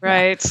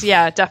 Right.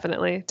 Yeah,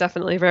 definitely.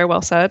 Definitely. Very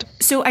well said.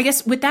 So I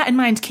guess with that in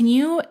mind, can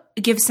you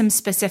give some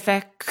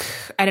specific,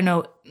 I don't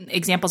know,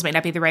 examples might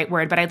not be the right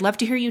word, but I'd love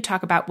to hear you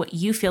talk about what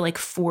you feel like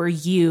for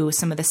you,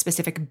 some of the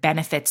specific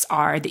benefits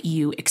are that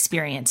you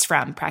experience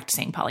from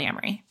practicing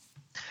polyamory.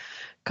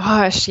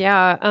 Gosh,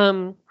 yeah.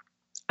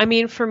 I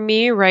mean, for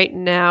me right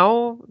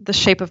now, the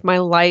shape of my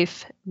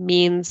life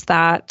means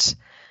that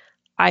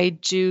I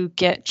do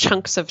get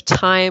chunks of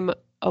time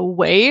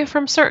away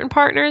from certain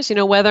partners,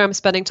 whether I'm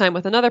spending time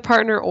with another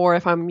partner or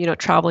if I'm,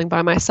 traveling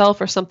by myself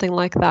or something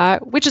like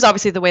that, which is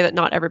obviously the way that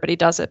not everybody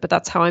does it, but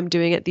that's how I'm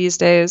doing it these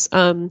days.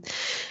 And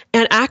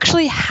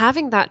actually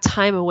having that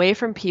time away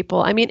from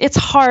people, I mean, it's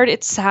hard,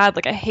 it's sad.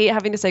 Like I hate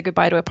having to say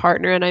goodbye to a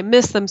partner and I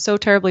miss them so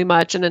terribly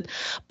much.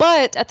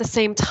 But at the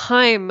same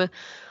time,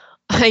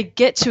 I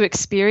get to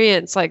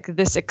experience like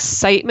this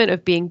excitement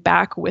of being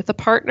back with a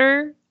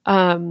partner,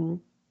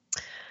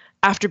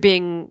 after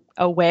being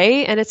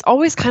away. And it's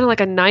always kind of like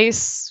a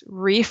nice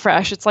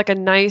refresh. It's like a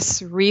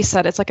nice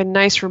reset. It's like a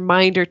nice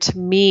reminder to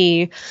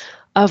me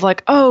of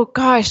like, oh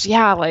gosh,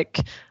 yeah, like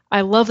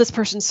I love this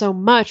person so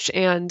much.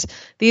 And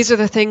these are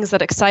the things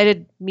that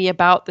excited me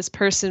about this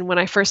person when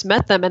I first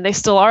met them. And they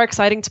still are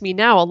exciting to me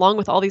now, along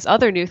with all these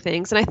other new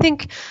things. And I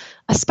think,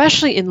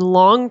 especially in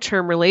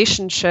long-term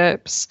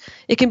relationships,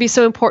 it can be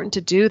so important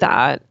to do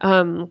that.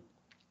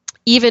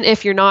 Even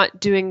if you're not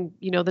doing,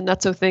 the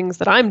nutso things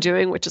that I'm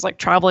doing, which is like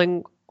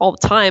traveling all the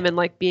time and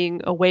like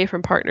being away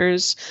from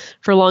partners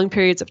for long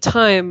periods of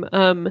time.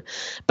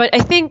 But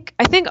I think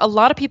a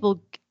lot of people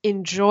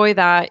enjoy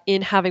that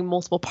in having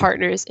multiple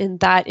partners, in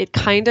that it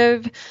kind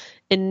of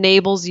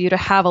enables you to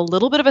have a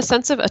little bit of a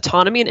sense of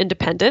autonomy and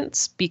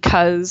independence,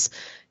 because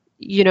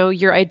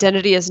your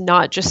identity is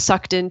not just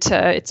sucked into,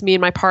 it's me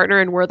and my partner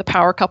and we're the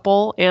power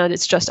couple and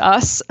it's just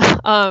us.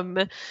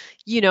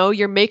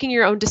 You're making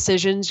your own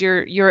decisions.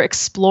 You're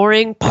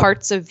exploring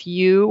parts of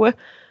you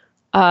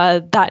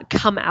that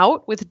come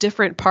out with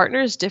different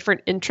partners,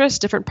 different interests,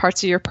 different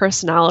parts of your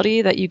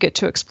personality that you get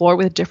to explore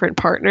with different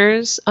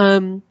partners.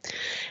 And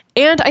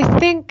I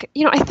think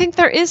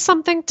there is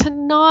something to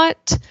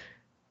not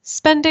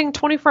spending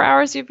 24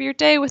 hours of your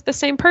day with the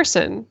same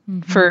person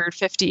for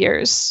 50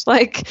 years.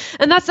 Like,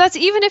 and that's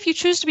even if you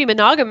choose to be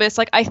monogamous,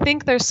 like, I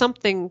think there's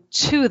something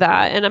to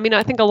that. And I mean,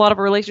 I think a lot of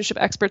relationship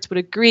experts would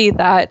agree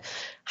that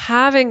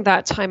having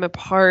that time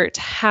apart,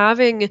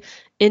 having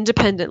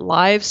independent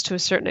lives to a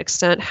certain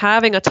extent,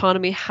 having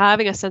autonomy,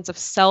 having a sense of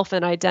self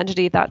and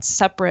identity that's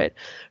separate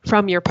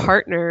from your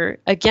partner,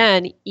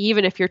 again,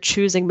 even if you're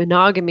choosing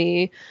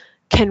monogamy,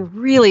 can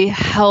really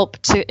help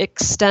to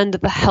extend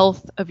the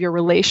health of your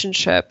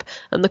relationship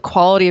and the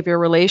quality of your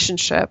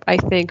relationship, I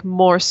think,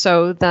 more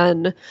so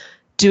than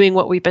doing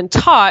what we've been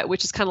taught,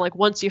 which is kind of like,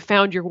 once you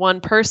found your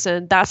one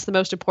person, that's the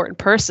most important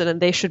person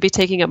and they should be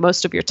taking up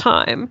most of your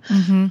time.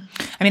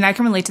 I mean, I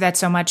can relate to that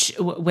so much.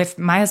 With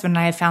my husband and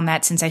I have found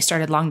that since I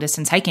started long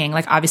distance hiking,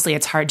 like obviously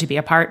it's hard to be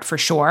apart for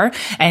sure.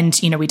 And,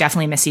 we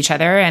definitely miss each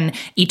other. And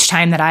each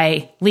time that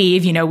I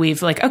leave,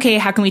 we've like, okay,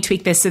 how can we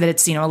tweak this so that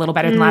it's, a little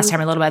better than last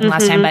time, or a little better than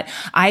last time. But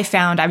I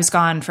found I was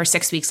gone for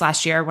 6 weeks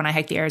last year when I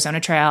hiked the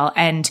Arizona Trail,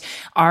 and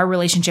our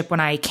relationship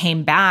when I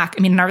came back,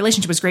 I mean, our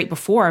relationship was great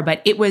before,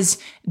 but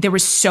there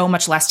was so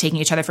much less taking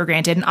each other for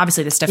granted. And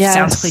obviously this stuff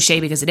sounds cliche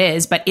because it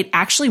is, but it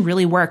actually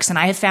really works. And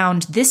I have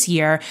found this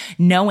year,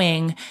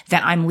 knowing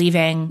that I'm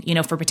leaving,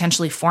 for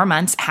potentially 4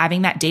 months,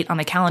 having that date on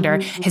the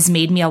calendar has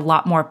made me a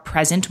lot more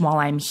present while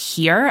I'm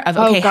here of,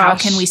 how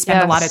can we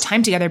spend a lot of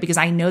time together? Because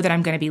I know that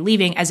I'm going to be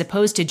leaving, as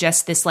opposed to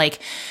just this like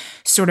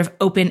sort of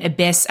open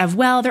abyss of,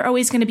 well, they're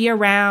always going to be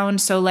around,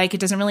 so like it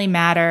doesn't really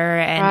matter.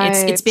 And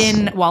it's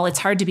been, while it's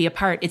hard to be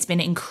apart, it's been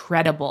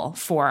incredible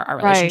for our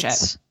relationship.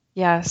 Right.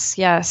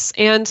 Yes.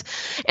 And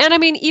I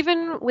mean,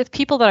 even with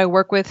people that I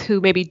work with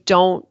who maybe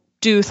don't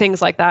do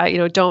things like that,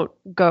 don't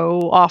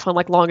go off on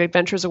like long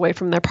adventures away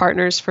from their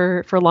partners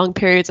for long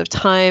periods of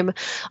time.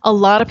 A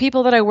lot of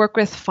people that I work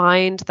with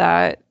find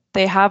that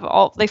they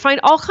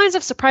find all kinds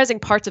of surprising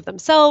parts of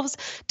themselves,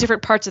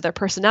 different parts of their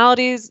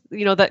personalities,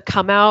 that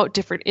come out,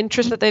 different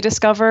interests that they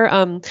discover.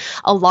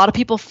 A lot of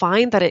people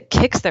find that it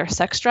kicks their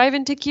sex drive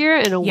into gear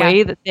in a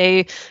way that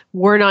they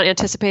were not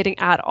anticipating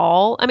at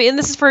all. I mean, and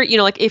this is for,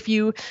 like if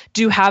you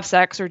do have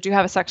sex or do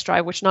have a sex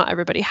drive, which not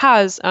everybody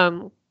has.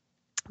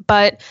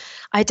 But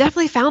I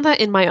definitely found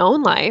that in my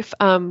own life.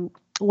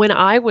 When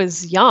I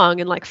was young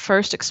and like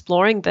first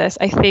exploring this,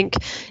 I think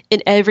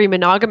in every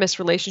monogamous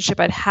relationship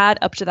I'd had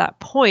up to that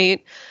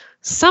point,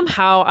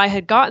 somehow I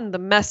had gotten the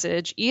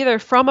message either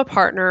from a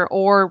partner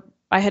or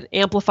I had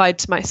amplified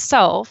to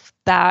myself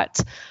that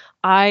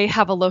I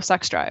have a low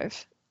sex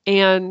drive.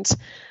 And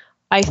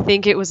I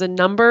think it was a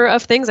number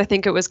of things. I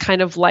think it was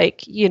kind of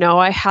like,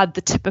 I had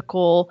the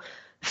typical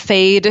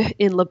fade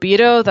in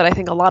libido that I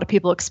think a lot of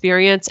people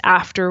experience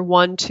after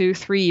 1, 2,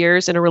 3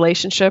 years in a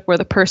relationship where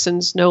the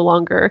person's no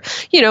longer,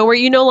 where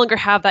you no longer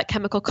have that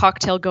chemical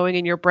cocktail going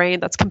in your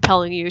brain that's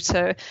compelling you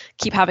to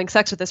keep having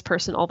sex with this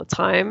person all the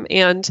time.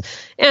 And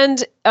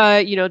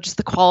just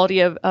the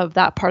quality of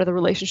that part of the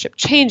relationship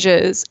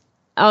changes.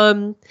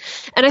 And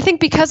I think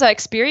because I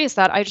experienced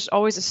that, I just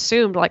always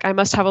assumed like I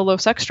must have a low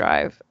sex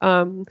drive.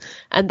 And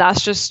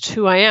that's just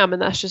who I am.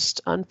 And that's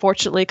just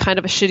unfortunately kind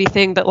of a shitty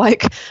thing that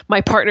like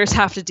my partners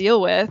have to deal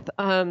with.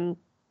 And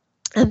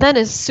then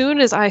as soon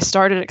as I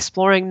started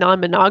exploring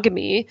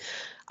non-monogamy,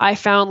 I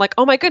found like,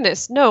 oh my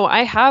goodness, no,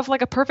 I have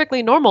like a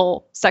perfectly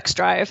normal sex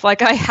drive.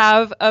 Like I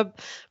have a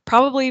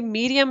probably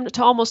medium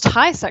to almost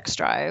high sex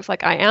drive.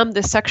 Like I am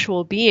this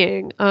sexual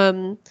being.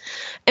 And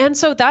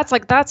so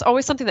that's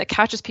always something that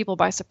catches people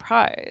by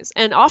surprise.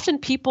 And often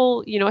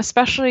people,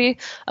 especially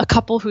a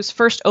couple who's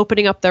first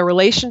opening up their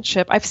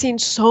relationship, I've seen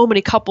so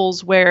many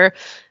couples where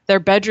their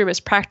bedroom is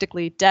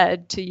practically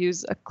dead, to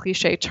use a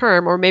cliche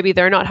term, or maybe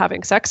they're not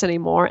having sex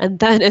anymore. And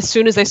then as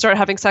soon as they start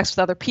having sex with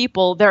other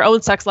people, their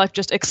own sex life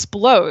just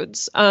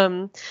explodes.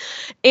 And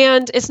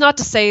it's not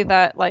to say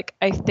that like,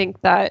 I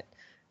think that,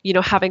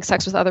 having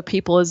sex with other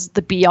people is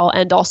the be all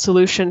end all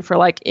solution for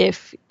like,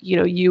 if,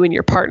 you and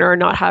your partner are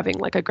not having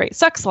like a great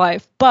sex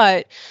life,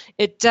 but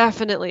it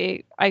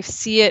definitely, I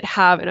see it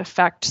have an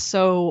effect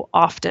so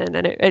often,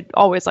 and it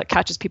always like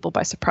catches people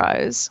by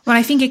surprise. Well,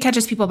 I think it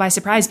catches people by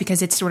surprise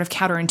because it's sort of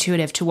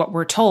counterintuitive to what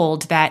we're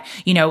told that,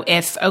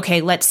 if,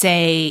 let's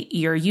say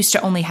you're used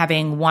to only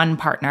having one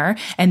partner,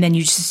 and then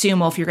you just assume,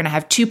 well, if you're going to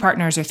have 2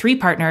 partners or 3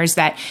 partners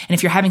and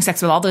if you're having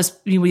sex with all those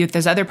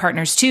other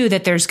partners too,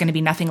 that there's going to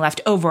be nothing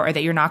left over or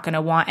that you're not going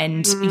to want.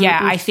 And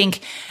I think,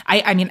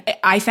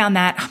 I found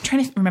that, I'm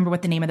trying to remember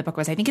what the name of the book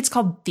was. I think it's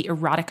called The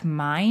Erotic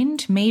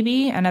Mind,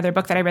 maybe another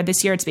book that I read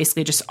this year. It's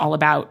basically just all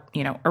about,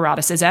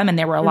 eroticism. And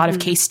there were a lot of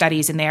case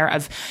studies in there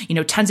of,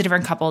 tons of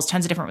different couples,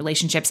 tons of different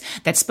relationships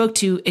that spoke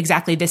to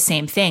exactly this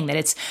same thing, that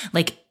it's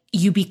like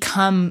you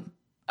become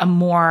a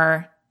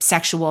more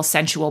sexual,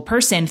 sensual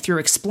person through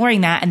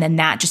exploring that. And then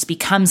that just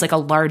becomes like a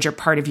larger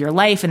part of your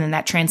life. And then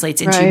that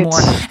translates into more.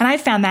 And I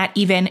found that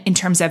even in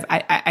terms of,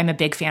 I'm a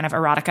big fan of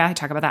erotica. I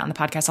talk about that on the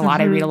podcast a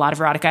lot. I read a lot of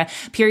erotica.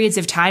 Periods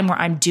of time where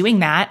I'm doing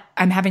that,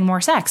 I'm having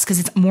more sex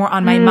because it's more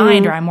on my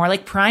mind, or I'm more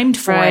like primed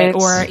for it,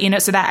 or,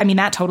 so that,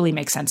 that totally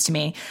makes sense to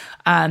me.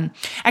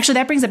 Actually,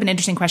 that brings up an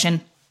interesting question.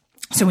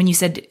 So when you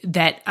said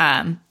that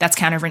that's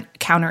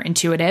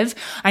counterintuitive,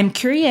 I'm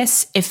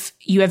curious if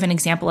you have an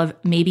example of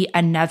maybe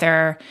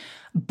another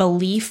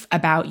belief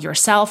about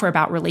yourself or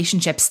about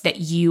relationships that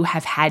you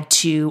have had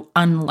to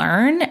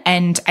unlearn.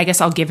 And I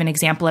guess I'll give an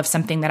example of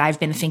something that I've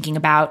been thinking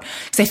about,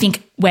 because I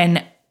think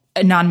when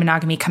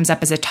non-monogamy comes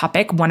up as a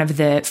topic, one of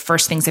the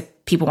first things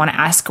that people want to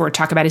ask or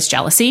talk about is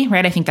jealousy,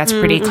 right? I think that's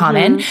pretty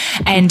common.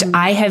 And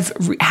I have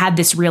had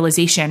this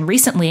realization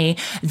recently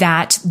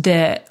that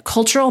the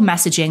cultural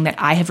messaging that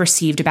I have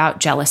received about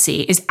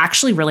jealousy is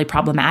actually really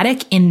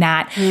problematic in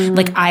that,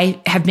 like,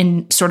 I have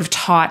been sort of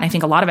taught, and I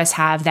think a lot of us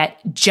have, that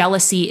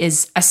jealousy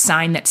is a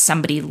sign that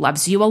somebody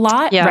loves you a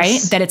lot,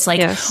 right? That it's like,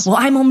 well,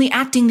 I'm only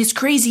acting this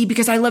crazy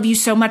because I love you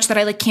so much that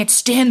I like can't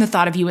stand the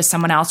thought of you as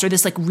someone else, or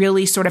this like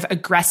really sort of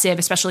aggressive,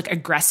 especially like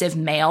aggressive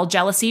male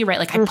jealousy, right?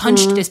 Like I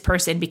punched this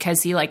person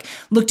because he like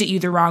looked at you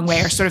the wrong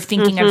way, or sort of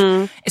thinking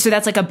of, so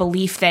that's like a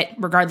belief that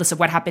regardless of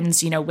what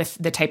happens, with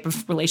the type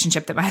of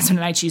relationship that my husband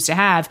and I choose to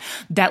have,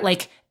 that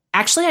like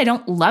actually, I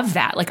don't love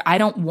that. Like, I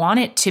don't want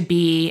it to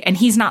be, and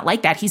he's not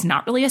like that. He's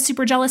not really a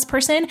super jealous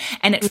person.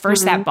 And at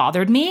first that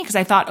bothered me because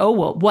I thought, oh,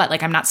 well, what?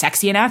 Like, I'm not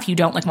sexy enough. You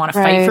don't like want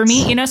to fight for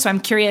me, you know? So I'm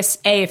curious,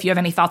 A, if you have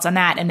any thoughts on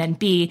that. And then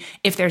B,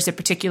 if there's a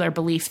particular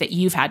belief that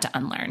you've had to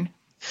unlearn.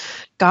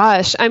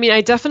 Gosh, I mean,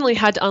 I definitely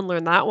had to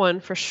unlearn that one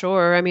for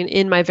sure. I mean,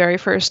 in my very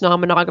first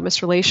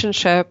non-monogamous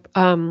relationship,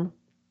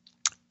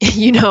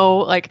 you know,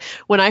 like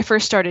when I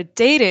first started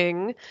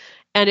dating,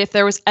 and if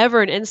there was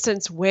ever an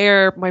instance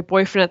where my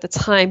boyfriend at the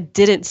time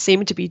didn't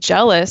seem to be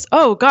jealous,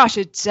 oh gosh,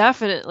 it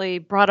definitely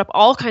brought up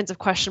all kinds of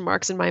question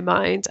marks in my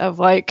mind of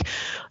like,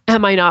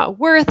 am I not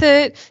worth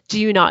it? Do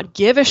you not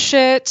give a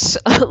shit?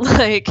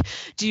 Like,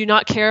 do you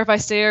not care if I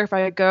stay or if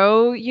I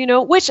go? You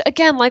know, which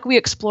again, like we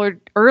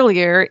explored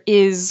earlier,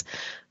 is,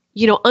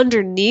 you know,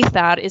 underneath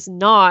that is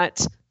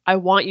not, I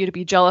want you to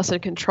be jealous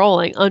and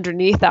controlling.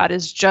 Underneath that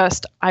is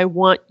just, I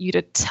want you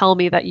to tell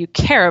me that you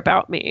care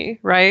about me,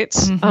 right?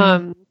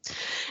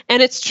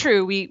 And it's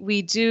true.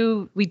 We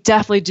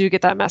definitely do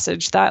get that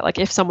message that like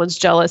if someone's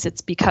jealous,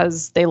 it's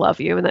because they love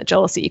you, and that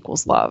jealousy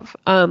equals love.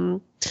 And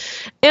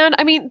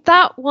I mean,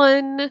 that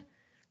one,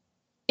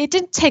 it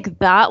didn't take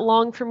that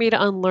long for me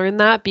to unlearn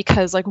that,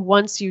 because like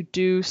once you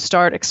do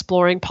start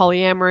exploring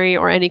polyamory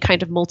or any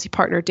kind of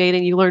multi-partner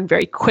dating, you learn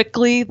very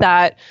quickly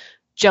that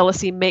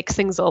jealousy makes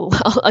things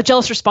a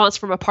jealous response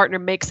from a partner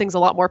makes things a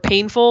lot more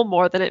painful,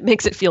 more than it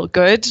makes it feel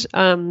good.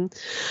 And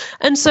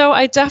so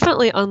I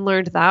definitely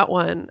unlearned that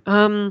one.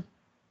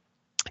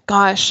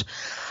 Gosh,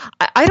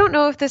 I don't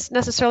know if this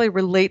necessarily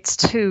relates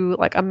to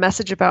like a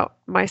message about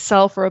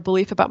myself or a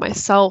belief about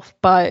myself,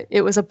 but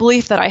it was a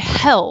belief that I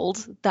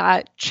held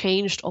that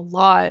changed a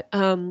lot.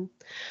 And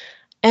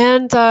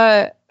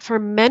for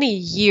many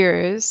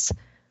years,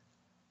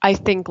 I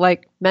think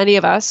like many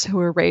of us who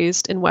were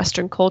raised in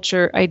Western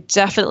culture, I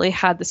definitely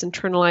had this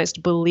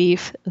internalized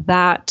belief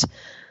that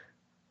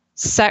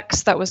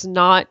sex that was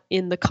not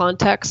in the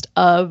context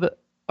of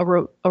a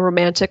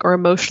romantic or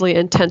emotionally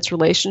intense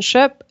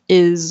relationship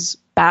is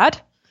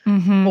bad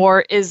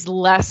or is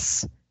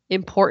less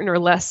important or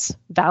less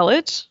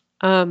valid.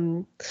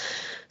 So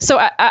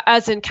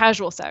as in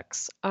casual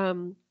sex.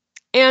 And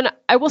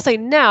I will say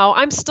now,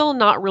 I'm still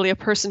not really a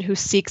person who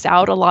seeks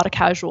out a lot of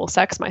casual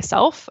sex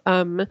myself.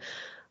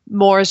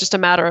 More is just a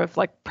matter of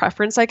like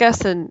preference, I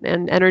guess, and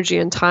energy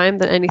and time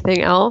than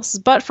anything else.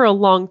 But for a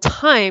long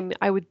time,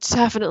 I would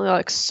definitely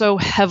like so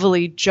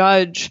heavily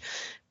judge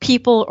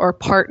people or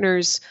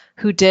partners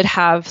who did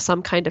have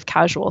some kind of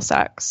casual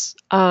sex.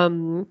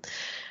 And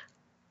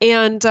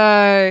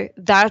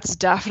that's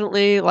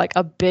definitely like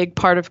a big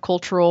part of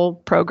cultural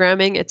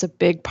programming. It's a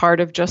big part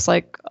of just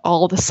like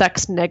all the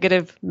sex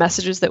negative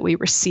messages that we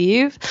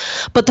receive.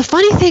 But the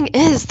funny thing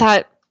is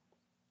that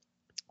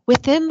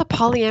within the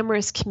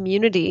polyamorous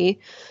community,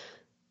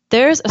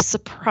 there's a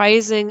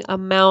surprising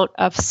amount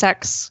of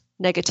sex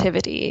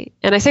negativity.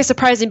 And I say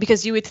surprising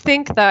because you would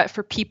think that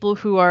for people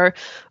who are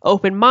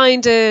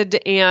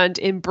open-minded and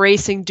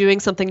embracing doing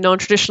something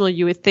non-traditional,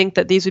 you would think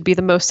that these would be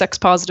the most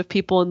sex-positive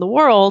people in the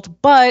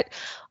world. But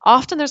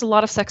often there's a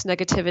lot of sex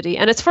negativity,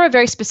 and it's for a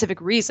very specific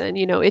reason.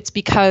 You know, it's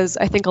because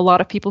I think a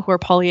lot of people who are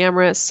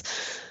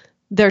polyamorous,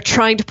 they're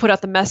trying to put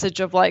out the message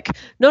of like,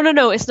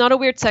 no, it's not a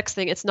weird sex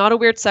thing. It's not a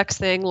weird sex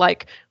thing.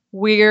 Like,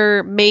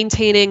 we're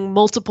maintaining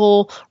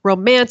multiple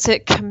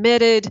romantic,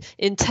 committed,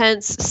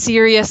 intense,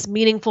 serious,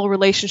 meaningful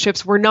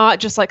relationships. We're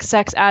not just like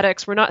sex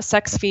addicts. We're not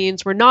sex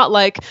fiends. We're not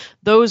like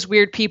those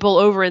weird people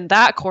over in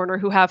that corner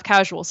who have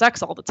casual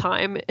sex all the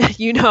time,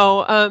 you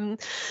know?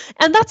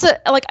 And that's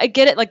I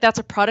get it. Like, that's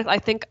a product. I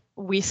think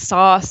we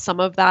saw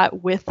some of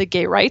that with the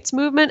gay rights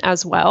movement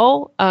as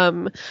well,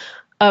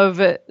 of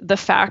the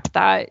fact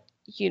that,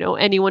 you know,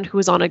 anyone who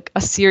was on a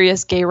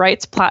serious gay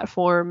rights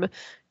platform,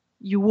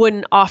 you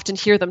wouldn't often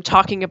hear them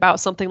talking about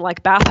something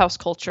like bathhouse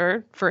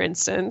culture, for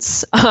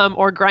instance,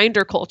 or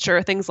grinder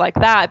culture, things like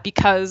that,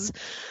 because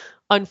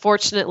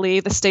unfortunately,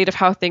 the state of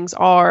how things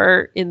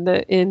are in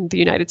the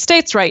United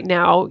States right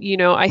now, you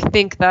know, I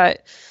think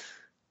that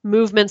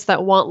movements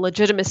that want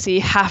legitimacy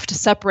have to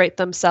separate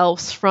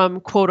themselves from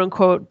quote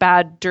unquote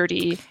bad,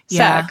 dirty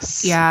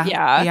sex.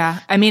 Yeah.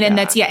 I mean, and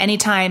that's,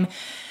 anytime.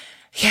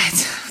 Yeah,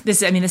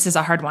 this is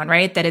a hard one,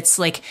 right? That it's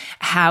like,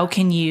 how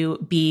can you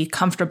be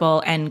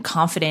comfortable and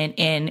confident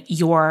in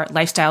your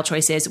lifestyle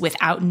choices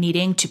without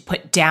needing to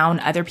put down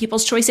other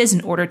people's choices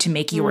in order to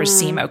make yours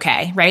seem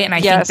okay, right? And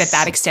I think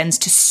that extends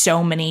to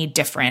so many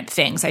different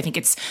things. I think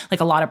it's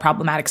like a lot of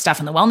problematic stuff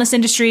in the wellness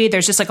industry.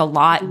 There's just like a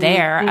lot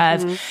there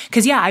of,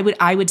 because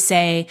I would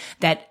say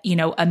that, you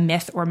know, a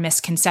myth or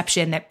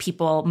misconception that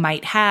people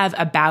might have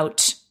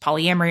about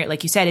polyamory,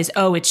 like you said, is,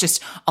 oh, it's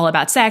just all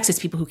about sex. It's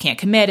people who can't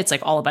commit. It's like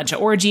all a bunch of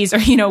orgies or,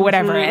 you know,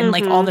 whatever. And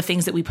like all the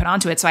things that we put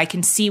onto it. So I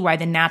can see why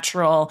the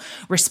natural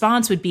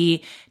response would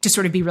be to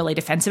sort of be really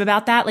defensive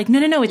about that. Like,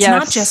 no, it's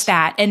not just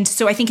that. And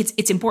so I think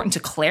it's important to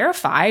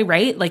clarify,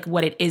 right? Like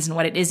what it is and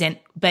what it isn't.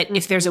 But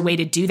if there's a way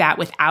to do that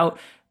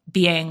without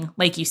being,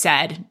 like you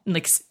said,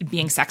 like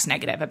being sex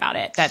negative about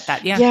it, that.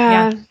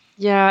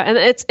 Yeah, and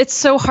it's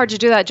so hard to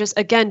do that just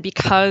again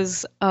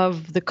because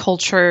of the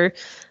culture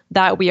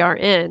that we are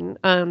in.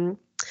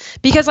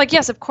 Because like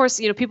yes, of course,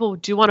 people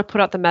do want to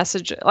put out the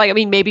message. Like I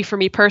mean, maybe for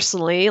me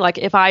personally, like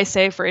if I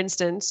say, for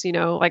instance,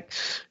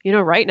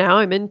 right now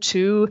I'm in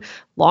two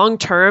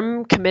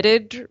long-term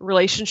committed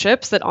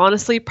relationships that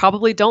honestly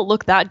probably don't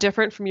look that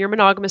different from your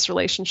monogamous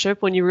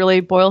relationship when you really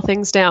boil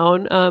things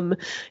down. And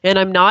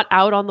I'm not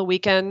out on the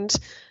weekend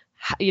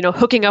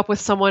hooking up with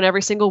someone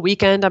every single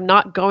weekend. I'm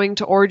not going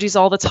to orgies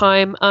all the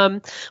time.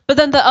 But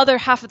then the other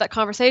half of that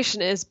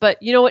conversation is, but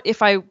you know what,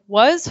 if I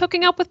was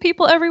hooking up with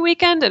people every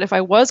weekend and if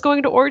I was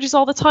going to orgies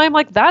all the time,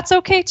 like that's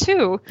okay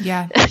too.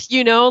 Yeah.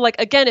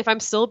 Like again, if I'm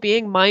still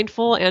being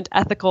mindful and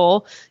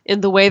ethical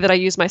in the way that I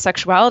use my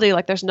sexuality,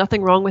 like there's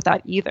nothing wrong with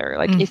that either.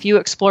 Like if you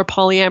explore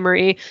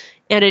polyamory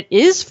and it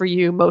is for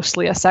you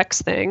mostly a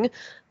sex thing,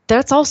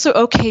 that's also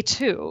okay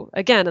too.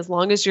 Again, as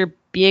long as you're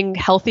being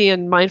healthy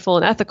and mindful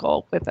and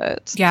ethical with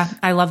it. Yeah,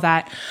 I love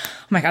that.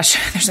 Oh my gosh,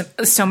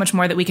 there's so much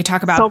more that we could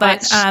talk about. So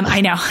but much.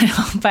 I know.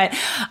 But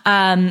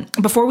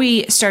before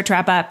we start to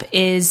wrap up,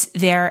 is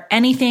there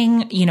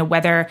anything,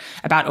 whether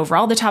about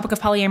overall the topic of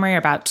polyamory or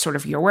about sort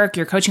of your work,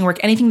 your coaching work,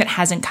 anything that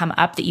hasn't come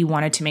up that you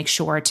wanted to make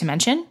sure to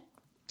mention?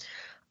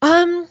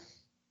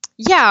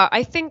 Yeah,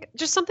 I think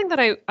just something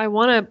that I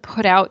want to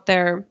put out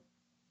there.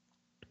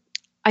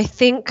 I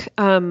think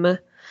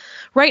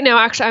right now,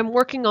 actually, I'm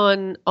working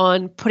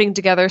on putting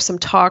together some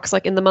talks.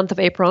 Like in the month of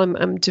April,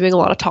 I'm doing a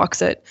lot of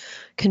talks at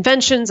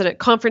conventions and at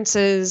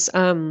conferences,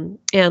 and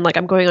like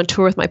I'm going on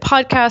tour with my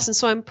podcast, and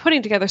so I'm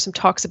putting together some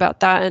talks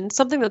about that. And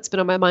something that's been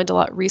on my mind a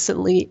lot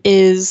recently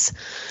is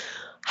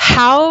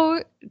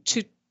how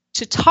to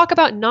talk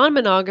about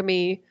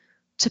non-monogamy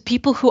to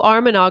people who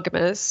are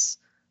monogamous,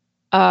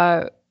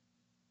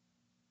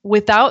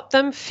 without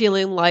them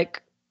feeling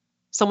like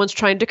someone's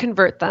trying to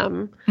convert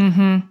them.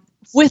 Mm-hmm.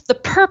 With the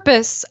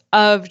purpose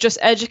of just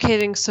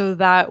educating so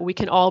that we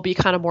can all be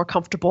kind of more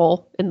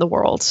comfortable in the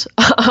world,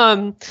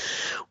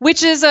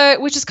 which is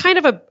kind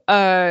of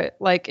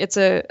it's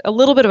a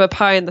little bit of a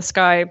pie in the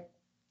sky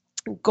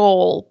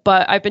goal.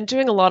 But I've been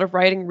doing a lot of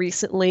writing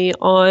recently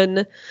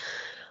on,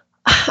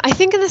 I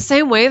think in the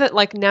same way that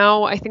like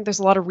now I think there's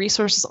a lot of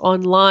resources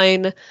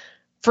online.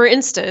 For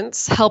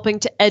instance, helping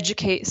to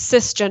educate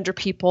cisgender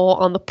people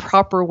on the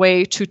proper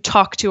way to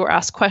talk to or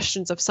ask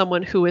questions of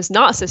someone who is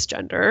not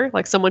cisgender,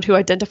 like someone who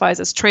identifies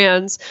as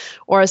trans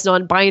or as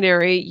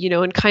non-binary,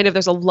 and kind of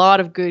there's a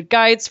lot of good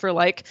guides for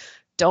like,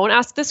 don't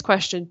ask this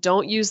question,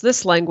 don't use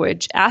this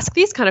language, ask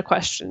these kind of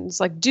questions,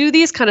 like do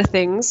these kind of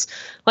things,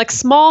 like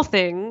small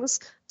things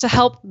to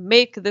help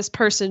make this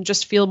person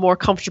just feel more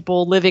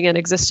comfortable living and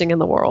existing in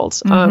the world.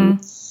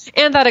 Mm-hmm.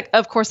 And that,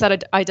 of course,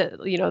 that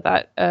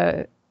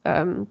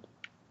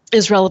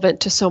is relevant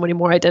to so many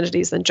more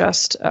identities than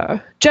just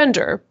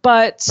gender.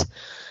 But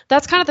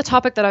that's kind of the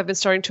topic that I've been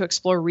starting to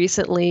explore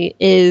recently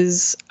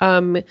is, how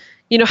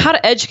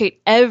to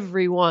educate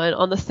everyone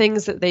on the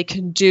things that they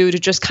can do to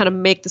just kind of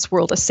make this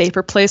world a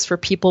safer place for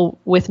people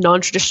with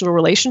non-traditional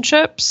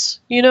relationships,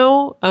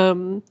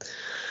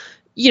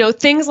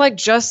 things like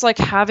just like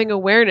having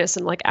awareness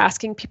and like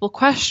asking people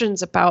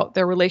questions about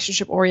their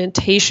relationship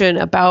orientation,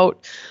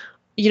 about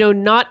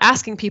not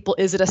asking people,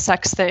 is it a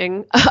sex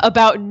thing?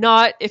 About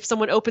not, if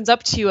someone opens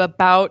up to you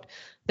about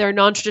their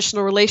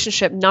non-traditional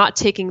relationship, not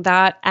taking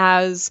that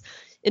as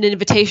an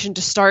invitation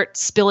to start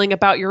spilling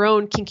about your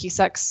own kinky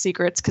sex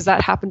secrets, because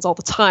that happens all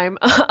the time.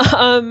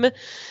 I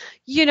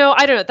don't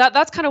know.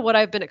 That's kind of what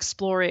I've been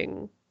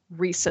exploring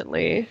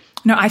recently.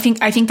 No, I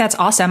think that's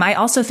awesome. I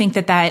also think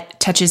that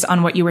touches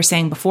on what you were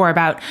saying before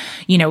about,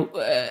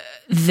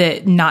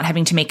 the not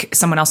having to make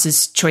someone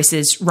else's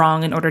choices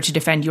wrong in order to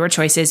defend your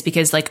choices.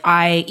 Because like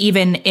I,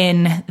 even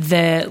in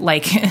the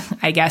like,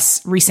 I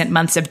guess recent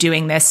months of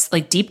doing this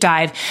like deep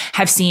dive,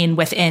 have seen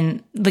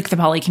within like the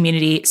poly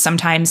community,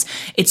 sometimes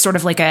it's sort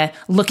of like a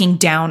looking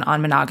down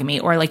on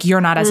monogamy, or like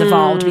you're not as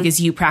evolved because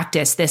you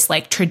practice this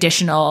like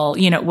traditional,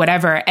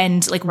 whatever.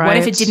 And like, What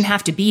if it didn't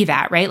have to be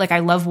that, right? Like I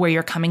love where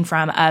you're coming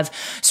from of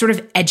sort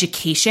of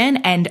education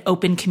and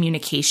open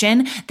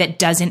communication that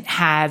doesn't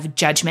have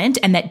judgment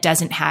and that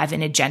doesn't have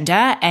an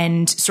agenda,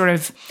 and sort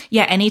of,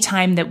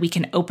 anytime that we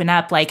can open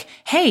up like,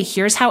 hey,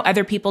 here's how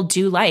other people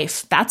do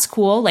life. That's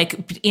cool.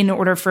 Like in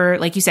order for,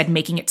 like you said,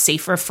 making it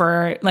safer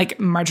for like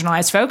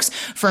marginalized folks,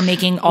 for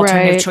making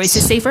alternative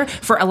choices safer,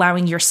 for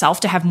allowing yourself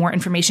to have more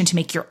information to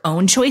make your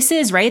own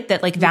choices, right?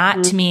 That like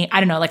that to me,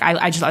 I don't know, like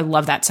I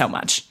love that so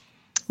much.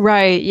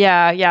 Right.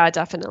 Yeah,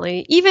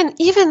 definitely. Even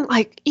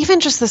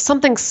just the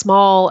something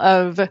small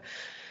of,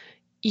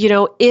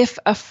 if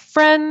a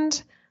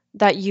friend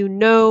that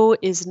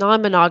is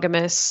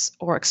non-monogamous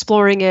or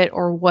exploring it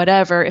or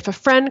whatever, if a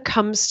friend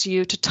comes to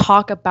you to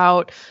talk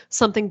about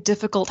something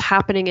difficult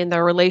happening in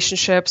their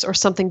relationships or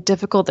something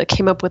difficult that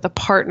came up with a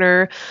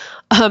partner,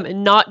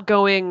 not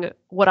going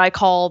what I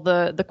call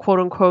the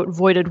quote unquote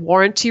voided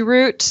warranty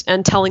route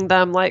and telling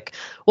them like,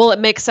 well, it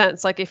makes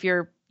sense. Like if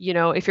you're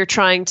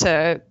trying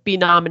to be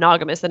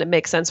non-monogamous, then it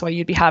makes sense why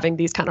you'd be having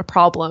these kind of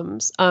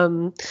problems.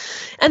 And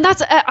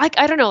that's,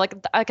 I don't know, like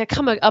I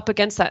come up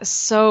against that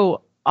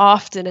so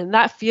often. And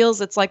that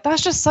feels, it's like,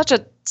 that's just such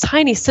a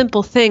tiny,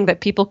 simple thing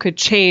that people could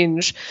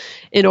change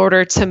in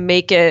order to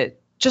make it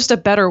just a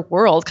better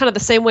world. Kind of the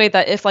same way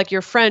that if like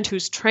your friend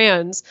who's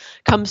trans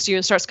comes to you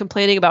and starts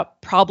complaining about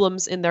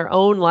problems in their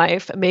own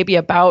life, maybe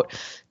about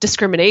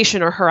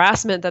discrimination or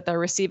harassment that they're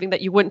receiving,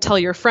 that you wouldn't tell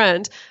your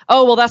friend,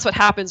 oh, well, that's what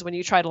happens when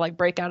you try to like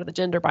break out of the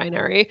gender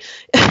binary.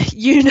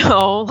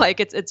 Like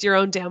it's your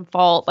own damn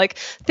fault. Like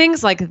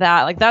things like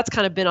that. Like that's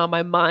kind of been on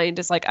my mind.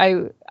 Is like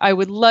I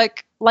would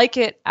like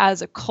it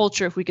as a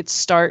culture if we could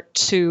start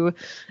to,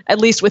 at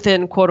least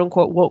within quote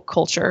unquote woke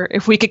culture,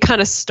 if we could kind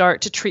of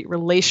start to treat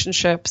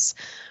relationships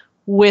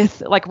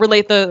with like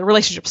relate the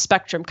relationship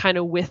spectrum kind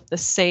of with the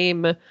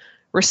same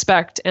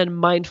respect and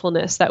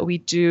mindfulness that we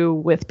do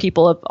with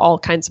people of all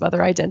kinds of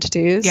other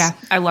identities. Yeah,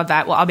 I love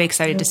that. Well, I'll be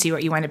excited to see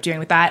what you wind up doing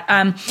with that.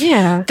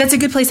 Yeah. That's a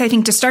good place, I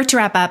think, to start to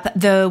wrap up.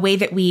 The way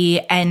that we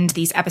end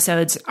these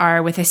episodes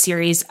are with a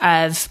series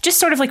of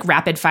just sort of like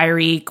rapid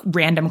fiery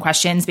random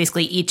questions.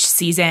 Basically, each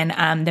season,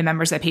 the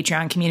members of the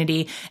Patreon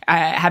community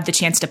have the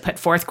chance to put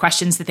forth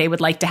questions that they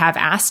would like to have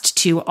asked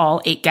to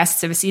all 8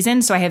 guests of a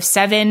season. So I have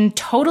 7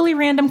 totally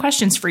random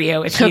questions for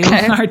you if you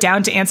are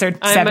down to answer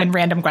 7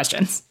 random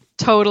questions.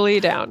 Totally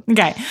down.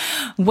 Okay.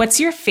 What's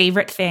your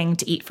favorite thing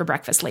to eat for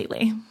breakfast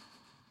lately?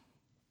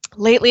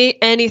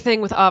 Lately, anything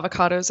with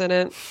avocados in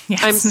it.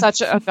 Yes. I'm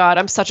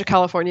such a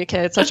California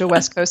kid, such a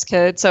West Coast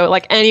kid. So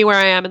like anywhere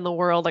I am in the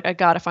world, like I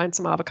got to find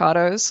some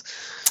avocados.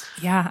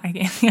 Yeah,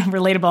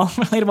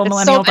 relatable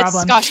millennial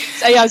problem.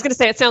 Gosh, yeah, I was going to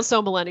say it sounds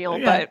so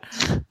millennial, but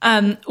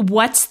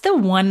what's the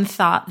one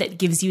thought that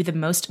gives you the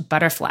most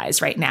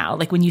butterflies right now?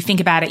 Like when you think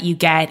about it, you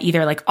get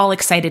either like all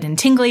excited and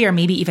tingly or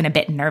maybe even a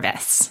bit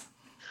nervous.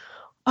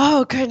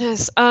 Oh,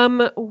 goodness.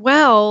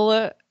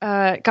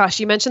 Gosh,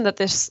 you mentioned that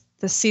this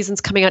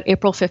season's coming out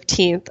April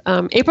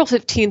 15th. April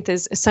 15th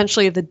is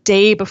essentially the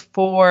day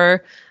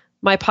before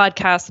my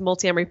podcast, the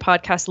Multi-Amory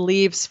podcast,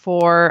 leaves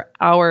for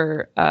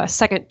our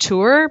second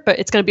tour, but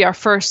it's going to be our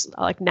first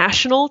like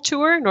national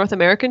tour, North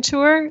American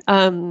tour.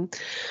 And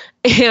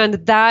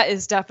that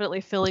is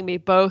definitely filling me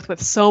both with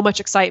so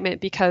much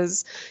excitement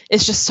because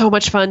it's just so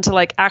much fun to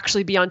like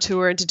actually be on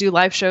tour and to do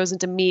live shows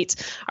and to meet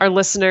our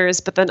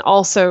listeners, but then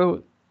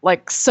also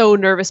like so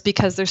nervous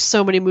because there's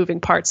so many moving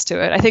parts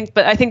to it. I think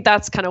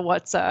that's kind of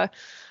what's the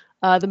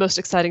most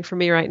exciting for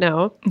me right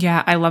now.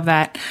 Yeah, I love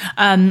that.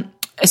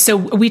 So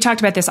we talked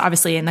about this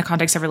obviously in the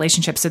context of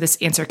relationships. So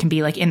this answer can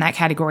be like in that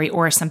category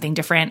or something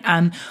different.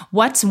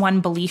 What's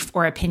one belief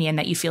or opinion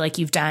that you feel like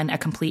you've done a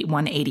complete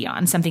 180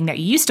 on? Something that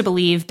you used to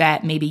believe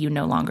that maybe you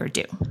no longer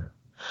do?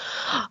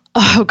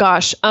 Oh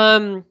gosh.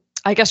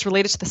 I guess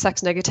related to the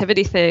sex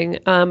negativity thing,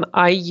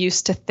 I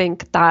used to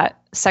think that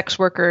sex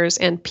workers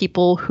and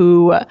people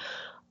who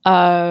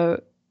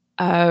work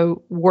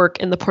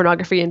in the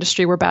pornography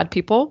industry were bad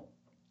people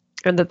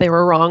and that they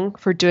were wrong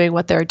for doing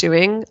what they're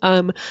doing.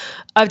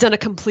 I've done a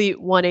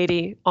complete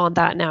 180 on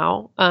that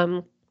now.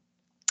 I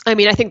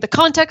mean, I think the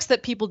context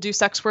that people do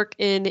sex work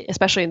in,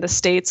 especially in the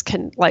States,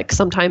 can like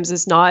sometimes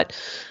is not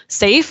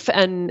safe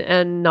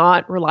and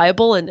not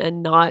reliable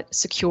and not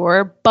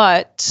secure,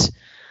 but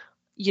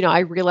I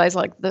realize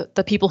like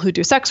the people who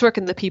do sex work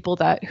and the people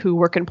who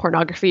work in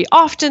pornography,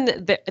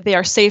 often they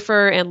are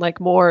safer and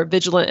like more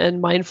vigilant and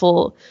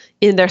mindful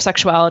in their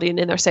sexuality and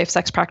in their safe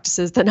sex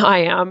practices than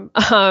I am.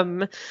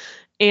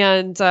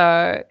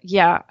 I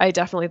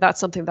definitely, that's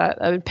something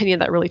an opinion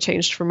that really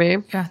changed for me.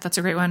 Yeah, that's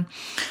a great one.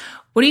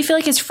 What do you feel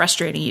like is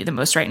frustrating you the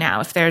most right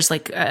now? If there's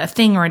like a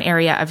thing or an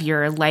area of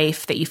your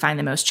life that you find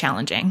the most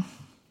challenging?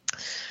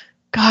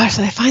 Gosh,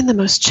 that I find the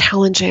most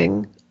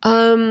challenging.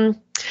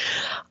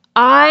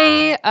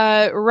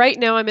 Right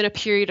now I'm in a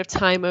period of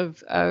time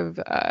of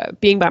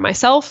being by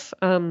myself.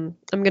 I'm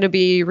going to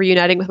be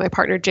reuniting with my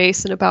partner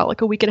Jace in about like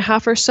a week and a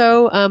half or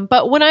so.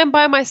 But when I'm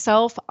by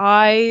myself,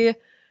 I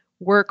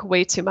work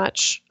way too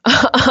much.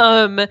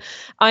 I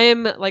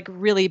am like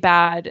really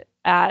bad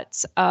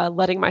at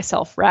letting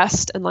myself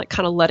rest and like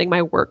kind of letting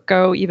my work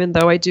go, even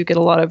though I do get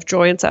a lot of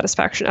joy and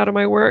satisfaction out of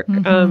my work.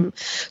 Mm-hmm.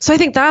 So I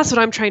think that's what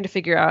I'm trying to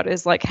figure out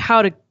is like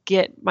how to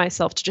get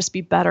myself to just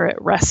be better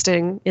at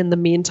resting in the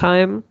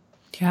meantime.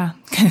 Yeah,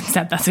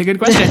 that's a good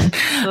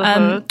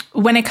question.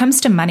 When it comes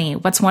to money,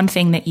 what's one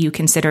thing that you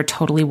consider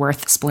totally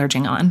worth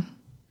splurging on?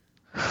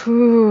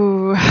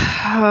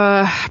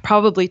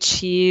 Probably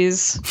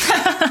cheese.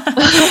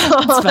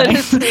 That's funny.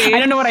 I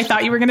don't know what I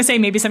thought you were going to say.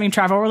 Maybe something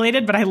travel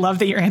related, but I love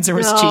that your answer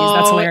was cheese.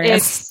 That's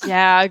hilarious.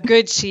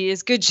 Good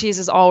cheese. Good cheese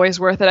is always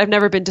worth it. I've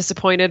never been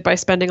disappointed by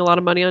spending a lot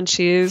of money on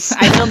cheese.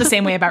 I feel the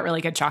same way about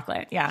really good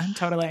chocolate. Yeah,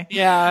 totally.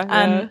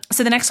 Yeah.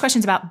 So the next question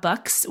is about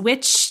books.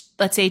 Which,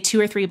 let's say 2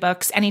 or 3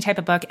 books, any type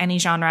of book, any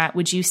genre,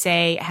 would you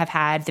say have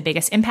had the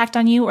biggest impact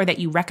on you or that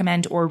you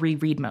recommend or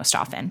reread most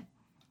often?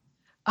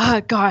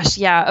 Gosh,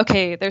 yeah.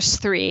 Okay, there's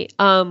 3.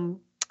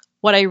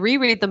 What I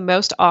reread the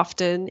most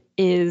often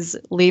is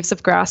Leaves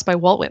of Grass by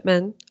Walt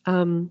Whitman.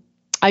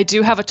 I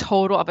do have a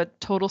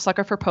total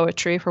sucker for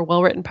poetry, for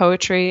well-written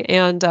poetry,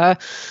 and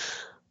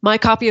my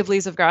copy of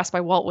Leaves of Grass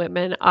by Walt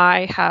Whitman,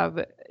 I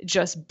have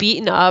just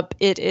beaten up.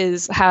 It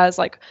has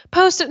like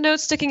Post-it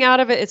notes sticking out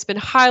of it. It's been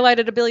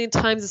highlighted a billion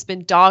times. It's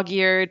been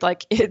dog-eared.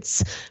 Like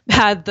it's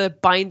had the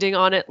binding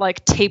on it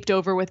like taped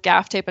over with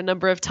gaff tape a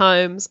number of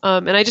times.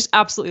 And I just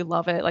absolutely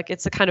love it. Like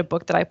it's the kind of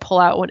book that I pull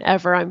out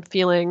whenever if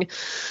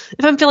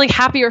I'm feeling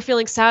happy or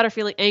feeling sad or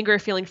feeling angry or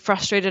feeling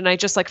frustrated, and I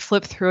just like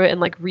flip through it and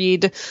like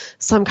read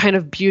some kind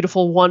of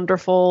beautiful,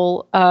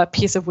 wonderful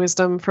piece of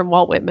wisdom from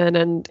Walt Whitman,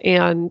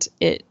 and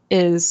it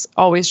is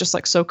always just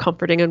like so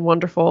comforting and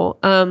wonderful.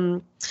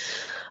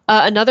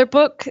 Another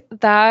book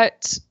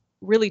that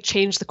really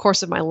changed the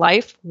course of my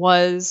life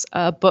was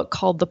a book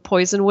called The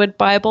Poisonwood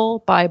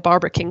Bible by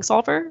Barbara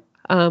Kingsolver.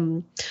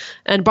 And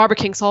Barbara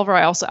Kingsolver,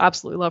 I also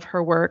absolutely love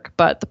her work,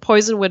 but The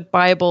Poisonwood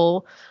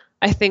Bible,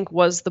 I think,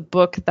 was the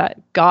book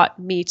that got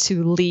me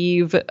to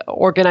leave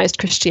organized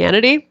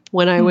Christianity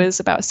when I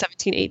was about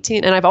 17,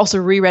 18. And I've also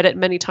reread it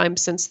many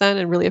times since then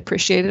and really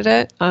appreciated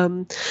it.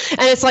 And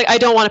it's like, I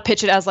don't want to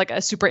pitch it as like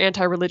a super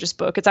anti-religious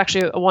book. It's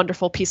actually a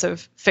wonderful piece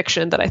of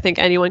fiction that I think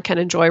anyone can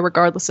enjoy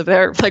regardless of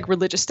their like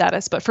religious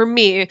status. But for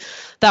me,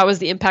 that was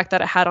the impact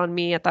that it had on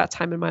me at that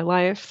time in my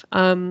life.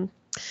 The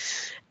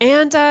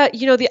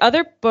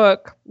other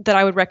book that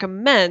I would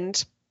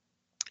recommend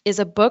is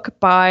a book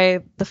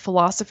by the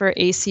philosopher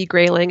A.C.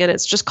 Grayling, and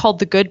it's just called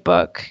The Good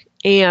Book.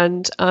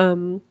 And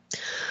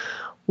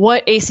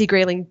what A.C.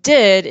 Grayling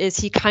did is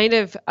he kind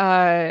of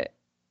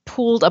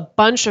pooled a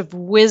bunch of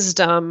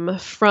wisdom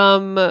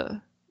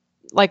from,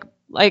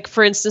 like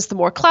for instance, the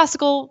more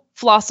classical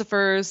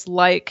philosophers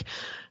like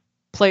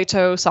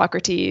Plato,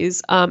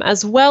 Socrates,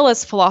 as well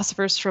as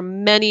philosophers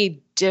from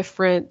many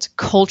different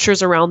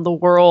cultures around the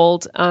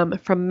world,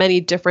 from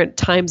many different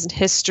times in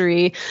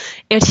history.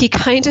 And he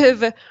kind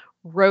of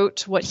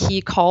wrote what he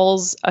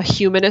calls a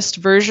humanist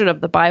version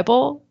of the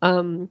Bible.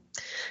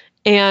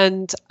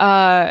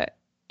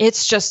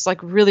 It's just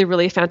like really,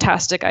 really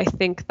fantastic. I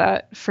think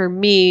that for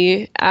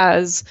me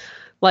as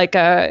like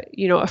a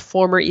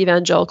former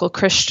evangelical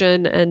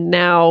Christian and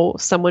now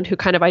someone who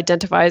kind of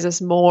identifies as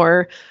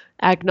more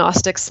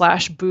agnostic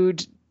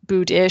 /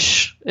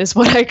 Buddhist-ish is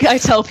what I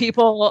tell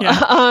people.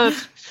 Yeah.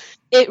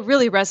 It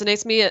really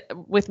resonates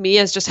with me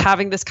as just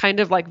having this kind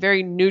of like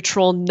very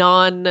neutral,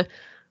 not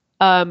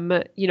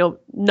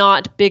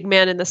big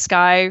man in the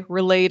sky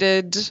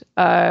related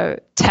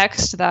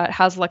text that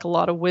has like a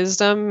lot of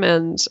wisdom.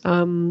 And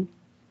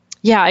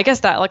I guess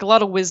that like a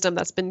lot of wisdom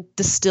that's been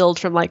distilled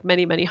from like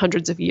many, many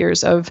hundreds of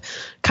years of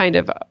kind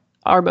of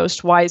our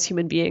most wise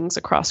human beings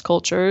across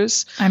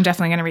cultures. I'm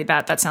definitely going to read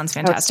that. That sounds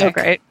fantastic. That's so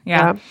great.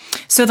 Yeah.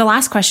 So the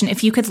last question,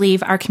 if you could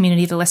leave our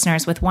community, the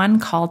listeners, with one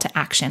call to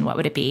action, what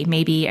would it be?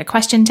 Maybe a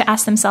question to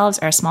ask themselves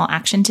or a small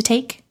action to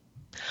take?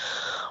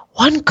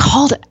 One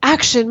call to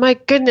action, my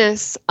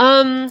goodness.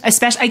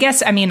 Especially, I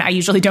guess, I mean, I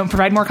usually don't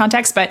provide more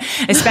context, but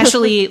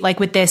especially like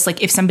with this,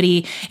 like if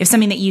something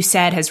that you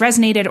said has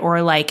resonated,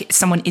 or like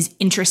someone is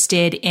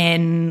interested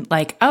in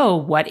like, oh,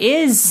 what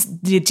is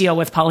the deal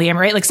with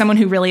polyamory? Like someone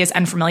who really is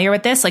unfamiliar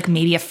with this, like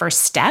maybe a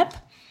first step.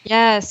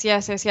 Yes.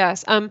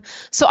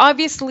 So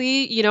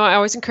obviously, I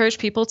always encourage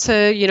people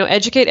to,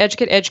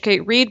 educate,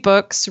 read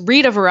books,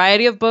 read a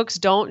variety of books.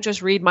 Don't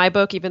just read my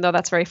book, even though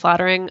that's very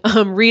flattering.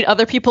 Read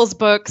other people's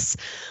books,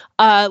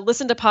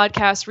 listen to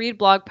podcasts, read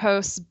blog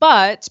posts.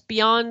 But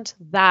beyond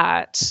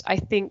that, I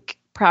think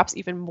perhaps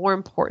even more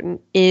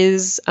important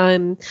is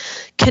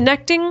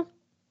connecting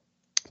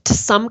to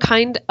some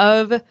kind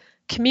of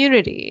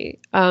community.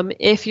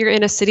 If you're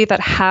in a city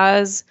that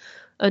has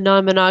a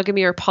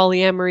non-monogamy or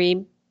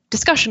polyamory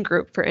discussion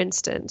group, for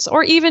instance,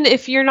 or even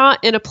if you're not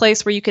in a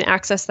place where you can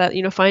access that,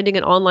 finding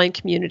an online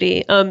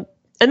community. And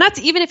that's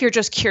even if you're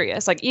just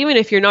curious, like even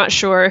if you're not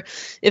sure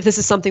if this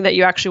is something that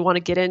you actually want to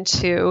get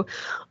into,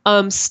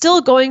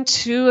 still going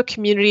to a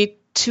community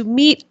to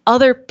meet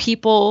other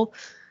people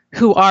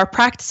who are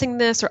practicing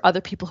this or other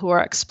people who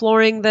are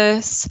exploring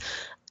this,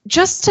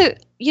 just to,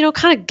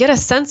 kind of get a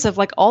sense of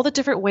like all the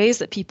different ways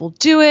that people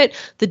do it,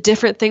 the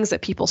different things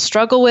that people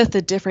struggle with,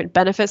 the different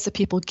benefits that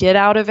people get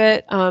out of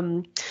it.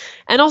 And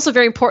also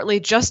very importantly,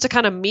 just to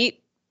kind of meet,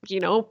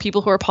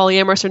 people who are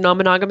polyamorous or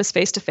non-monogamous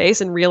face to face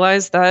and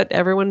realize that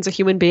everyone's a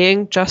human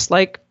being just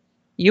like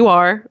you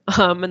are,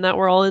 and that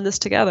we're all in this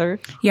together.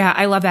 Yeah,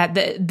 I love that.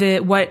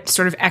 The what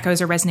sort of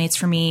echoes or resonates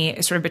for me,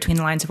 sort of between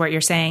the lines of what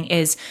you're saying,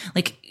 is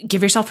like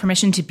give yourself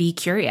permission to be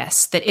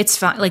curious. That it's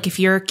fun. Like if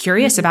you're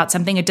curious about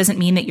something, it doesn't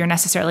mean that you're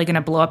necessarily going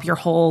to blow up your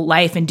whole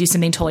life and do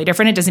something totally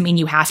different. It doesn't mean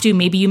you have to.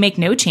 Maybe you make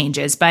no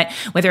changes. But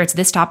whether it's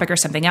this topic or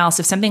something else,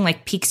 if something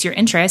like piques your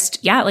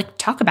interest, like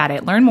talk about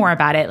it, learn more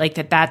about it. Like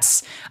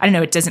that's I don't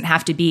know. It doesn't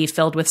have to be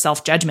filled with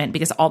self-judgment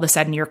because all of a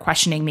sudden you're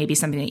questioning maybe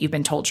something that you've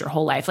been told your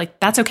whole life. Like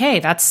that's okay.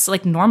 That's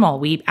like normal.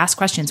 We ask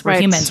questions. We're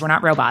humans. We're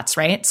not robots,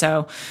 right?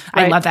 So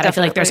I love that. Definitely. I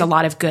feel like there's a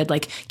lot of good,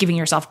 like giving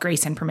yourself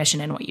grace and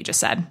permission in what you just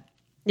said.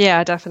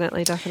 Yeah,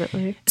 definitely,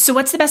 definitely. So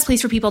what's the best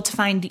place for people to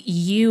find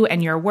you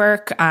and your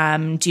work?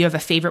 Do you have a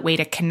favorite way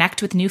to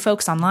connect with new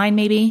folks online,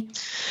 maybe?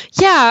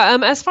 Yeah,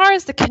 as far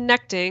as the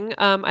connecting,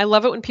 I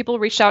love it when people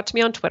reach out to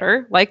me on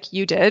Twitter, like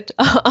you did.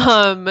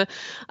 I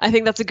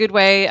think that's a good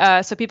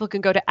way. So people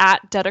can go to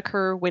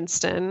 @Dedeker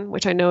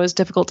which I know is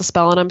difficult to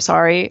spell, and I'm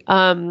sorry.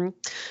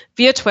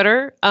 Via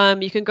Twitter,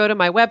 you can go to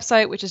my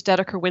website, which is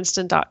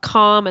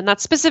dedekerwinston.com, and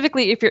that's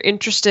specifically if you're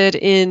interested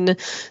in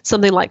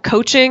something like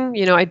coaching.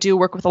 You know, I do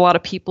work with a lot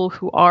of people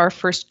who are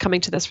first coming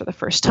to this for the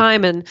first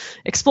time and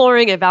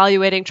exploring,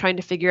 evaluating, trying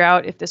to figure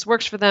out if this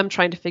works for them,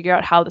 trying to figure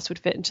out how this would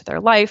fit into their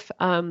life.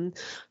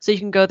 So you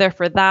can go there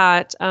for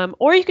that.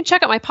 Or you can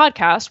check out my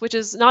podcast, which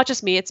is not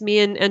just me, it's me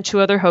and two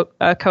other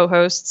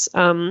co-hosts.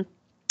 And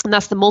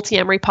that's the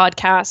Multiamory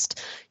podcast.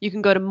 You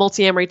can go to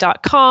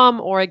multiamory.com,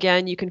 or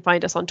again, you can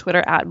find us on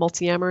Twitter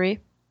 @Multiamory.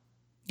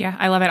 Yeah,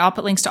 I love it. I'll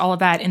put links to all of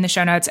that in the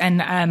show notes.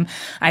 And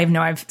I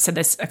know I've said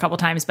this a couple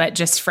times, but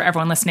just for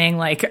everyone listening,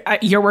 like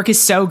your work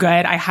is so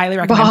good. I highly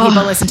recommend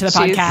people listen to the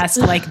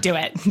podcast. Like, do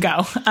it.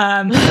 Go.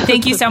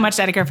 Thank you so much,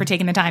 Dedeker, for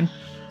taking the time.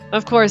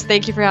 Of course.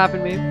 Thank you for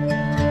having me.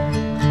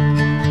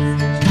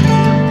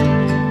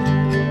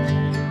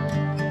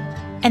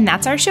 And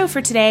that's our show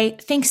for today.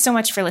 Thanks so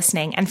much for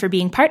listening and for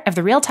being part of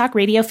the Real Talk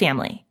Radio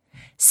family.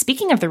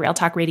 Speaking of the Real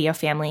Talk Radio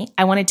family,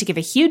 I wanted to give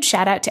a huge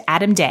shout out to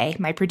Adam Day,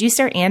 my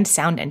producer and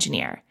sound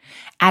engineer.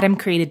 Adam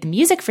created the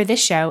music for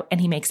this show,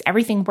 and he makes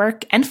everything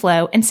work and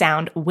flow and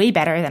sound way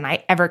better than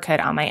I ever could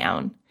on my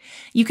own.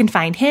 You can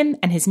find him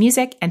and his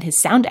music and his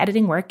sound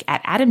editing work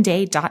at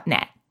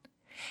adamday.net.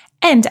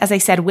 And as I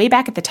said way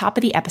back at the top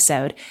of the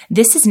episode,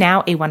 this is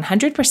now a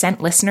 100%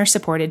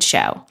 listener-supported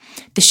show.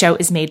 The show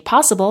is made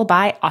possible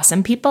by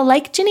awesome people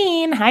like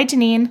Janine. Hi,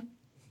 Janine.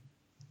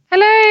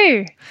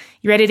 Hello.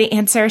 You ready to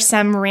answer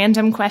some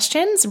random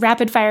questions,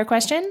 rapid fire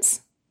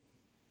questions?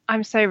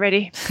 I'm so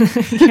ready.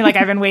 You're like,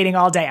 I've been waiting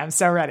all day. I'm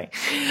so ready.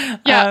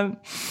 Yeah.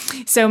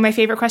 So my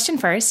favorite question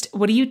first,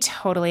 what are you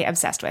totally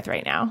obsessed with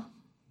right now?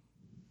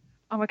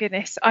 Oh my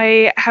goodness.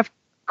 I have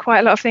quite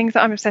a lot of things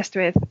that I'm obsessed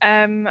with.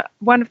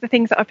 One of the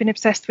things that I've been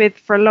obsessed with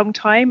for a long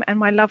time, and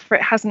my love for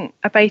it hasn't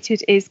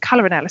abated, is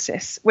colour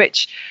analysis,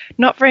 which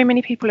not very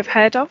many people have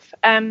heard of.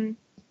 But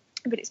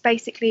it's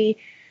basically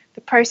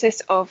the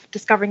process of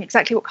discovering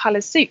exactly what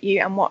colours suit you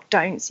and what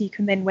don't, so you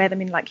can then wear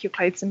them in like your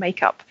clothes and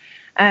makeup.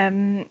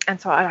 And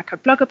so I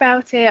blog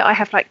about it. I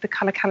have like the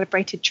colour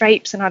calibrated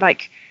drapes, and I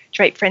like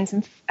drape friends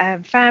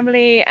and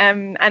family.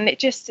 And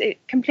it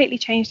completely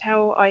changed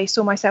how I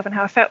saw myself and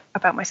how I felt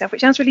about myself,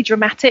 which sounds really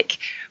dramatic,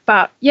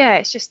 but yeah,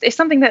 it's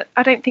something that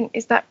I don't think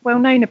is that well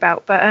known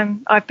about, but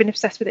I've been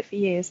obsessed with it for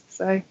years.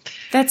 So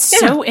that's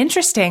so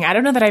interesting. I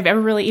don't know that I've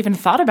ever really even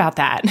thought about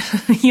that.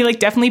 You like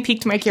definitely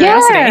piqued my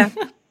curiosity. Yeah.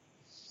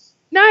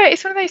 No,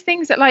 it's one of those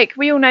things that like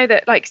we all know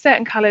that like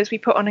certain colours we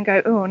put on and go,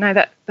 oh no,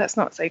 that's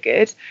not so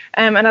good.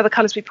 And other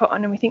colours we put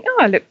on and we think, oh,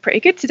 I look pretty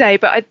good today.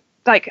 But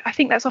I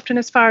think that's often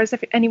as far as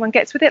if anyone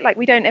gets with it. Like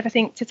we don't ever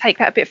think to take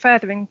that a bit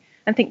further and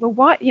think, well,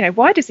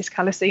 why does this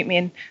colour suit me?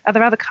 And are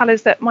there other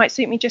colours that might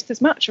suit me just as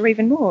much or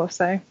even more?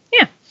 So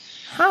yeah.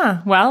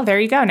 Huh. Well, there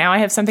you go. Now I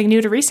have something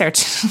new to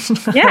research.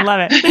 Yeah. I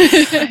love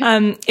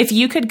it. If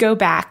you could go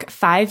back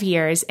 5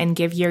 years and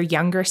give your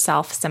younger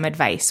self some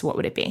advice, what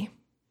would it be?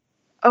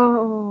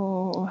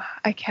 Oh,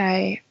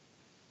 okay.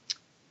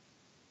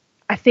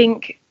 I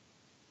think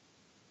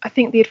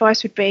the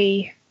advice would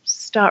be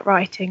start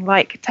writing,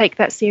 like take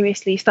that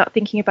seriously, start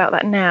thinking about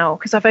that now,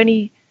 because I've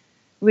only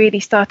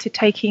really started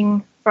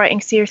taking writing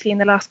seriously in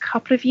the last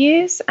couple of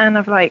years, and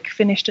I've like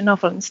finished a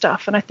novel and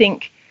stuff, and I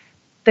think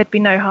there'd be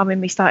no harm in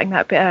me starting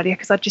that a bit earlier,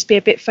 because I'd just be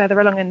a bit further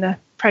along in the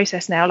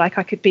process now. Like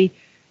I could be,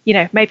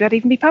 maybe I'd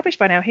even be published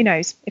by now. Who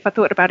knows? If I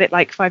thought about it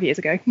like 5 years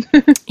ago.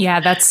 Yeah,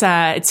 that's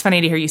it's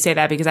funny to hear you say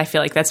that, because I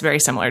feel like that's very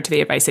similar to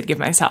the advice I'd give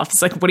myself.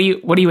 It's like, what are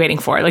you waiting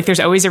for? Like, there's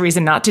always a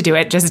reason not to do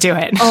it. Just do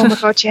it. Oh my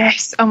God,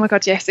 yes. Oh my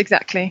God, yes,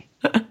 exactly.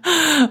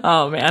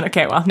 Oh man.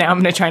 Okay. Well, now I'm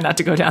going to try not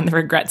to go down the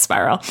regret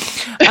spiral.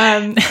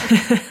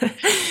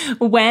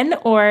 When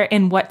or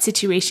in what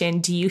situation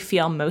do you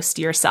feel most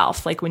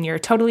yourself? Like when you're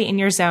totally in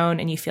your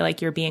zone and you feel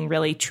like you're being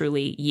really,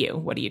 truly you,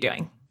 what are you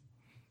doing?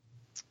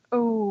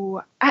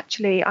 Oh,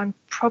 actually, I'm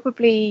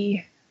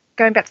probably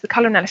going back to the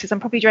colour analysis. I'm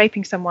probably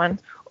draping someone,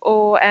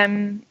 or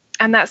and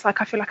that's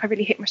like I feel like I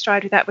really hit my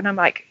stride with that when I'm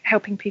like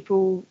helping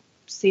people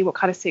see what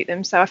colours suit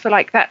them. So I feel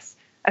like that's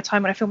a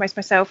time when I feel most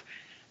myself,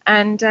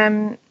 and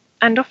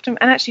often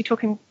and actually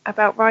talking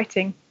about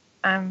writing.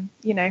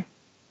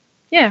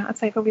 Yeah, I'd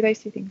say probably those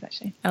two things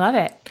actually. I love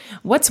it.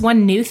 What's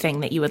one new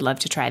thing that you would love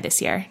to try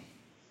this year?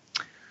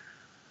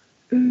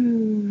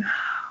 Ooh,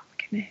 oh my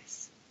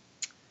goodness.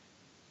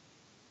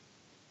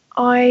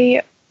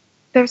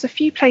 There's a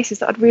few places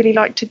that I'd really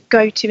like to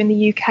go to in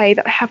the UK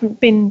that I haven't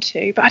been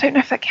to, but I don't know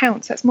if that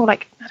counts. That's more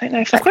like, I don't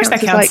know if that counts. Of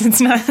course that counts. It's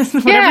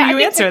not whatever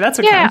you answer. That's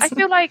what counts. Yeah,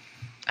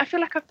 I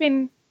feel like I've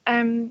been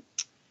a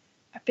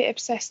bit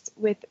obsessed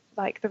with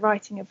like the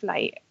writing of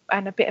late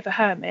and a bit of a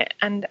hermit,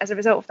 and as a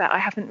result of that, I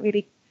haven't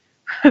really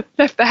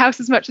left the house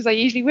as much as I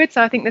usually would.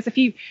 So I think there's a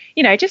few,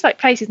 just like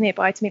places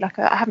nearby to me. Like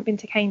I haven't been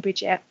to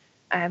Cambridge yet,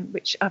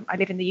 which I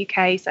live in the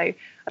UK, so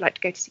I'd like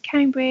to go to see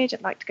Cambridge.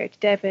 I'd like to go to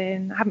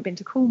Devon. I haven't been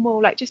to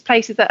Cornwall, like just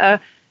places that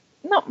are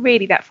not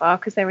really that far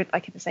because they're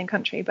like in the same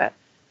country, but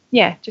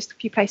yeah, just a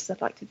few places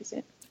I'd like to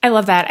visit. I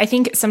love that. I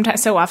think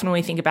sometimes, so often when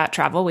we think about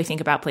travel, we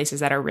think about places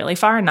that are really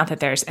far. Not that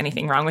there's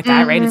anything wrong with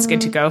that, right? It's good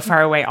to go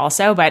far away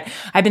also. But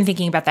I've been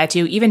thinking about that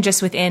too, even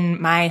just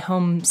within my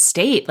home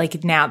state.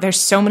 Like now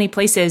there's so many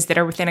places that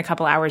are within a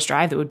couple hours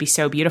drive that would be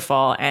so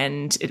beautiful,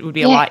 and it would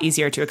be a lot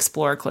easier to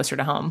explore closer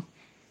to home.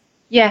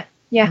 Yeah.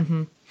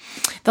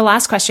 The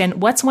last question,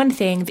 what's one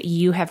thing that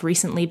you have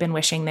recently been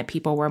wishing that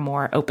people were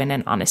more open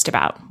and honest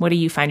about? What do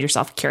you find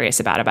yourself curious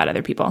about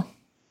other people?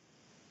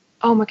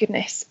 Oh my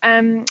goodness.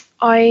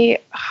 I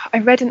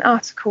read an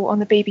article on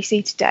the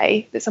BBC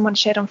today that someone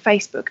shared on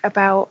Facebook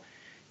about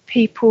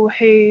people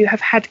who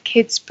have had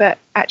kids but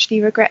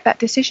actually regret that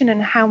decision,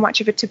 and how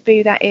much of a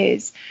taboo that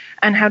is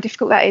and how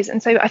difficult that is.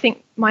 And so I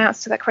think my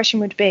answer to that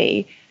question would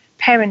be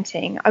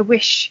parenting. I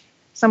wish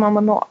someone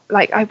were more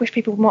I wish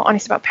people were more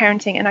honest about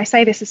parenting. And I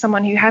say this as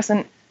someone who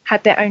hasn't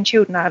had their own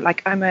children.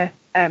 I'm a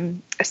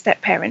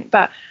step parent,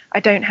 but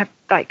I don't have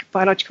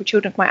biological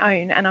children of my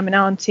own, and I'm an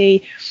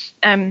auntie.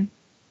 And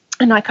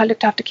I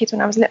looked after kids when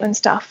I was little and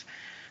stuff.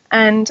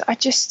 And I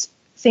just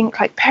think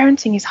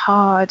parenting is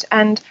hard.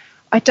 And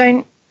I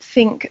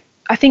think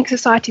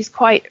society is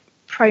quite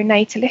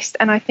pro-natalist.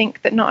 And I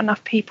think that not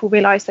enough people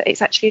realise that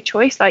it's actually a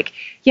choice.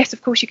 Yes,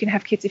 of course you can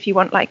have kids if you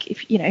want.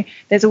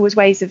 There's always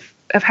ways of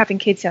having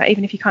kids.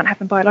 Even if you can't have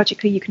them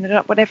biologically, you can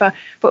adopt, whatever.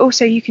 But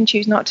also you can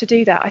choose not to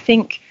do that. I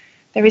think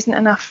there isn't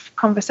enough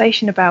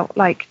conversation about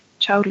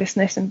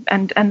childlessness and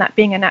that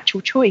being a natural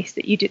choice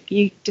that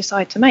you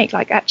decide to make.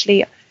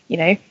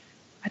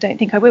 I don't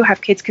think I will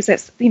have kids because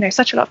it's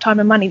such a lot of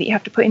time and money that you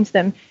have to put into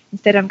them.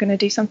 Instead, I'm going to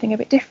do something a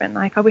bit different.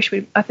 I wish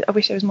there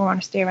was more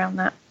honesty around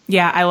that.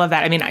 Yeah, I love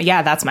that. I mean,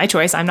 yeah, that's my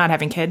choice. I'm not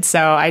having kids,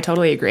 so I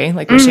totally agree.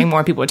 Wishing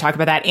more people would talk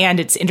about that. And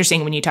it's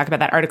interesting when you talk about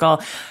that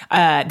article.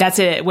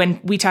 When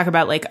we talk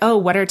about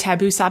what are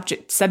taboo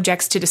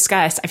subjects to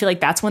discuss? I feel like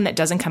that's one that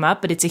doesn't come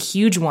up, but it's a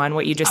huge one.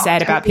 What you just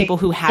said about people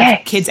who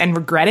have kids and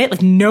regret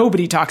it.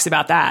 Nobody talks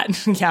about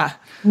that. Yeah.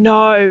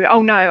 No.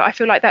 Oh no. I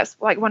feel like that's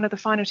one of the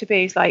final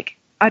taboos.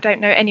 I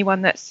don't know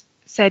anyone that's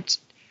said,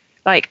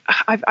 I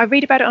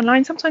read about it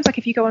online sometimes.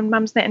 If you go on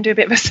Mumsnet and do a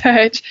bit of a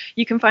search,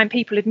 you can find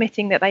people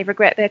admitting that they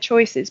regret their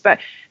choices, but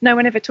no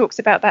one ever talks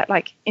about that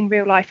in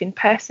real life in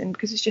person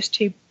because it's just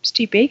too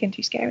big and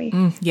too scary.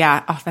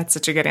 Yeah. Oh, that's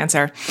such a good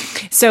answer.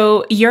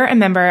 So you're a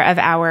member of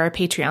our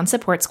Patreon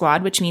support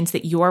squad, which means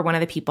that you're one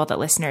of the people that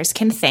listeners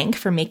can thank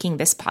for making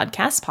this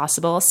podcast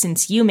possible,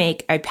 since you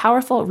make a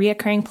powerful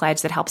reoccurring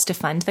pledge that helps to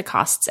fund the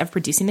costs of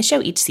producing the show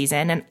each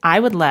season. And I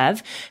would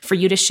love for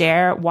you to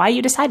share why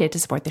you decided to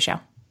support the show.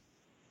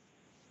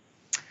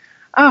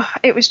 Oh,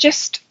 it was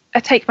just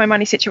a take my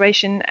money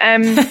situation.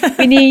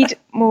 We need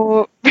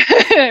more.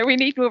 We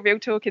need more real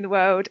talk in the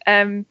world.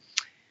 And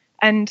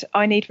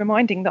I need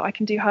reminding that I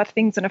can do hard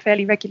things on a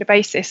fairly regular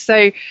basis.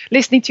 So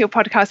listening to your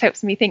podcast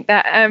helps me think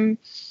that. And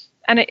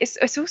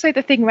it's also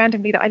the thing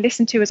randomly that I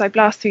listen to as I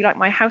blast through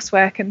my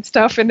housework and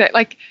stuff. And that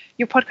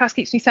your podcast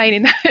keeps me sane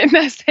in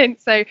that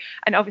sense. So,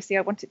 and obviously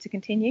I want it to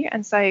continue.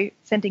 And so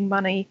sending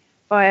money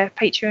via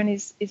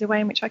Patreon is a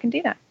way in which I can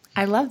do that.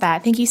 I love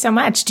that. Thank you so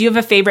much. Do you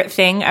have a favorite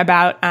thing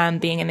about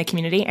being in the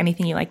community?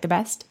 Anything you like the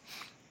best?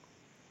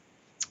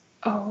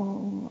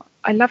 Oh,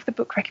 I love the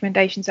book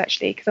recommendations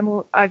actually, because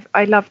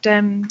I loved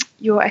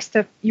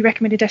you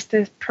recommended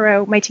Esther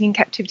Perel, Mating in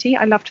Captivity.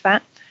 I loved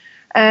that.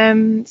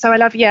 So I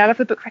love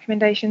the book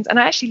recommendations, and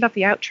I actually love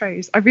the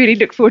outros. I really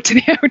look forward to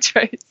the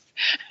outros.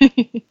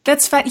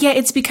 That's fun. Yeah,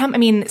 it's become,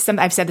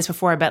 I've said this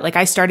before, but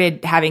I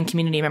started having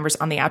community members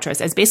on the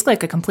outros as basically a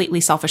completely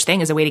selfish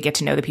thing, as a way to get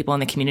to know the people in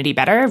the community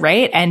better,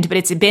 right? But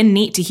it's been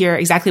neat to hear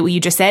exactly what you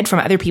just said from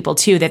other people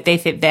too, that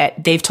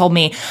they've told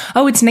me,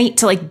 oh, it's neat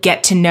to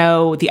get to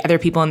know the other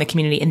people in the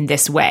community in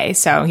this way.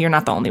 So you're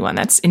not the only one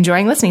that's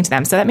enjoying listening to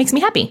them. So that makes me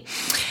happy.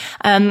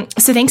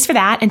 So thanks for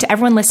that. And to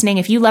everyone listening,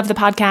 if you love the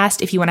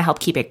podcast, if you want to help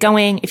keep it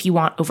going, if you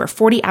want over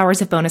 40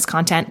 hours of bonus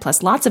content,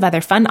 plus lots of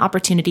other fun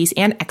opportunities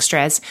and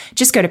extras,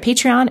 just go to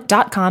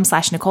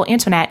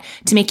patreon.com/NicoleAntoinette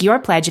to make your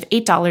pledge of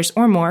 $8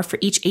 or more for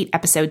each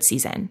 8-episode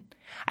season.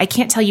 I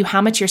can't tell you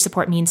how much your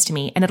support means to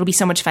me, and it'll be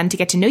so much fun to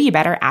get to know you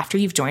better after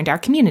you've joined our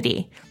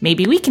community.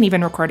 Maybe we can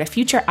even record a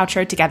future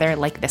outro together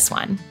like this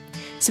one.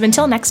 So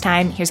until next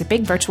time, here's a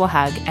big virtual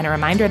hug and a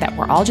reminder that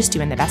we're all just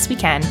doing the best we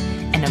can,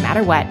 and no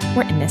matter what,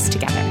 we're in this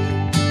together.